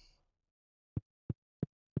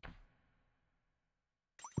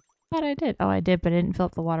 Thought I did. Oh, I did, but I didn't fill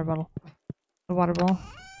up the water bottle. The water bowl.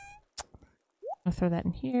 I'll throw that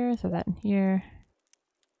in here, throw that in here.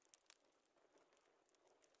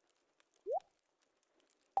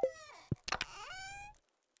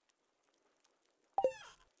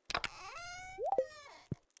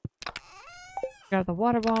 Grab the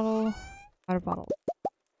water bottle. Water bottle.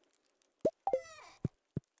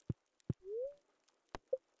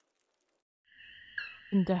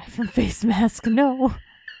 And die from face mask. No.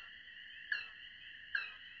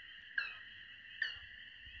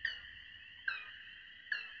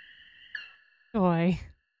 Joy.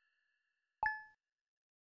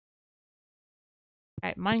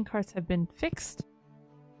 Alright, minecarts have been fixed.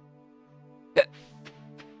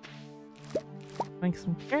 Make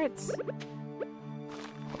some carrots.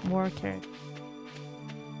 More carrots.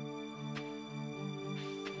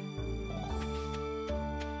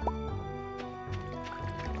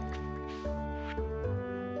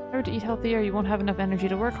 Remember to eat healthier, you won't have enough energy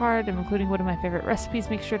to work hard. I'm including one of my favorite recipes.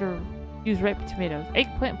 Make sure to use ripe tomatoes.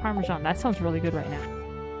 Eggplant parmesan. That sounds really good right now.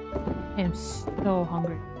 I am so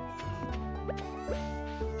hungry.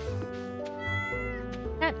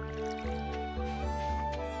 Cat.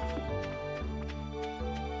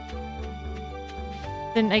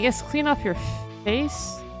 Then I guess clean off your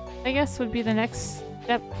face, I guess, would be the next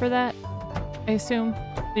step for that, I assume.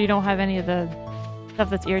 So you don't have any of the stuff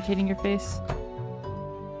that's irritating your face.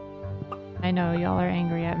 I know, y'all are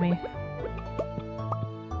angry at me.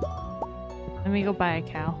 Let me go buy a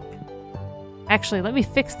cow. Actually, let me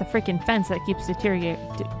fix the freaking fence that keeps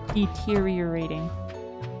deteriorating.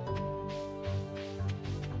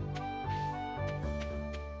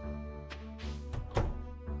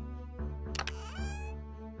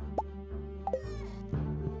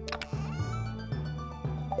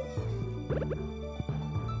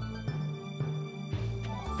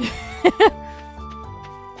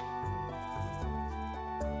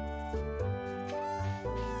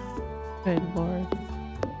 Good lord.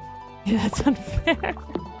 Yeah, that's unfair.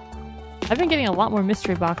 I've been getting a lot more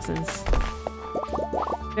mystery boxes.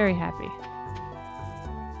 Very happy.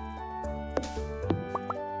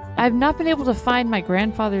 I've not been able to find my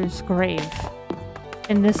grandfather's grave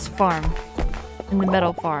in this farm. In the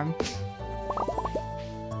meadow farm.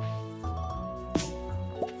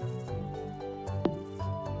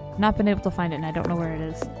 Not been able to find it and I don't know where it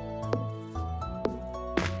is.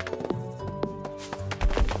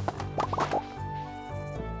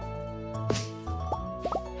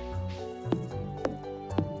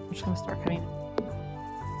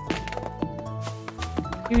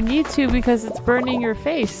 You need to because it's burning your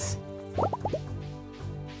face.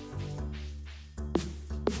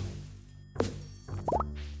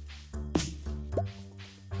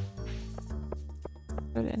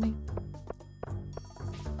 Go to any.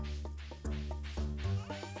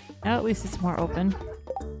 Now at least it's more open.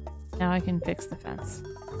 Now I can fix the fence.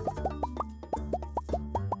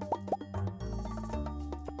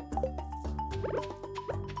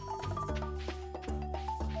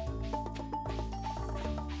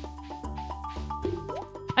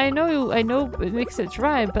 I know it makes it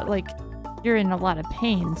dry, but like, you're in a lot of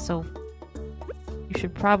pain, so you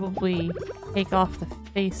should probably take off the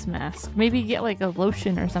face mask. Maybe get like a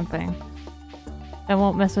lotion or something that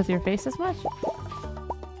won't mess with your face as much.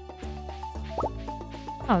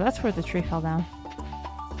 Oh, that's where the tree fell down.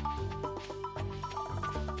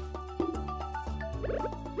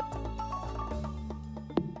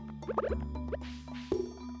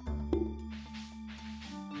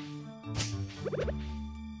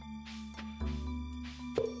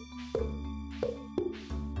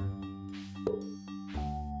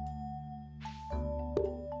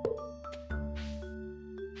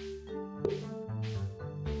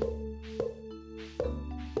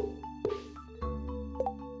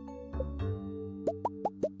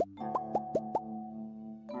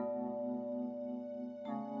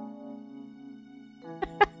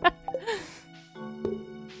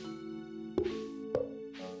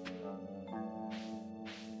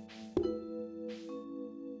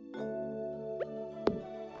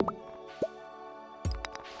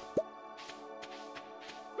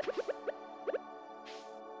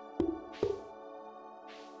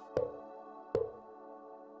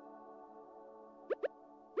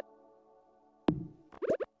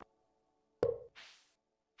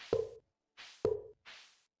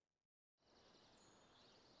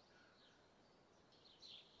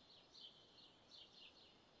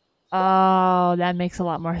 Oh, that makes a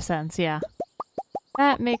lot more sense, yeah.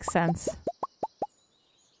 That makes sense.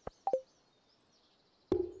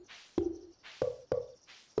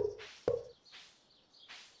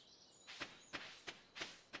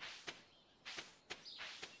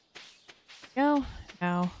 Go.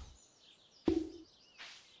 Go.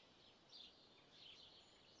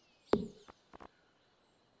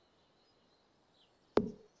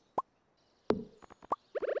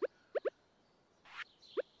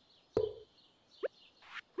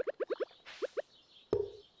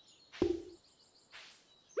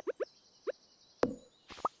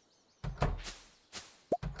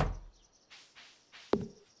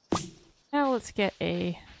 Now let's get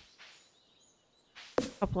a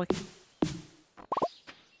couple of...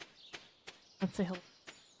 Let's say hello.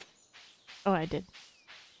 Oh, I did.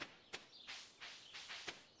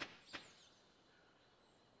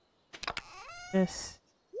 This.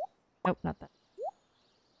 Nope, not that.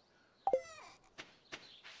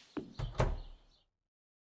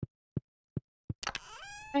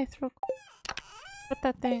 I throw... Put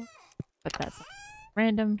that thing. But that's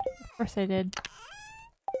random. Of course I did.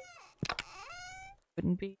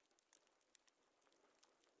 Wouldn't be.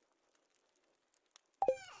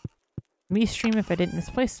 Me stream if I didn't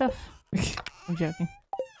misplace stuff. I'm joking.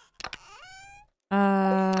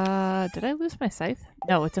 Did I lose my scythe?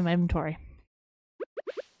 No, it's in my inventory.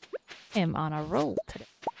 I am on a roll today.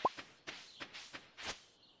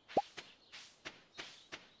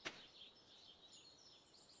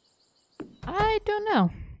 I don't know.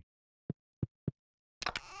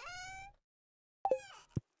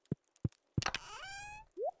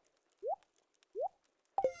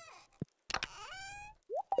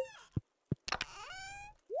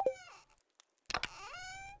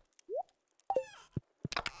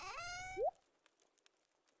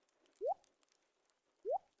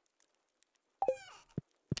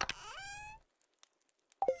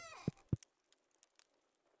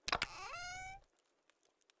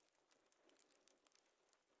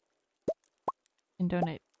 And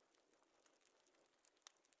donate.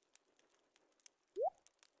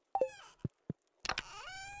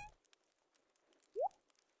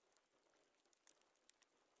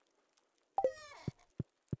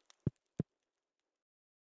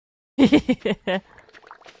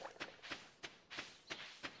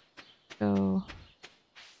 So,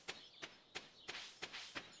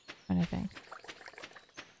 I think.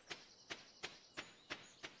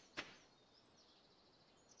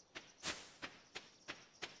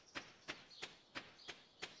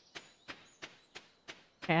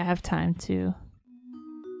 Okay, I have time to.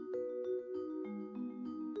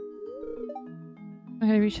 I'm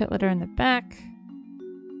gonna reach that letter in the back.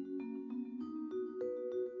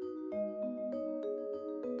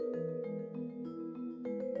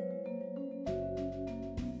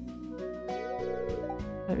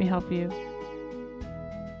 Let me help you.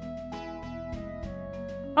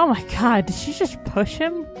 Oh my god, did she just push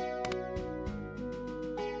him?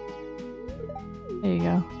 There you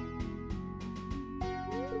go.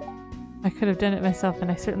 I could have done it myself, and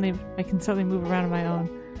I can certainly move around on my own.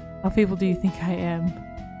 How feeble do you think I am?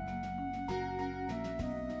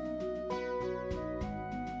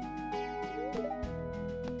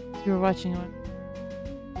 You were watching one.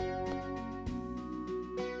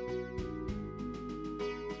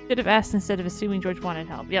 Should have asked instead of assuming George wanted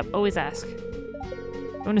help. Yep, always ask.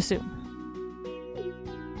 Don't assume.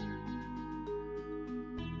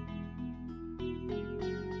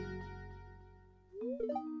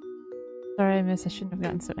 Sorry I missed. I shouldn't have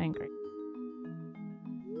gotten so angry.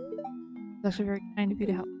 It's actually very kind of you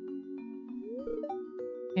to help.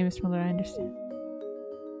 Okay, Mr. Miller, I understand.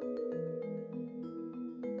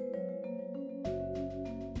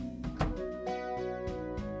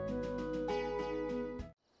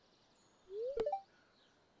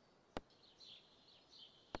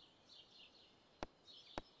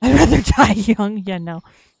 I'd rather die young. Yeah, no.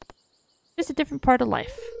 Just a different part of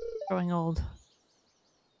life. Growing old.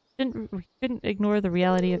 We couldn't ignore the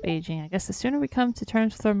reality of aging. I guess the sooner we come to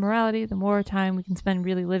terms with our morality, the more time we can spend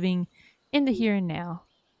really living in the here and now.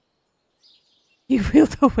 You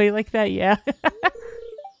wheeled away like that, yeah.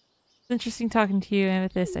 It's interesting talking to you, and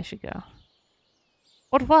with this, I should go.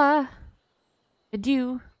 Au revoir.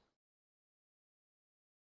 Adieu.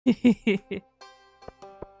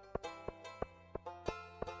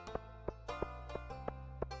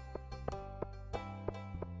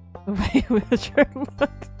 The way wheelchair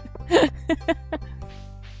looked.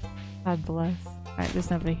 God bless. Alright,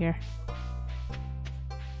 there's nobody here.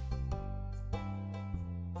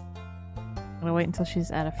 I'm gonna wait until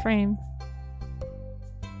she's out of frame.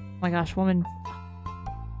 Oh my gosh, woman.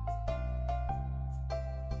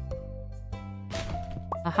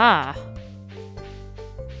 Aha!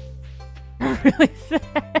 Really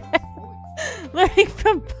sad. Learning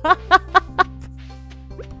from Pop!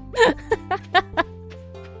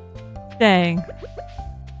 Dang.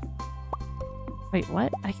 Wait,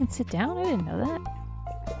 what? I can sit down? I didn't know that.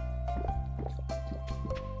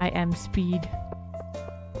 I am speed.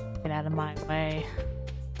 Get out of my way.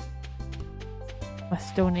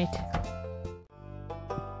 Must donate.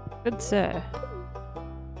 Good sir.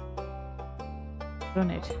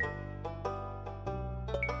 Donate.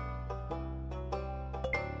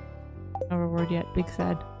 No reward yet. Big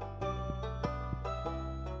sad.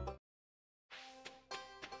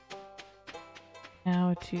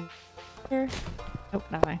 Now to here. Nope,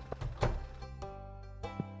 nothing.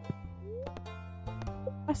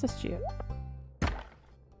 Process geo.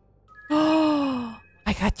 Oh,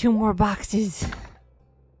 I got 2 more boxes.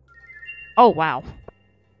 Oh wow,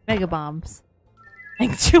 mega bombs.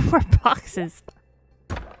 And 2 more boxes.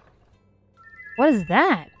 What is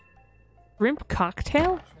that? Shrimp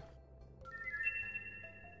cocktail?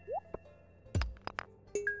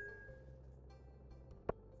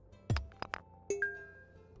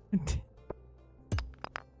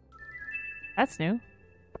 That's new.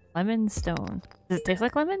 Lemon stone. Does it taste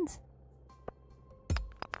like lemons?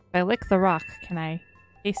 If I lick the rock, can I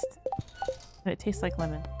taste... Can it taste like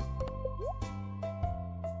lemon?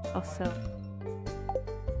 Also...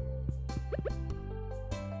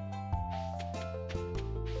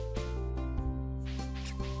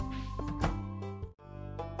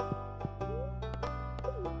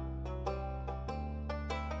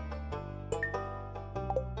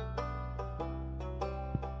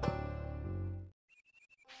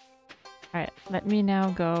 Alright, let me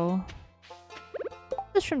now go...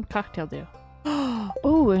 What does shrimp cocktail do?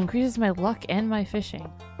 Oh, it increases my luck and my fishing.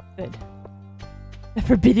 Good. The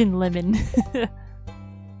forbidden lemon. For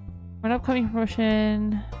an upcoming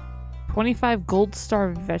promotion... 25 gold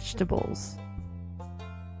star vegetables.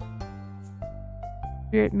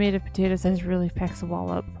 Spirit made of potatoes that really packs the wall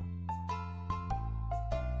up.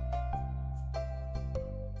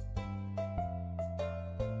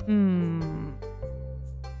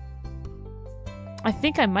 I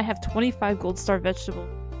think I might have 25 gold star vegetables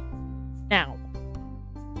now.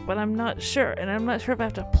 But I'm not sure, and I'm not sure if I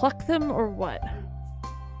have to pluck them or what.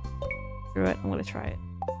 Screw it, I'm gonna try it.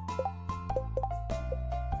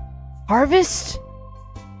 Harvest?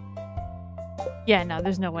 Yeah, no,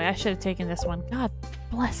 there's no way. I should have taken this one. God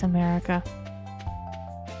bless America.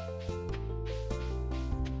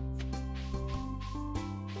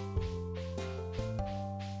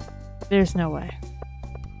 There's no way.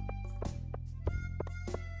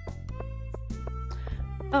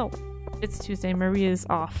 Oh, it's Tuesday. Maria's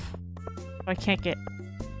off. So I can't get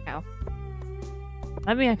cow.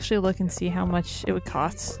 Let me actually look and see how much it would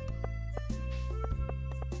cost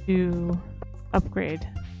to upgrade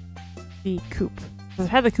the coop. Because I've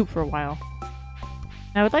had the coop for a while.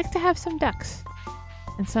 And I would like to have some ducks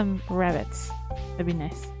and some rabbits. That'd be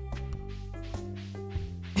nice.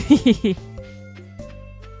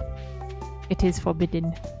 It is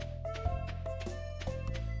forbidden.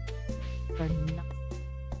 Or not.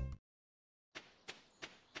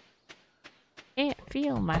 Can't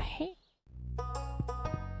feel my hand.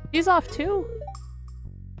 She's off too.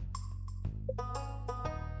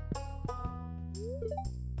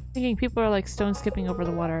 Thinking people are like stone skipping over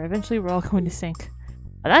the water. Eventually we're all going to sink.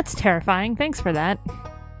 Well, that's terrifying. Thanks for that.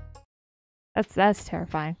 That's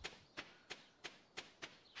terrifying.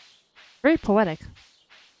 Very poetic.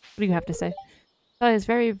 What do you have to say? Australia is a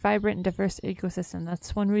very vibrant and diverse ecosystem.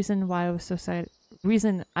 That's one reason why I was so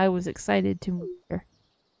excited to move here.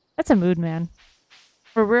 That's a mood, man.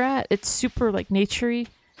 Where we're at, it's super like naturey,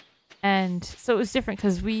 and so it was different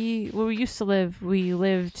because where we used to live, we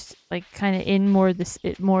lived like kind of in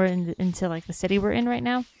into like the city we're in right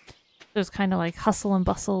now. So it was kind of like hustle and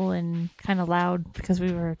bustle and kind of loud because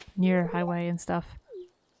we were near highway and stuff.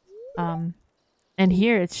 And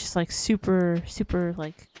here it's just like super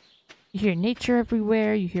like you hear nature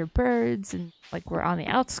everywhere, you hear birds, and like we're on the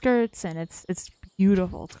outskirts, and it's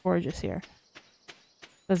beautiful. It's gorgeous here.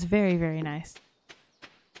 So it's very, very nice.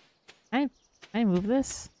 Can I move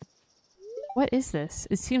this? What is this?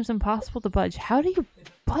 It seems impossible to budge. How do you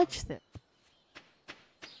budge this?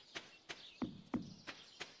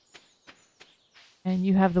 And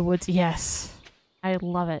you have the woods. Yes. I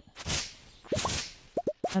love it.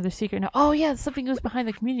 Another secret. No. Oh yeah, something goes behind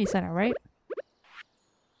the community center, right?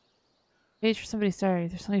 Page for somebody's story.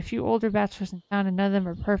 There's only a few older bachelors in town and none of them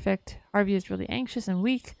are perfect. Harvey is really anxious and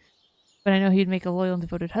weak, but I know he'd make a loyal and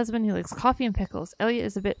devoted husband. He likes coffee and pickles. Elliot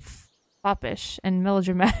is a bit foppish and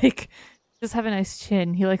melodramatic. Just have a nice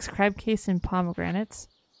chin. He likes crab cakes and pomegranates.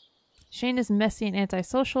 Shane is messy and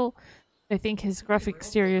antisocial. I think his gruff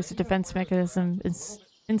exterior is a defense mechanism,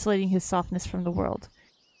 insulating his softness from the world.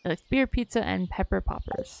 He likes beer, pizza, and pepper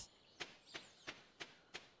poppers.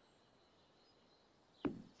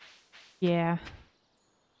 Yeah.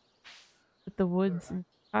 With the woods and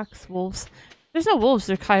fox, wolves. There's no wolves,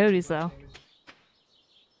 they're coyotes though.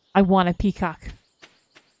 I want a peacock.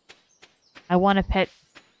 I want a pet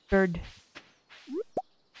bird. I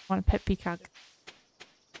want a pet peacock.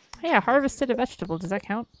 Hey, I harvested a vegetable. Does that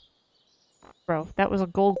count? Bro, that was a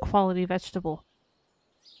gold quality vegetable.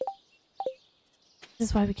 This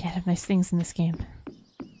is why we can't have nice things in this game.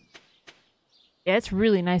 Yeah, it's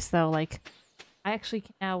really nice though. Like, I actually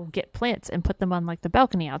can now get plants and put them on like the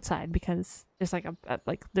balcony outside because there's like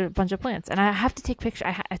there are a bunch of plants, and I have to take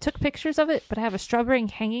pictures. I took pictures of it, but I have a strawberry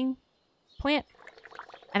hanging plant,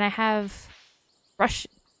 and I have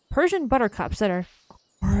Persian buttercups that are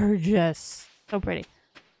gorgeous, so pretty.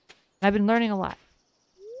 And I've been learning a lot.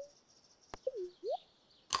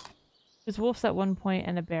 There's wolves at one point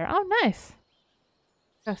and a bear. Oh, nice.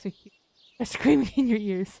 That's so cute. They're screaming in your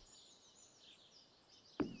ears.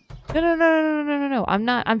 No. I'm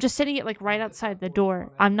not. I'm just sitting it like right outside the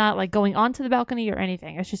door. I'm not like going onto the balcony or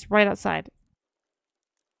anything. It's just right outside.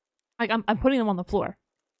 Like I'm putting them on the floor,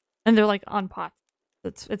 and they're like on pots.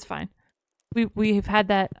 It's fine. We've had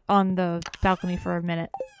that on the balcony for a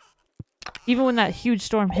minute. Even when that huge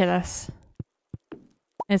storm hit us,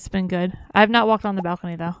 it's been good. I have not walked on the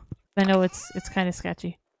balcony though. I know it's kind of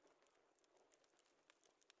sketchy.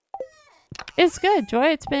 It's good, Joy.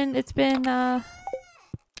 It's been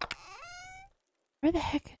where the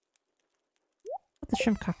heck? Put the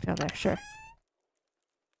shrimp cocktail there, sure.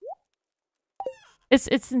 It's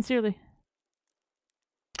sincerely.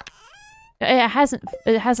 It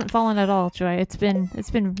hasn't fallen at all, Joy. It's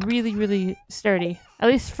been really, really sturdy. At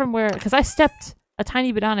least from where, because I stepped a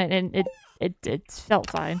tiny bit on it and it felt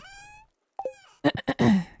fine.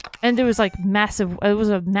 And there was like it was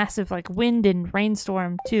a massive like wind and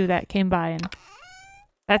rainstorm too that came by, and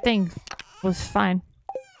that thing was fine.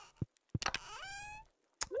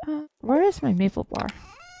 Where is my maple bar?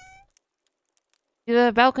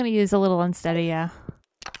 The balcony is a little unsteady, yeah.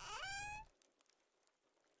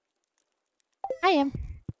 I am.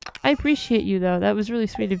 I appreciate you though. That was really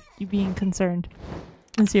sweet of you being concerned.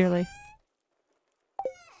 Sincerely.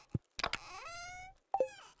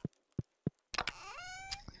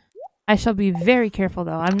 I shall be very careful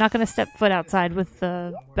though. I'm not going to step foot outside with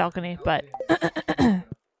the balcony, but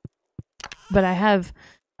but I'm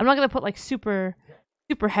not going to put like super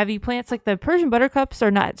heavy plants. Like the Persian buttercups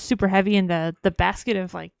are not super heavy, and the basket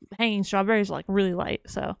of like hanging strawberries are like really light.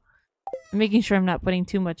 So I'm making sure I'm not putting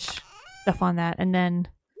too much stuff on that. And then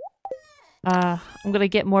I'm going to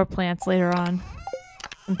get more plants later on,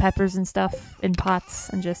 and peppers and stuff in pots,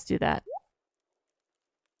 and just do that.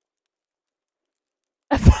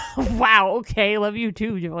 Wow, okay, love you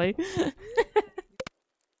too, Joy.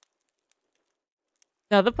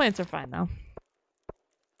 No, the plants are fine though.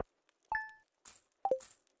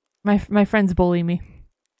 My friends bully me.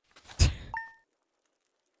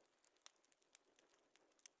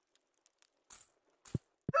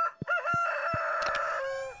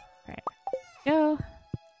 Alright, go.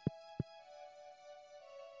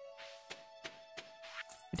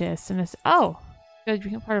 Oh! Good,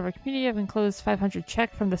 become part of our community. I've enclosed 500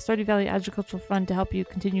 check from the Stardew Valley Agricultural Fund to help you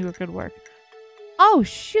continue your good work. Oh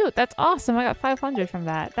shoot, that's awesome. I got 500 from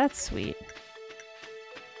that. That's sweet.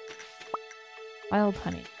 Wild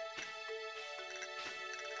honey.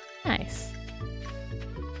 Nice.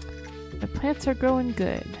 The plants are growing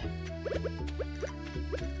good.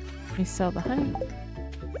 Let me sell the honey.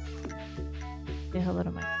 Say hello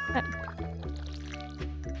to my pet.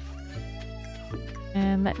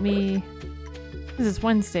 And let me... This is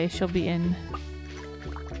Wednesday, she'll be in.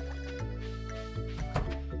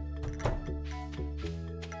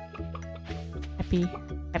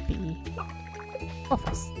 Happy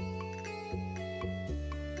office.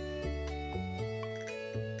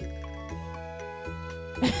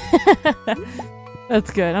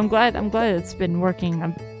 That's good. I'm glad it's been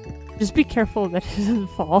working. Just be careful that it doesn't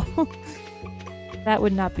fall. That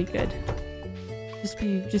would not be good.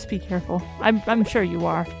 Just be careful. I'm sure you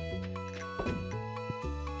are.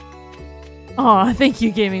 Aw, thank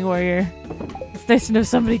you, Gaming Warrior. It's nice to know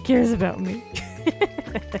somebody cares about me.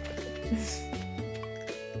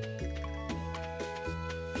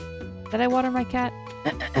 Did I water my cat?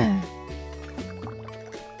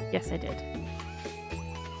 Yes, I did.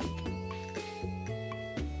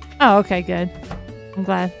 Oh, okay, good. I'm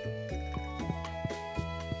glad.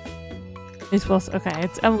 It's well. Okay,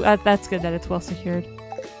 it's that's good that it's well secured.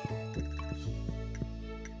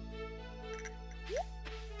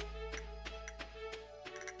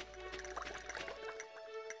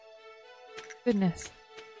 Goodness.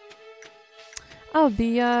 Oh,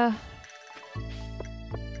 the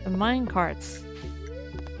mine carts.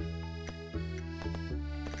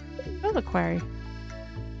 Oh, the quarry.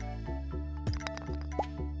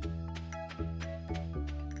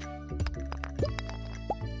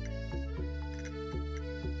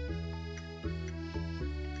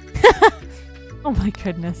 Oh my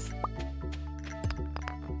goodness.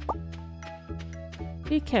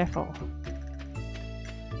 Be careful.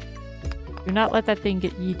 Do not let that thing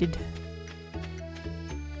get yeeted.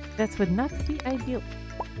 That would not be ideal.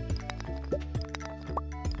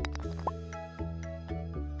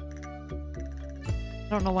 I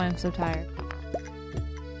don't know why I'm so tired.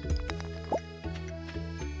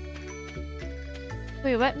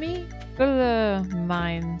 Wait, let me go to the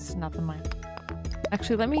mines. Not the mine.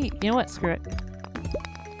 Actually, let me... You know what? Screw it.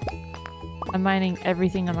 I'm mining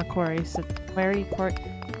everything on the quarry. So, quarry.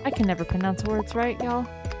 I can never pronounce words right, y'all.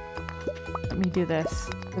 Let me do this.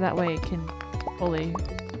 So that way it can fully...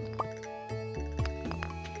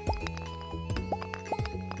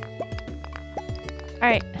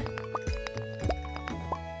 Alright.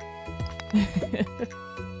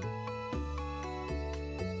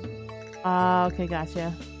 Okay,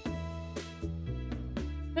 gotcha.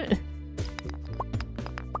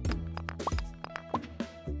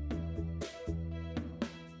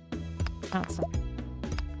 Awesome.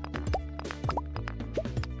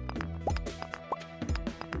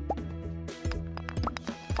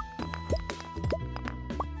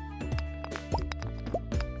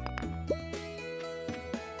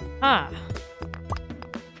 Ah.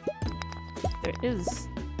 There is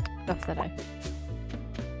stuff that I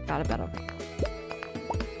forgot about over here.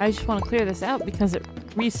 I just want to clear this out because it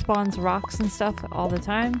respawns rocks and stuff all the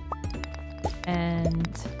time.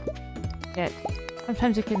 And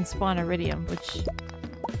sometimes it can spawn iridium, which is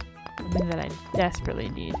something that I desperately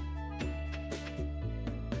need.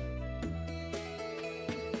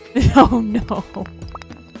 Oh no.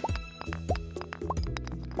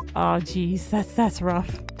 Oh geez, that's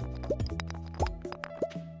rough.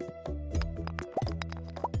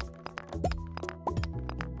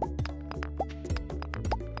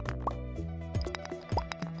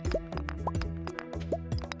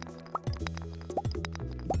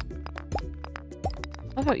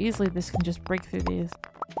 I love how easily this can just break through these.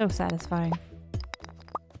 So satisfying.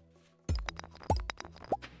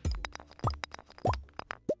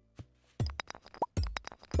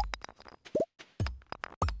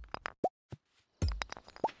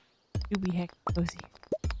 You be heck cozy.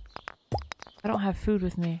 I don't have food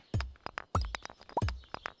with me.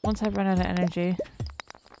 Once I run out of energy,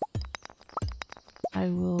 I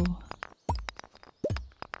will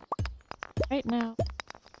right now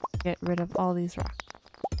get rid of all these rocks.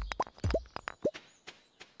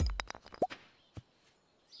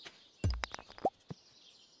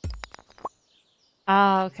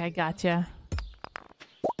 Ah, okay, gotcha.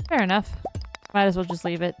 Fair enough. Might as well just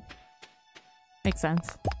leave it. Makes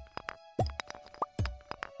sense.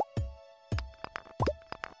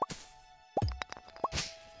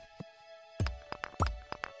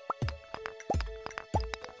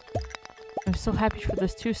 I'm so happy for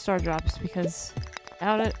those 2 star drops because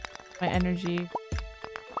without it, my energy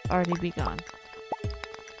already be gone.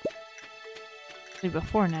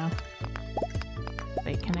 Before now.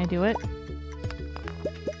 Wait, can I do it?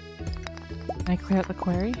 Can I clear out the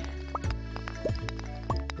quarry?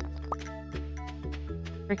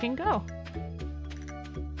 Freaking go!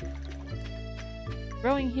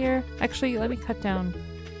 Growing here. Actually, let me cut down.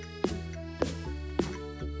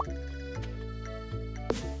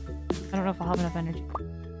 I don't know if I'll have enough energy,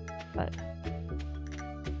 but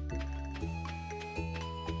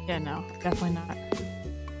yeah, no, definitely not.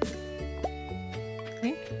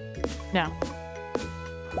 Think? No.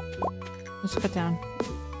 Let's cut down.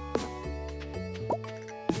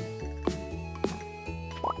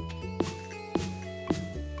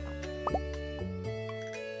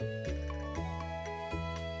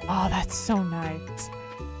 Oh, that's so nice.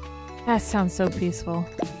 That sounds so peaceful.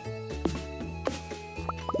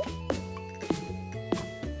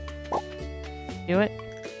 Do it.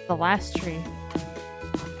 The last tree.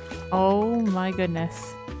 Oh my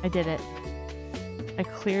goodness. I did it. I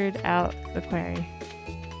cleared out the quarry.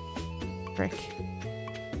 Frick.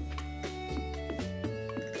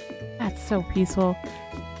 That's so peaceful.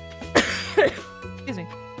 Excuse me.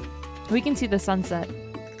 We can see the sunset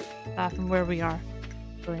from where we are.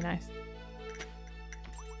 Really nice.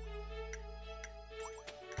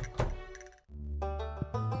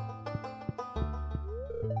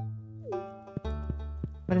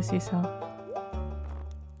 What does he sell?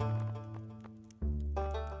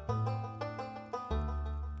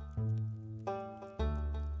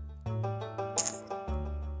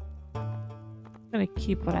 I'm gonna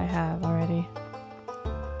keep what I have already.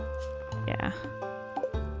 Yeah.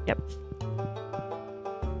 Yep.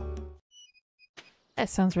 That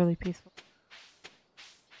sounds really peaceful.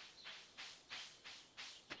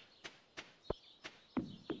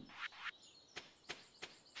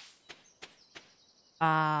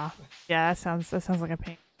 Yeah, that sounds like a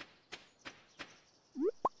pain.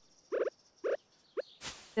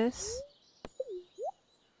 This.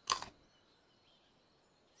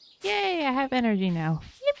 Yay, I have energy now.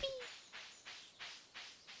 Yippee!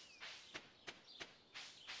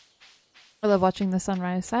 I love watching the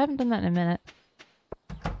sunrise. I haven't done that in a minute.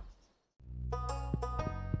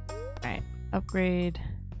 Alright, upgrade.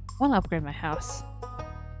 I want to upgrade my house.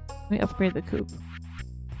 Let me upgrade the coop.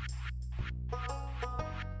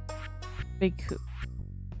 Big coop.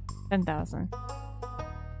 10,000.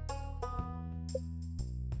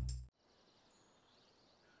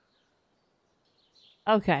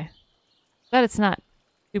 Okay. But it's not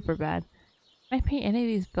super bad. Can I paint any of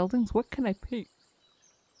these buildings? What can I paint?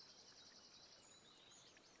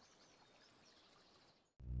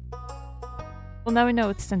 Well, now we know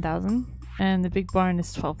it's 10,000. And the big barn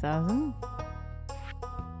is 12,000.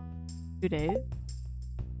 2 days.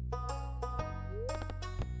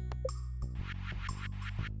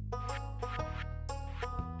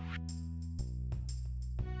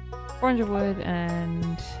 $400 wood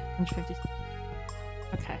and 150.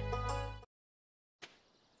 Okay.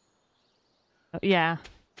 Oh, yeah.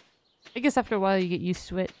 I guess after a while you get used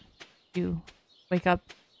to it. You wake up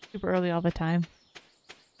super early all the time.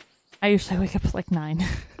 I usually wake up at like 9.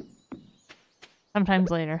 Sometimes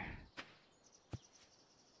later.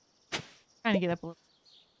 Trying to get up a little.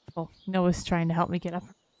 Oh, Noah's trying to help me get up.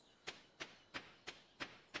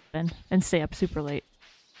 And stay up super late.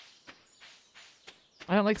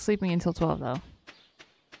 I don't like sleeping until 12 though.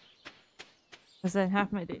 Because then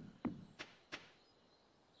half my day.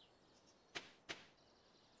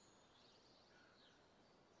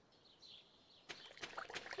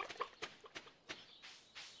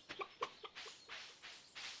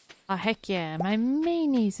 Oh heck yeah, my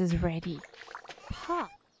mayonnaise is ready. Pop.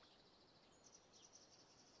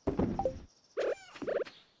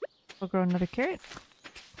 We'll grow another carrot.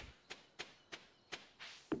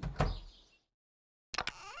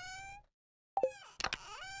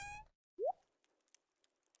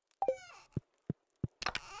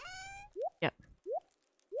 Yep.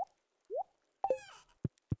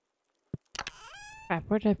 Crap,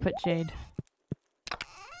 where did I put Jade?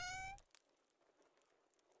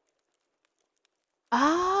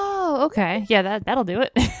 Oh, okay. Yeah, that'll do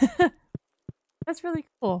it. That's really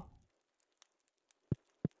cool.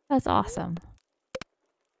 That's awesome.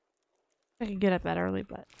 I can get up that early,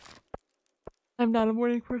 but I'm not a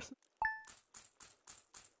morning person.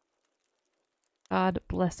 God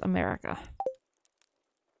bless America.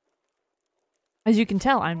 As you can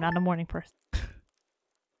tell, I'm not a morning person.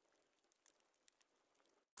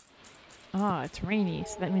 Oh, it's rainy,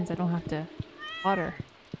 so that means I don't have to water.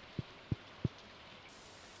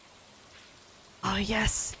 Oh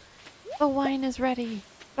yes! The wine is ready!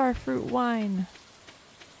 Starfruit wine!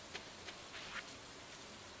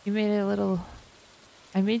 You made a little...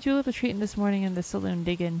 I made you a little treat this morning in the saloon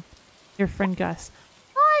digging your friend Gus.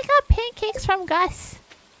 Oh, I got pancakes from Gus.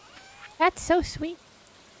 That's so sweet.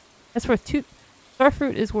 That's worth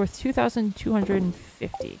Starfruit is worth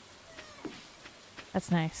 2,250.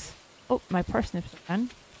 That's nice. Oh, my parsnips are done.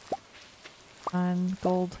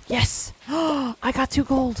 Gold. Yes! I got 2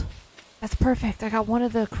 gold. That's perfect. I got one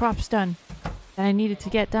of the crops done that I needed to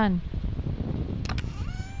get done.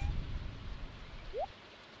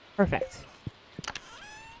 Perfect.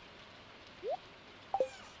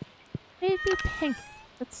 Baby pink.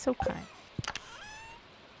 That's so kind.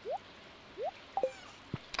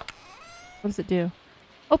 What does it do?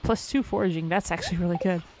 Oh, +2 foraging. That's actually really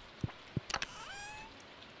good.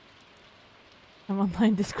 I'm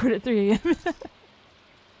online Discord at 3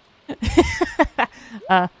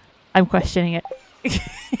 a.m. I'm questioning it.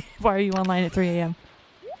 Why are you online at 3 a.m.?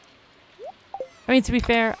 I mean, to be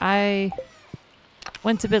fair, I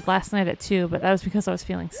went to bed last night at 2, but that was because I was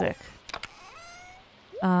feeling sick.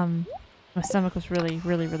 My stomach was really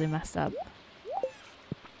messed up.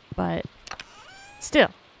 But still,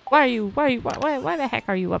 why the heck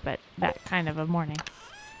are you up at that kind of a morning?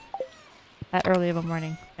 That early of a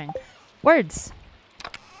morning thing. Words!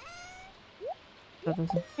 Throw those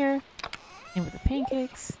in here. In with the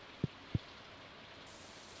pancakes.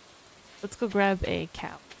 Let's go grab a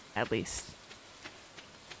cow, at least.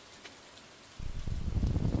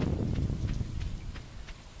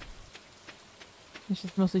 It's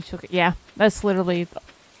just mostly sugar. Yeah, that's literally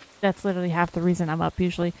half the reason I'm up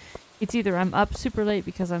usually. It's either I'm up super late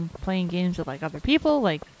because I'm playing games with like other people,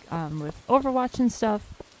 like with Overwatch and stuff,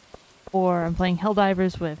 or I'm playing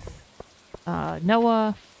Helldivers with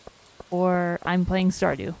Noah, or I'm playing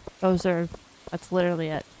Stardew. That's literally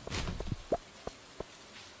it.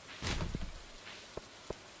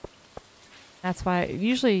 That's why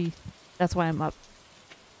I'm up.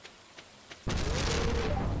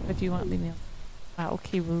 If you want, leave me alone. Wow,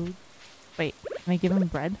 okay, rude. Wait, can I give him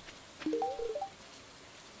bread?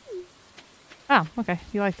 Oh, okay,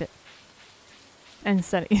 you liked it. And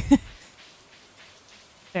study.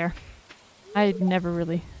 Fair. I never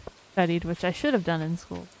really studied, which I should have done in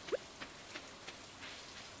school.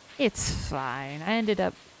 It's fine. I ended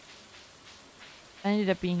up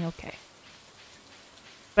being okay.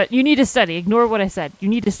 But you need to study. Ignore what I said. You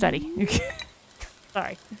need to study.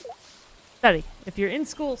 Sorry. Study. If you're in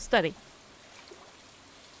school, study.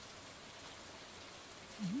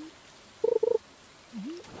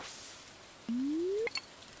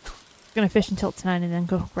 Gonna fish until it's 9 and then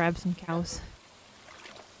go grab some cows.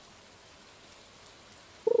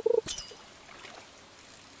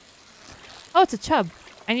 Oh, it's a chub.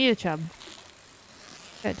 I need a chub.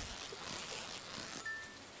 Good.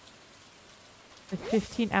 Like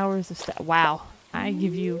 15 hours of wow. I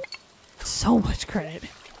give you so much credit.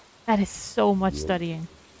 That is so much studying.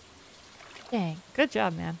 Dang. Good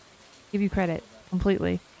job, man. Give you credit.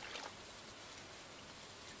 Completely.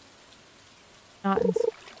 Not in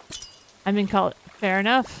I'm in college. Fair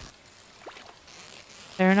enough.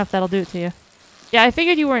 Fair enough, that'll do it to you. Yeah, I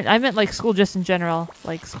figured you weren't. I meant like school just in general.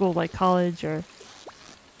 Like school, like college or...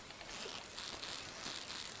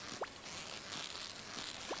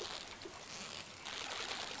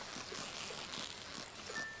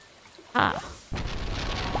 Ah.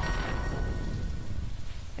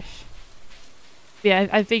 Yeah,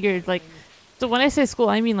 I figured like... So when I say school,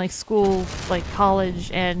 I mean like school, like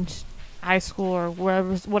college and high school or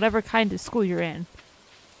whatever kind of school you're in.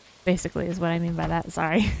 Basically is what I mean by that.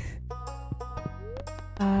 Sorry.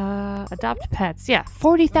 Adopt pets. Yeah,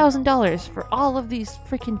 $40,000 for all of these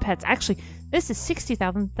freaking pets. Actually, this is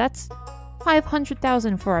 $60,000. That's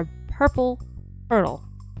 $500,000 for a purple turtle.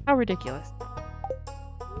 How ridiculous.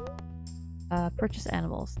 Purchase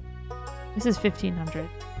animals. This is $1,500.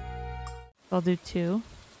 I'll do 2.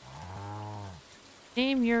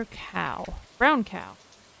 Name your cow. Brown cow.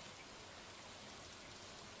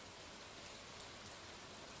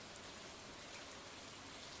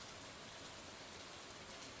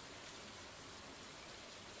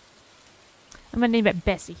 I'm gonna name it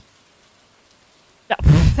Bessie. No,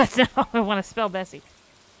 that's not how I want to spell Bessie.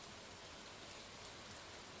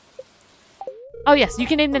 Oh yes, you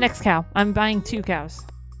can name the next cow. I'm buying 2 cows.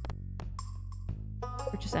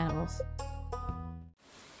 Purchase animals.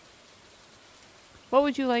 What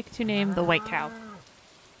would you like to name the white cow?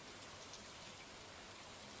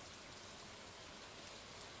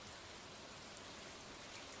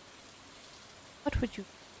 What would you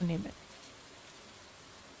name it?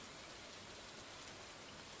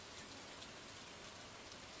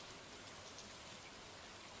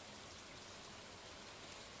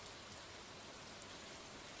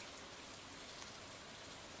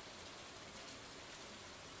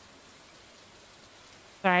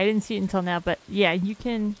 Sorry, I didn't see it until now, but yeah, you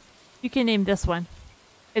can name this one.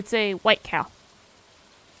 It's a white cow.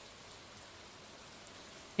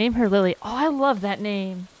 Name her Lily. Oh, I love that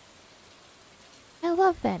name. I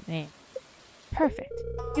love that name. Perfect.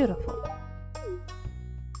 Beautiful.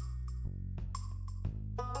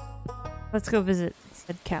 Let's go visit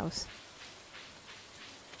said cows.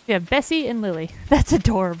 Yeah, Bessie and Lily. That's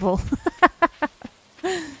adorable.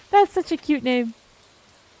 That's such a cute name.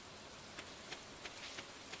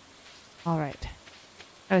 Alright.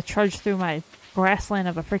 Gotta charge through my grassland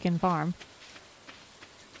of a freaking farm.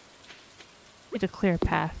 Need to clear a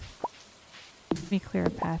path. Let me clear a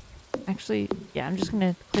path. Actually, yeah, I'm just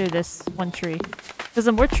gonna clear this one tree. Because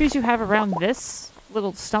the more trees you have around this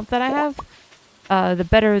little stump that I have, the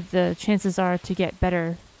better the chances are to get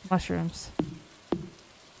better mushrooms.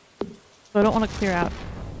 So I don't want to clear out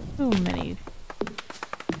too many.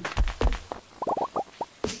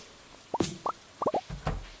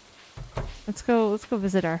 Let's go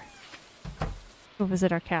visit our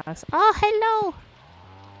cows. Oh, hello!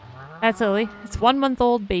 That's Lily. It's 1 month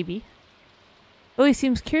old baby. Lily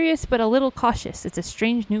seems curious but a little cautious. It's a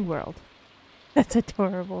strange new world. That's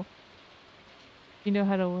adorable. You know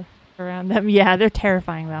how to work around them. Yeah, they're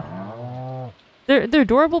terrifying though. They're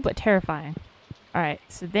adorable but terrifying. Alright,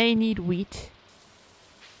 so they need wheat.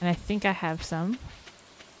 And I think I have some.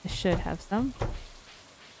 I should have some.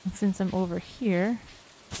 And since I'm over here,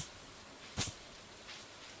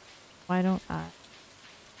 why don't I?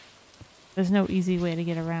 There's no easy way to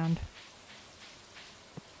get around.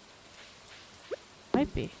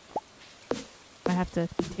 Might be. I have to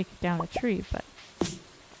take down a tree, but...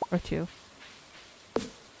 Or two.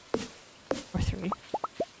 Or three.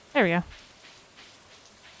 There we go.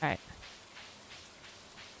 Alright.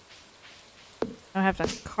 I have to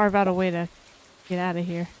carve out a way to get out of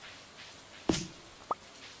here.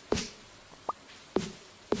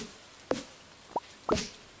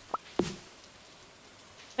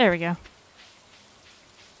 There we go.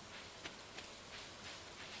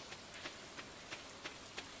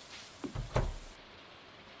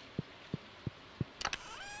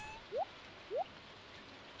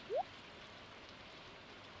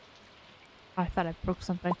 I thought I broke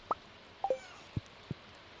something.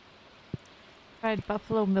 Tried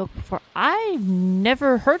buffalo milk before. I've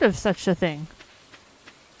never heard of such a thing.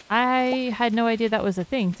 I had no idea that was a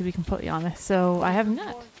thing, to be completely honest. So I have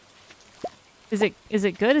not. Is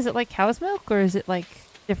it good? Is it like cow's milk, or is it like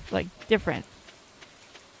different?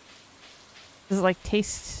 Does it like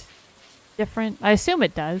taste different? I assume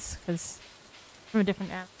it does, because from a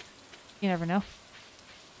different app. You never know.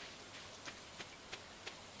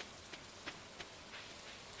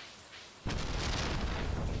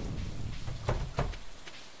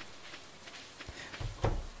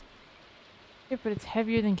 But it's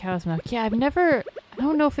heavier than cow's milk. Yeah, I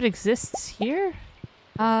don't know if it exists here.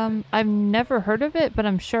 I've never heard of it, but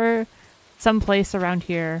I'm sure someplace around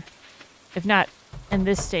here, if not in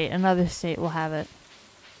this state, another state will have it.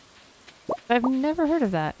 But I've never heard of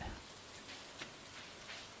that.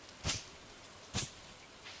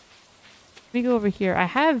 Let me go over here. I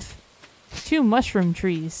have 2 mushroom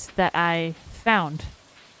trees that I found.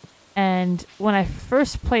 And when I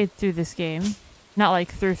first played through this game, not like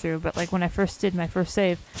through, but like when I first did my first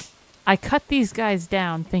save, I cut these guys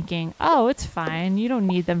down thinking, oh, it's fine. You don't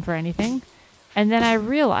need them for anything. And then I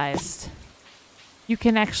realized you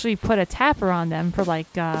can actually put a tapper on them for like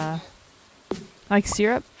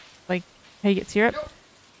syrup, like how you get syrup,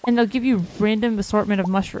 and they'll give you random assortment of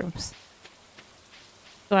mushrooms.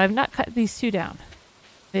 So I've not cut these 2 down.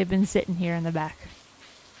 They've been sitting here in the back.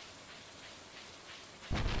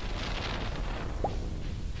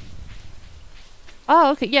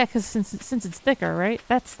 Oh, okay, yeah, because since it's thicker, right?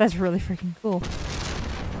 That's really freaking cool. Do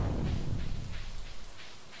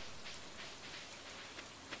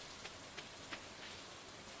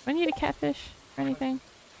I need a catfish or anything?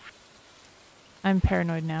 I'm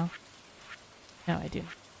paranoid now. No, I do.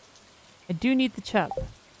 I do need the chub.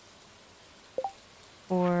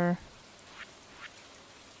 Or...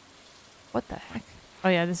 What the heck? Oh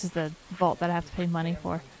yeah, this is the vault that I have to pay money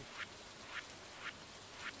for.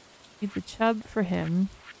 Need the chub for him.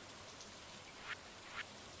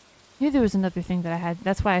 I knew there was another thing that I had.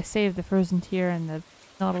 That's why I saved the frozen tear and the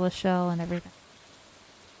nautilus shell and everything.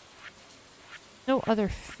 No other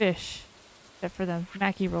fish except for the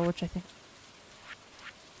Mackie roll, which I think...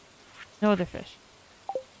 No other fish.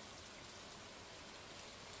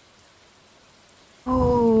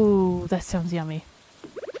 Oh, that sounds yummy.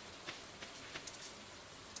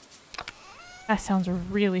 That sounds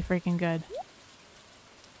really freaking good.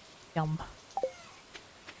 Yum.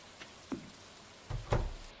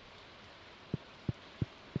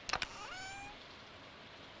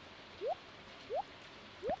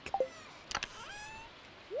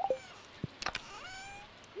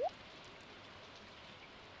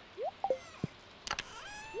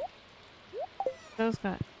 Those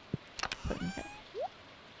got put in here.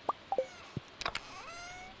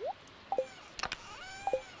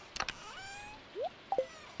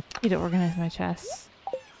 Need to organize my chests.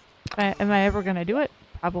 Am I ever gonna do it?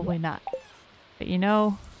 Probably not. But you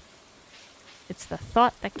know, it's the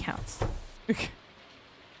thought that counts.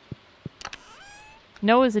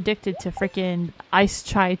 Noah's addicted to freaking iced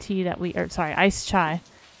chai tea that iced chai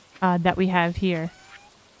that we have here.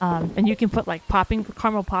 And you can put like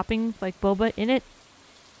caramel popping, like boba in it.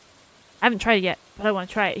 I haven't tried it yet, but I want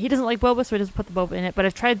to try it. He doesn't like boba, so he doesn't put the boba in it, but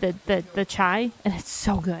I've tried the chai, and it's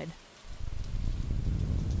so good.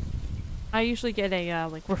 I usually get a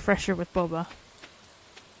like refresher with boba.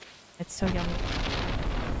 It's so yummy.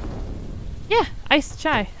 Yeah, iced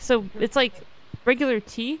chai. So it's like regular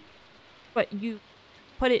tea, but you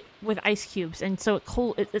put it with ice cubes, and so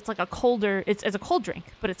it's like a colder. It's a cold drink,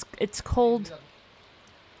 but it's cold.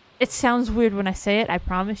 It sounds weird when I say it. I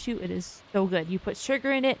promise you, it is so good. You put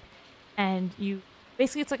sugar in it, and you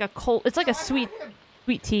basically it's like a sweet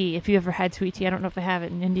tea. If you ever had sweet tea, I don't know if they have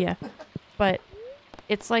it in India, but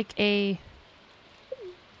it's like a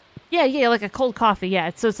like a cold coffee.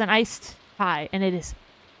 Yeah, so it's an iced chai, and it is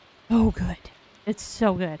so good. It's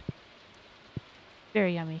so good.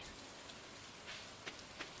 Very yummy. Is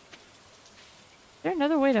there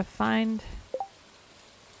another way to find?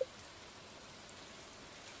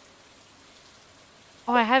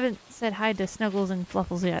 Oh, I haven't said hi to Snuggles and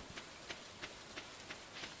Fluffles yet.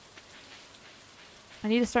 I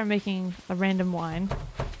need to start making a random wine.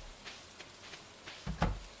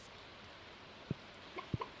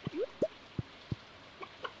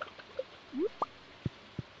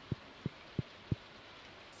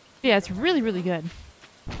 Yeah, it's really, really good.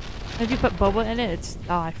 If you put boba in it,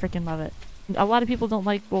 oh, I freaking love it. A lot of people don't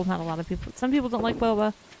like, well, not a lot of people. Some people don't like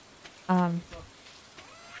boba.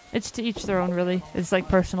 It's to each their own, really. It's like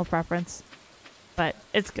personal preference. But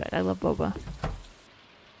it's good. I love boba.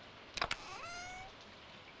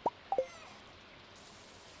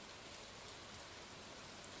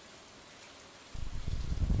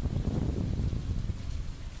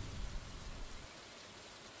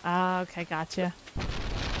 Ah, okay, gotcha.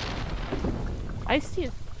 Iced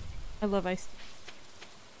tea. I love iced tea.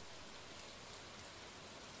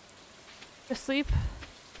 To sleep.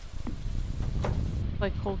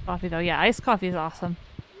 Like cold coffee though. Yeah, iced coffee is awesome.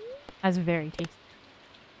 That's very tasty.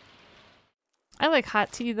 I like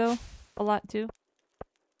hot tea though a lot too.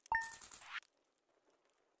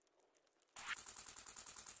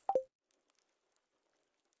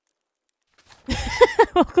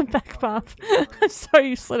 Welcome back, Bob. I'm sorry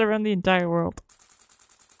you slid around the entire world.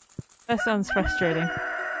 That sounds frustrating.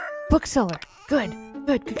 Bookseller. Good.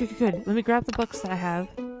 Good, good, good, good. Let me grab the books that I have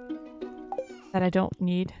that I don't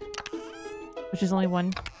need. Which is only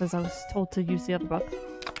one, because I was told to use the other book.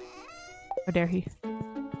 How dare he?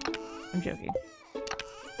 I'm joking.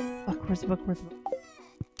 Fuck, where's the book? Where's the book?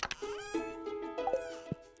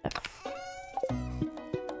 F.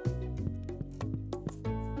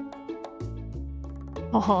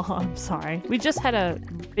 Oh, I'm sorry. We just had a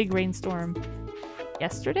big rainstorm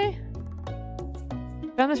yesterday?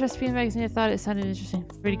 Found this recipe in the magazine. I thought it sounded interesting.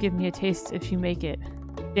 Free to give me a taste if you make it.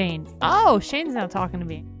 Shane. Oh, Shane's now talking to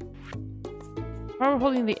me. We're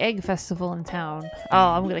holding the egg festival in town. Oh,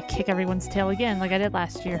 I'm gonna kick everyone's tail again like I did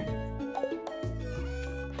last year.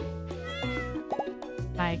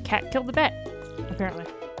 My cat killed the bat, apparently.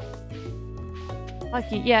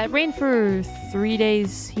 Lucky. Yeah, it rained for 3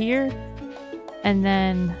 days here. And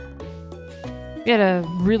then we had a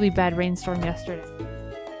really bad rainstorm yesterday.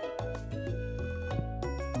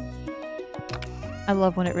 I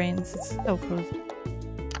love when it rains. It's so cozy.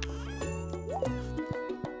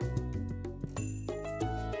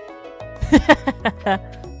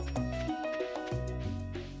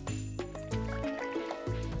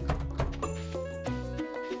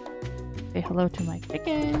 Say hello to my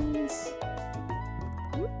chickens.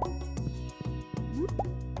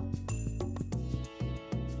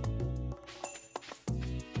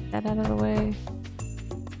 That out of the way.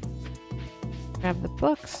 Grab the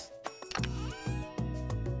books.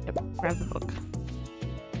 Yep, grab the book.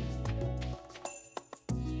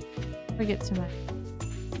 Before I get to my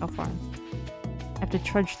cow farm. I have to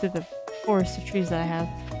trudge through the forest of trees that I have.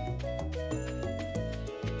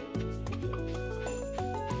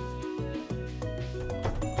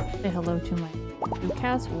 Say hello to my two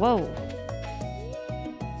cows. Whoa!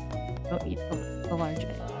 Don't eat the large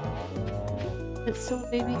egg. It's still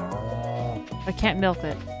a baby. I can't milk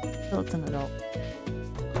it until it's an adult.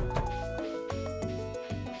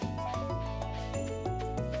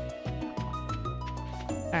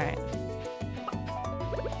 Alright.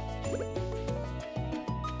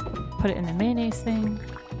 put it in the mayonnaise thing.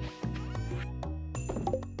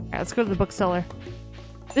 Alright, let's go to the bookseller.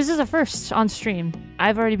 This is a first on stream.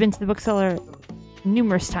 I've already been to the bookseller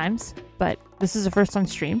numerous times, but this is a first on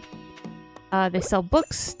stream. They sell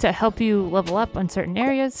books to help you level up on certain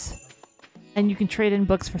areas, and you can trade in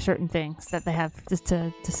books for certain things that they have just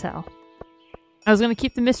to sell. I was going to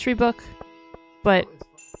keep the mystery book, but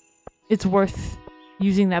it's worth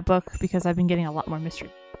using that book because I've been getting a lot more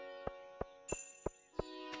mystery.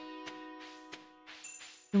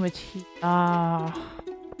 Too much heat. Oh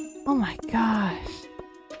my gosh.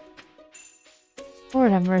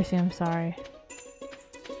 Lord have mercy, I'm sorry.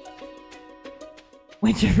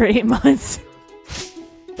 Winter for 8 months.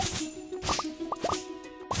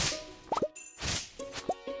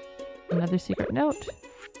 Another secret note.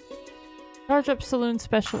 Charge up saloon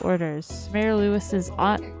special orders. Mayor Lewis's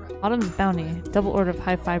Autumn's Bounty. Double order of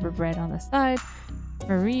high fiber bread on the side.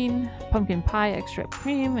 Marine, pumpkin pie, extra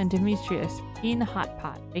cream, and Demetrius, bean hot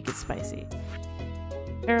pot. Make it spicy.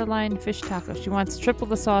 Caroline, fish taco. She wants triple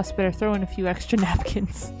the sauce, better throw in a few extra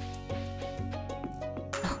napkins.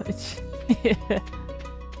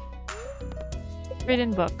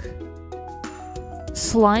 Trade-in book.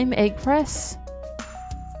 Slime egg press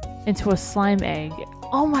into a slime egg.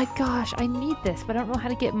 Oh my gosh, I need this, but I don't know how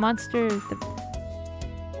to get monster.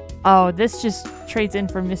 Oh, this just trades in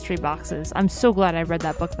for mystery boxes. I'm so glad I read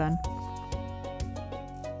that book then.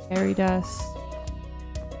 Fairy dust.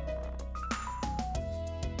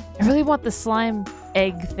 I really want the slime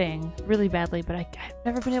egg thing really badly, but I've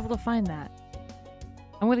never been able to find that.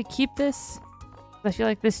 I'm going to keep this. I feel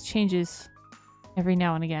like this changes every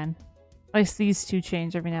now and again. At least these two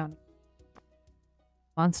change every now and again.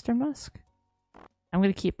 Monster Musk? I'm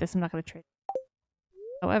going to keep this. I'm not going to trade it.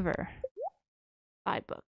 However, 5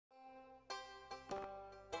 books.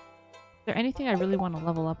 Is there anything I really want to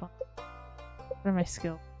level up on? What are my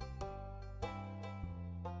skills?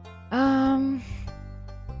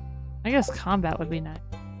 I guess combat would be nice.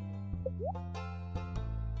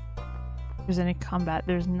 If there's any combat,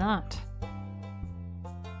 there's not.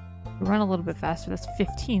 We run a little bit faster. That's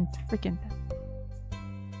 15th. Freaking.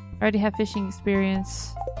 I already have fishing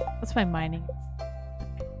experience. What's my mining?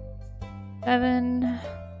 7.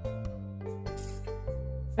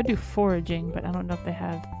 I do foraging, but I don't know if they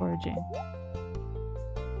have foraging.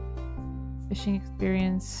 Fishing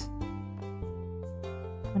experience.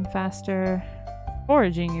 And faster.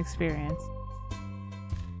 Foraging experience.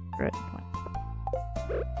 Good.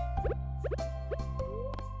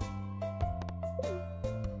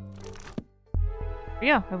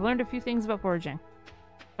 Yeah, I've learned a few things about foraging.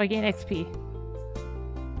 I gain XP.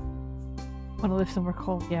 Want to live somewhere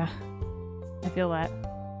cold? Yeah, I feel that.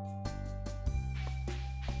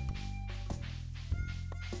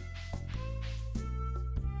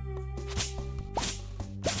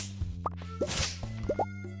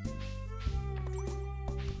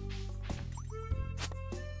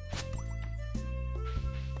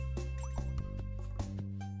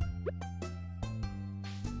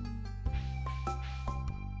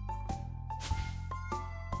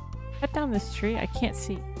 Cut down this tree. I can't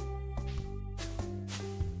see.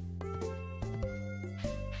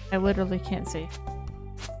 I literally can't see.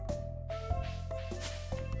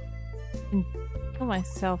 I can feel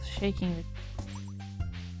myself shaking.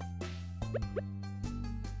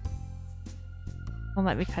 Don't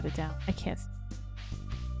let me cut it down. I can't see.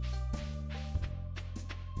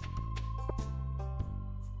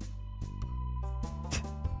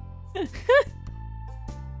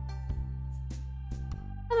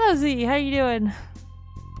 Hello Z, how you doing?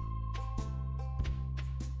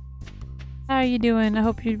 How are you doing? I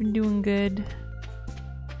hope you've been doing good.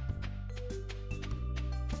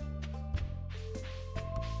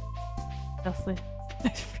 Leslie.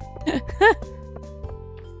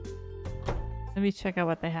 Let me check out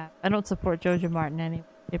what they have. I don't support Jojo Martin in any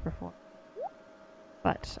shape or form.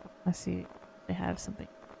 But let's see if they have something.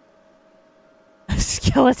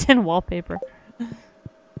 Skeleton wallpaper.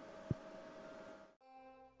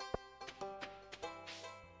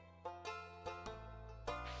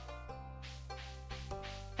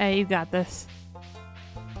 Hey, you got this.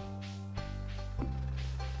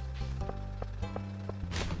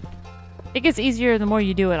 It gets easier the more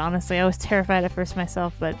you do it, honestly. I was terrified at first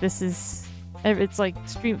myself, but this is... It's like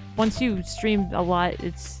once you stream a lot,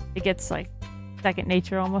 it gets like second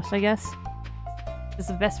nature almost, I guess. Is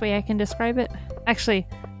the best way I can describe it. Actually,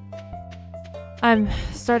 I'm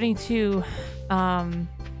starting to... I'm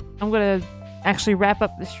gonna actually wrap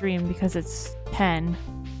up the stream because it's 10.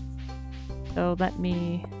 So let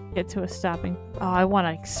me get to a stopping. Oh, I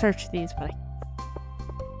want to search these, but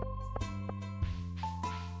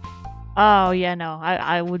Oh yeah, no,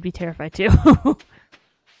 I would be terrified too.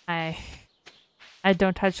 I I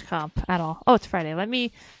don't touch comp at all. Oh, it's Friday. Let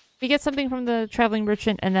me get something from the traveling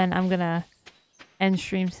merchant, and then I'm gonna end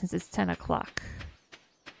stream since it's 10 o'clock.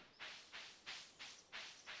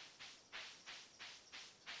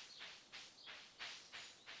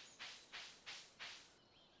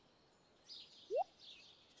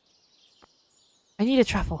 I need a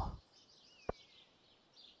truffle.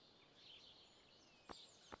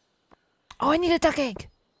 Oh, I need a duck egg.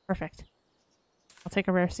 Perfect. I'll take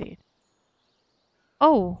a rare seed.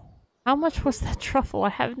 Oh, how much was that truffle? I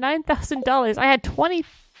have $9,000. I had 20.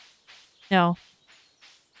 No,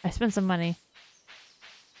 I spent some money.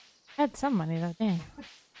 I had some money though. Dang.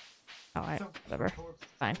 All right, whatever.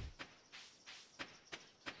 Fine.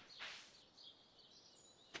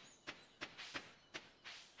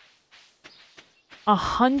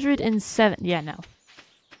 $107. Yeah, no.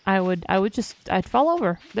 I'd fall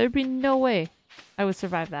over. There'd be no way I would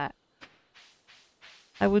survive that.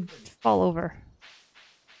 I would fall over.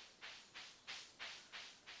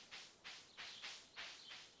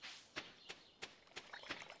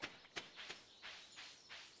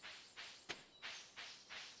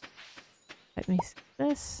 Let me see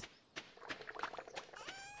this.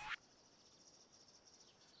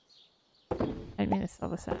 I mean to sell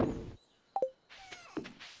this out.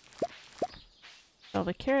 Sell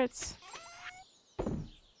the carrots.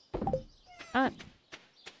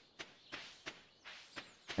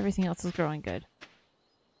 Everything else is growing good.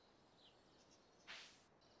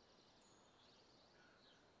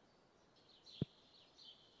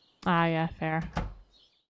 Ah, yeah, fair.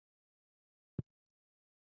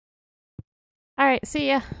 Alright, see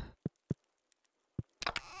ya.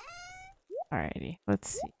 Alrighty, let's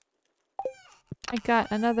see. I got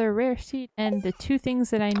another rare seed and the 2 things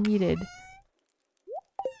that I needed.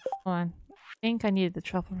 Hold on. I think I needed the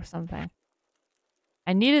truffle for something.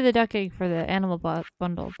 I needed the duck egg for the animal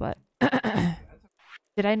bundle, but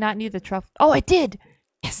did I not need the truffle? Oh, I did!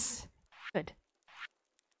 Yes! Good.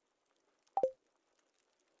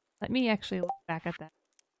 Let me actually look back at that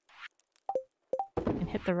and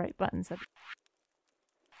hit the right buttons.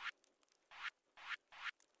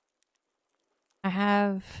 I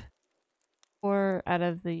have 4 out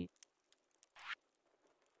of the...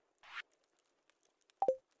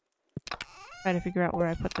 Try to figure out where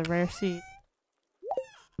I put the rare seed.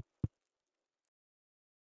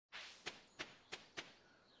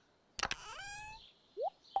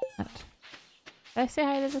 Did I say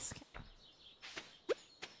hi to this cat?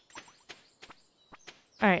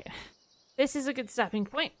 Alright. This is a good stopping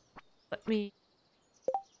point. Let me...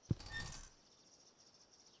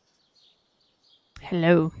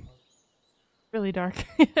 Hello. Really dark.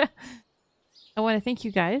 I want to thank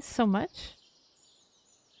you guys so much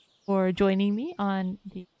for joining me on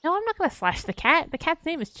the... No, I'm not going to slash the cat. The cat's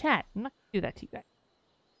name is Chat. I'm not going to do that to you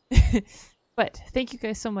guys. But thank you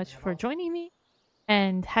guys so much for joining me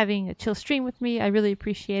and having a chill stream with me. I really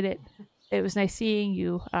appreciate it. It was nice seeing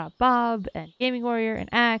you, Bob, and Gaming Warrior, and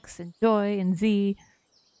Axe, and Joy, and Z.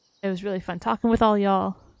 It was really fun talking with all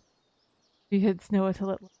y'all. We had snow to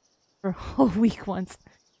let for a whole week once.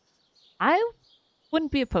 I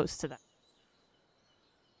wouldn't be opposed to that.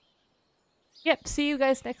 Yep, see you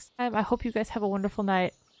guys next time. I hope you guys have a wonderful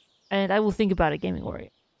night. And I will think about it, Gaming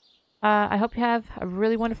Warrior. I hope you have a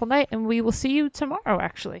really wonderful night, and we will see you tomorrow,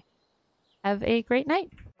 actually. Have a great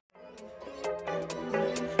night.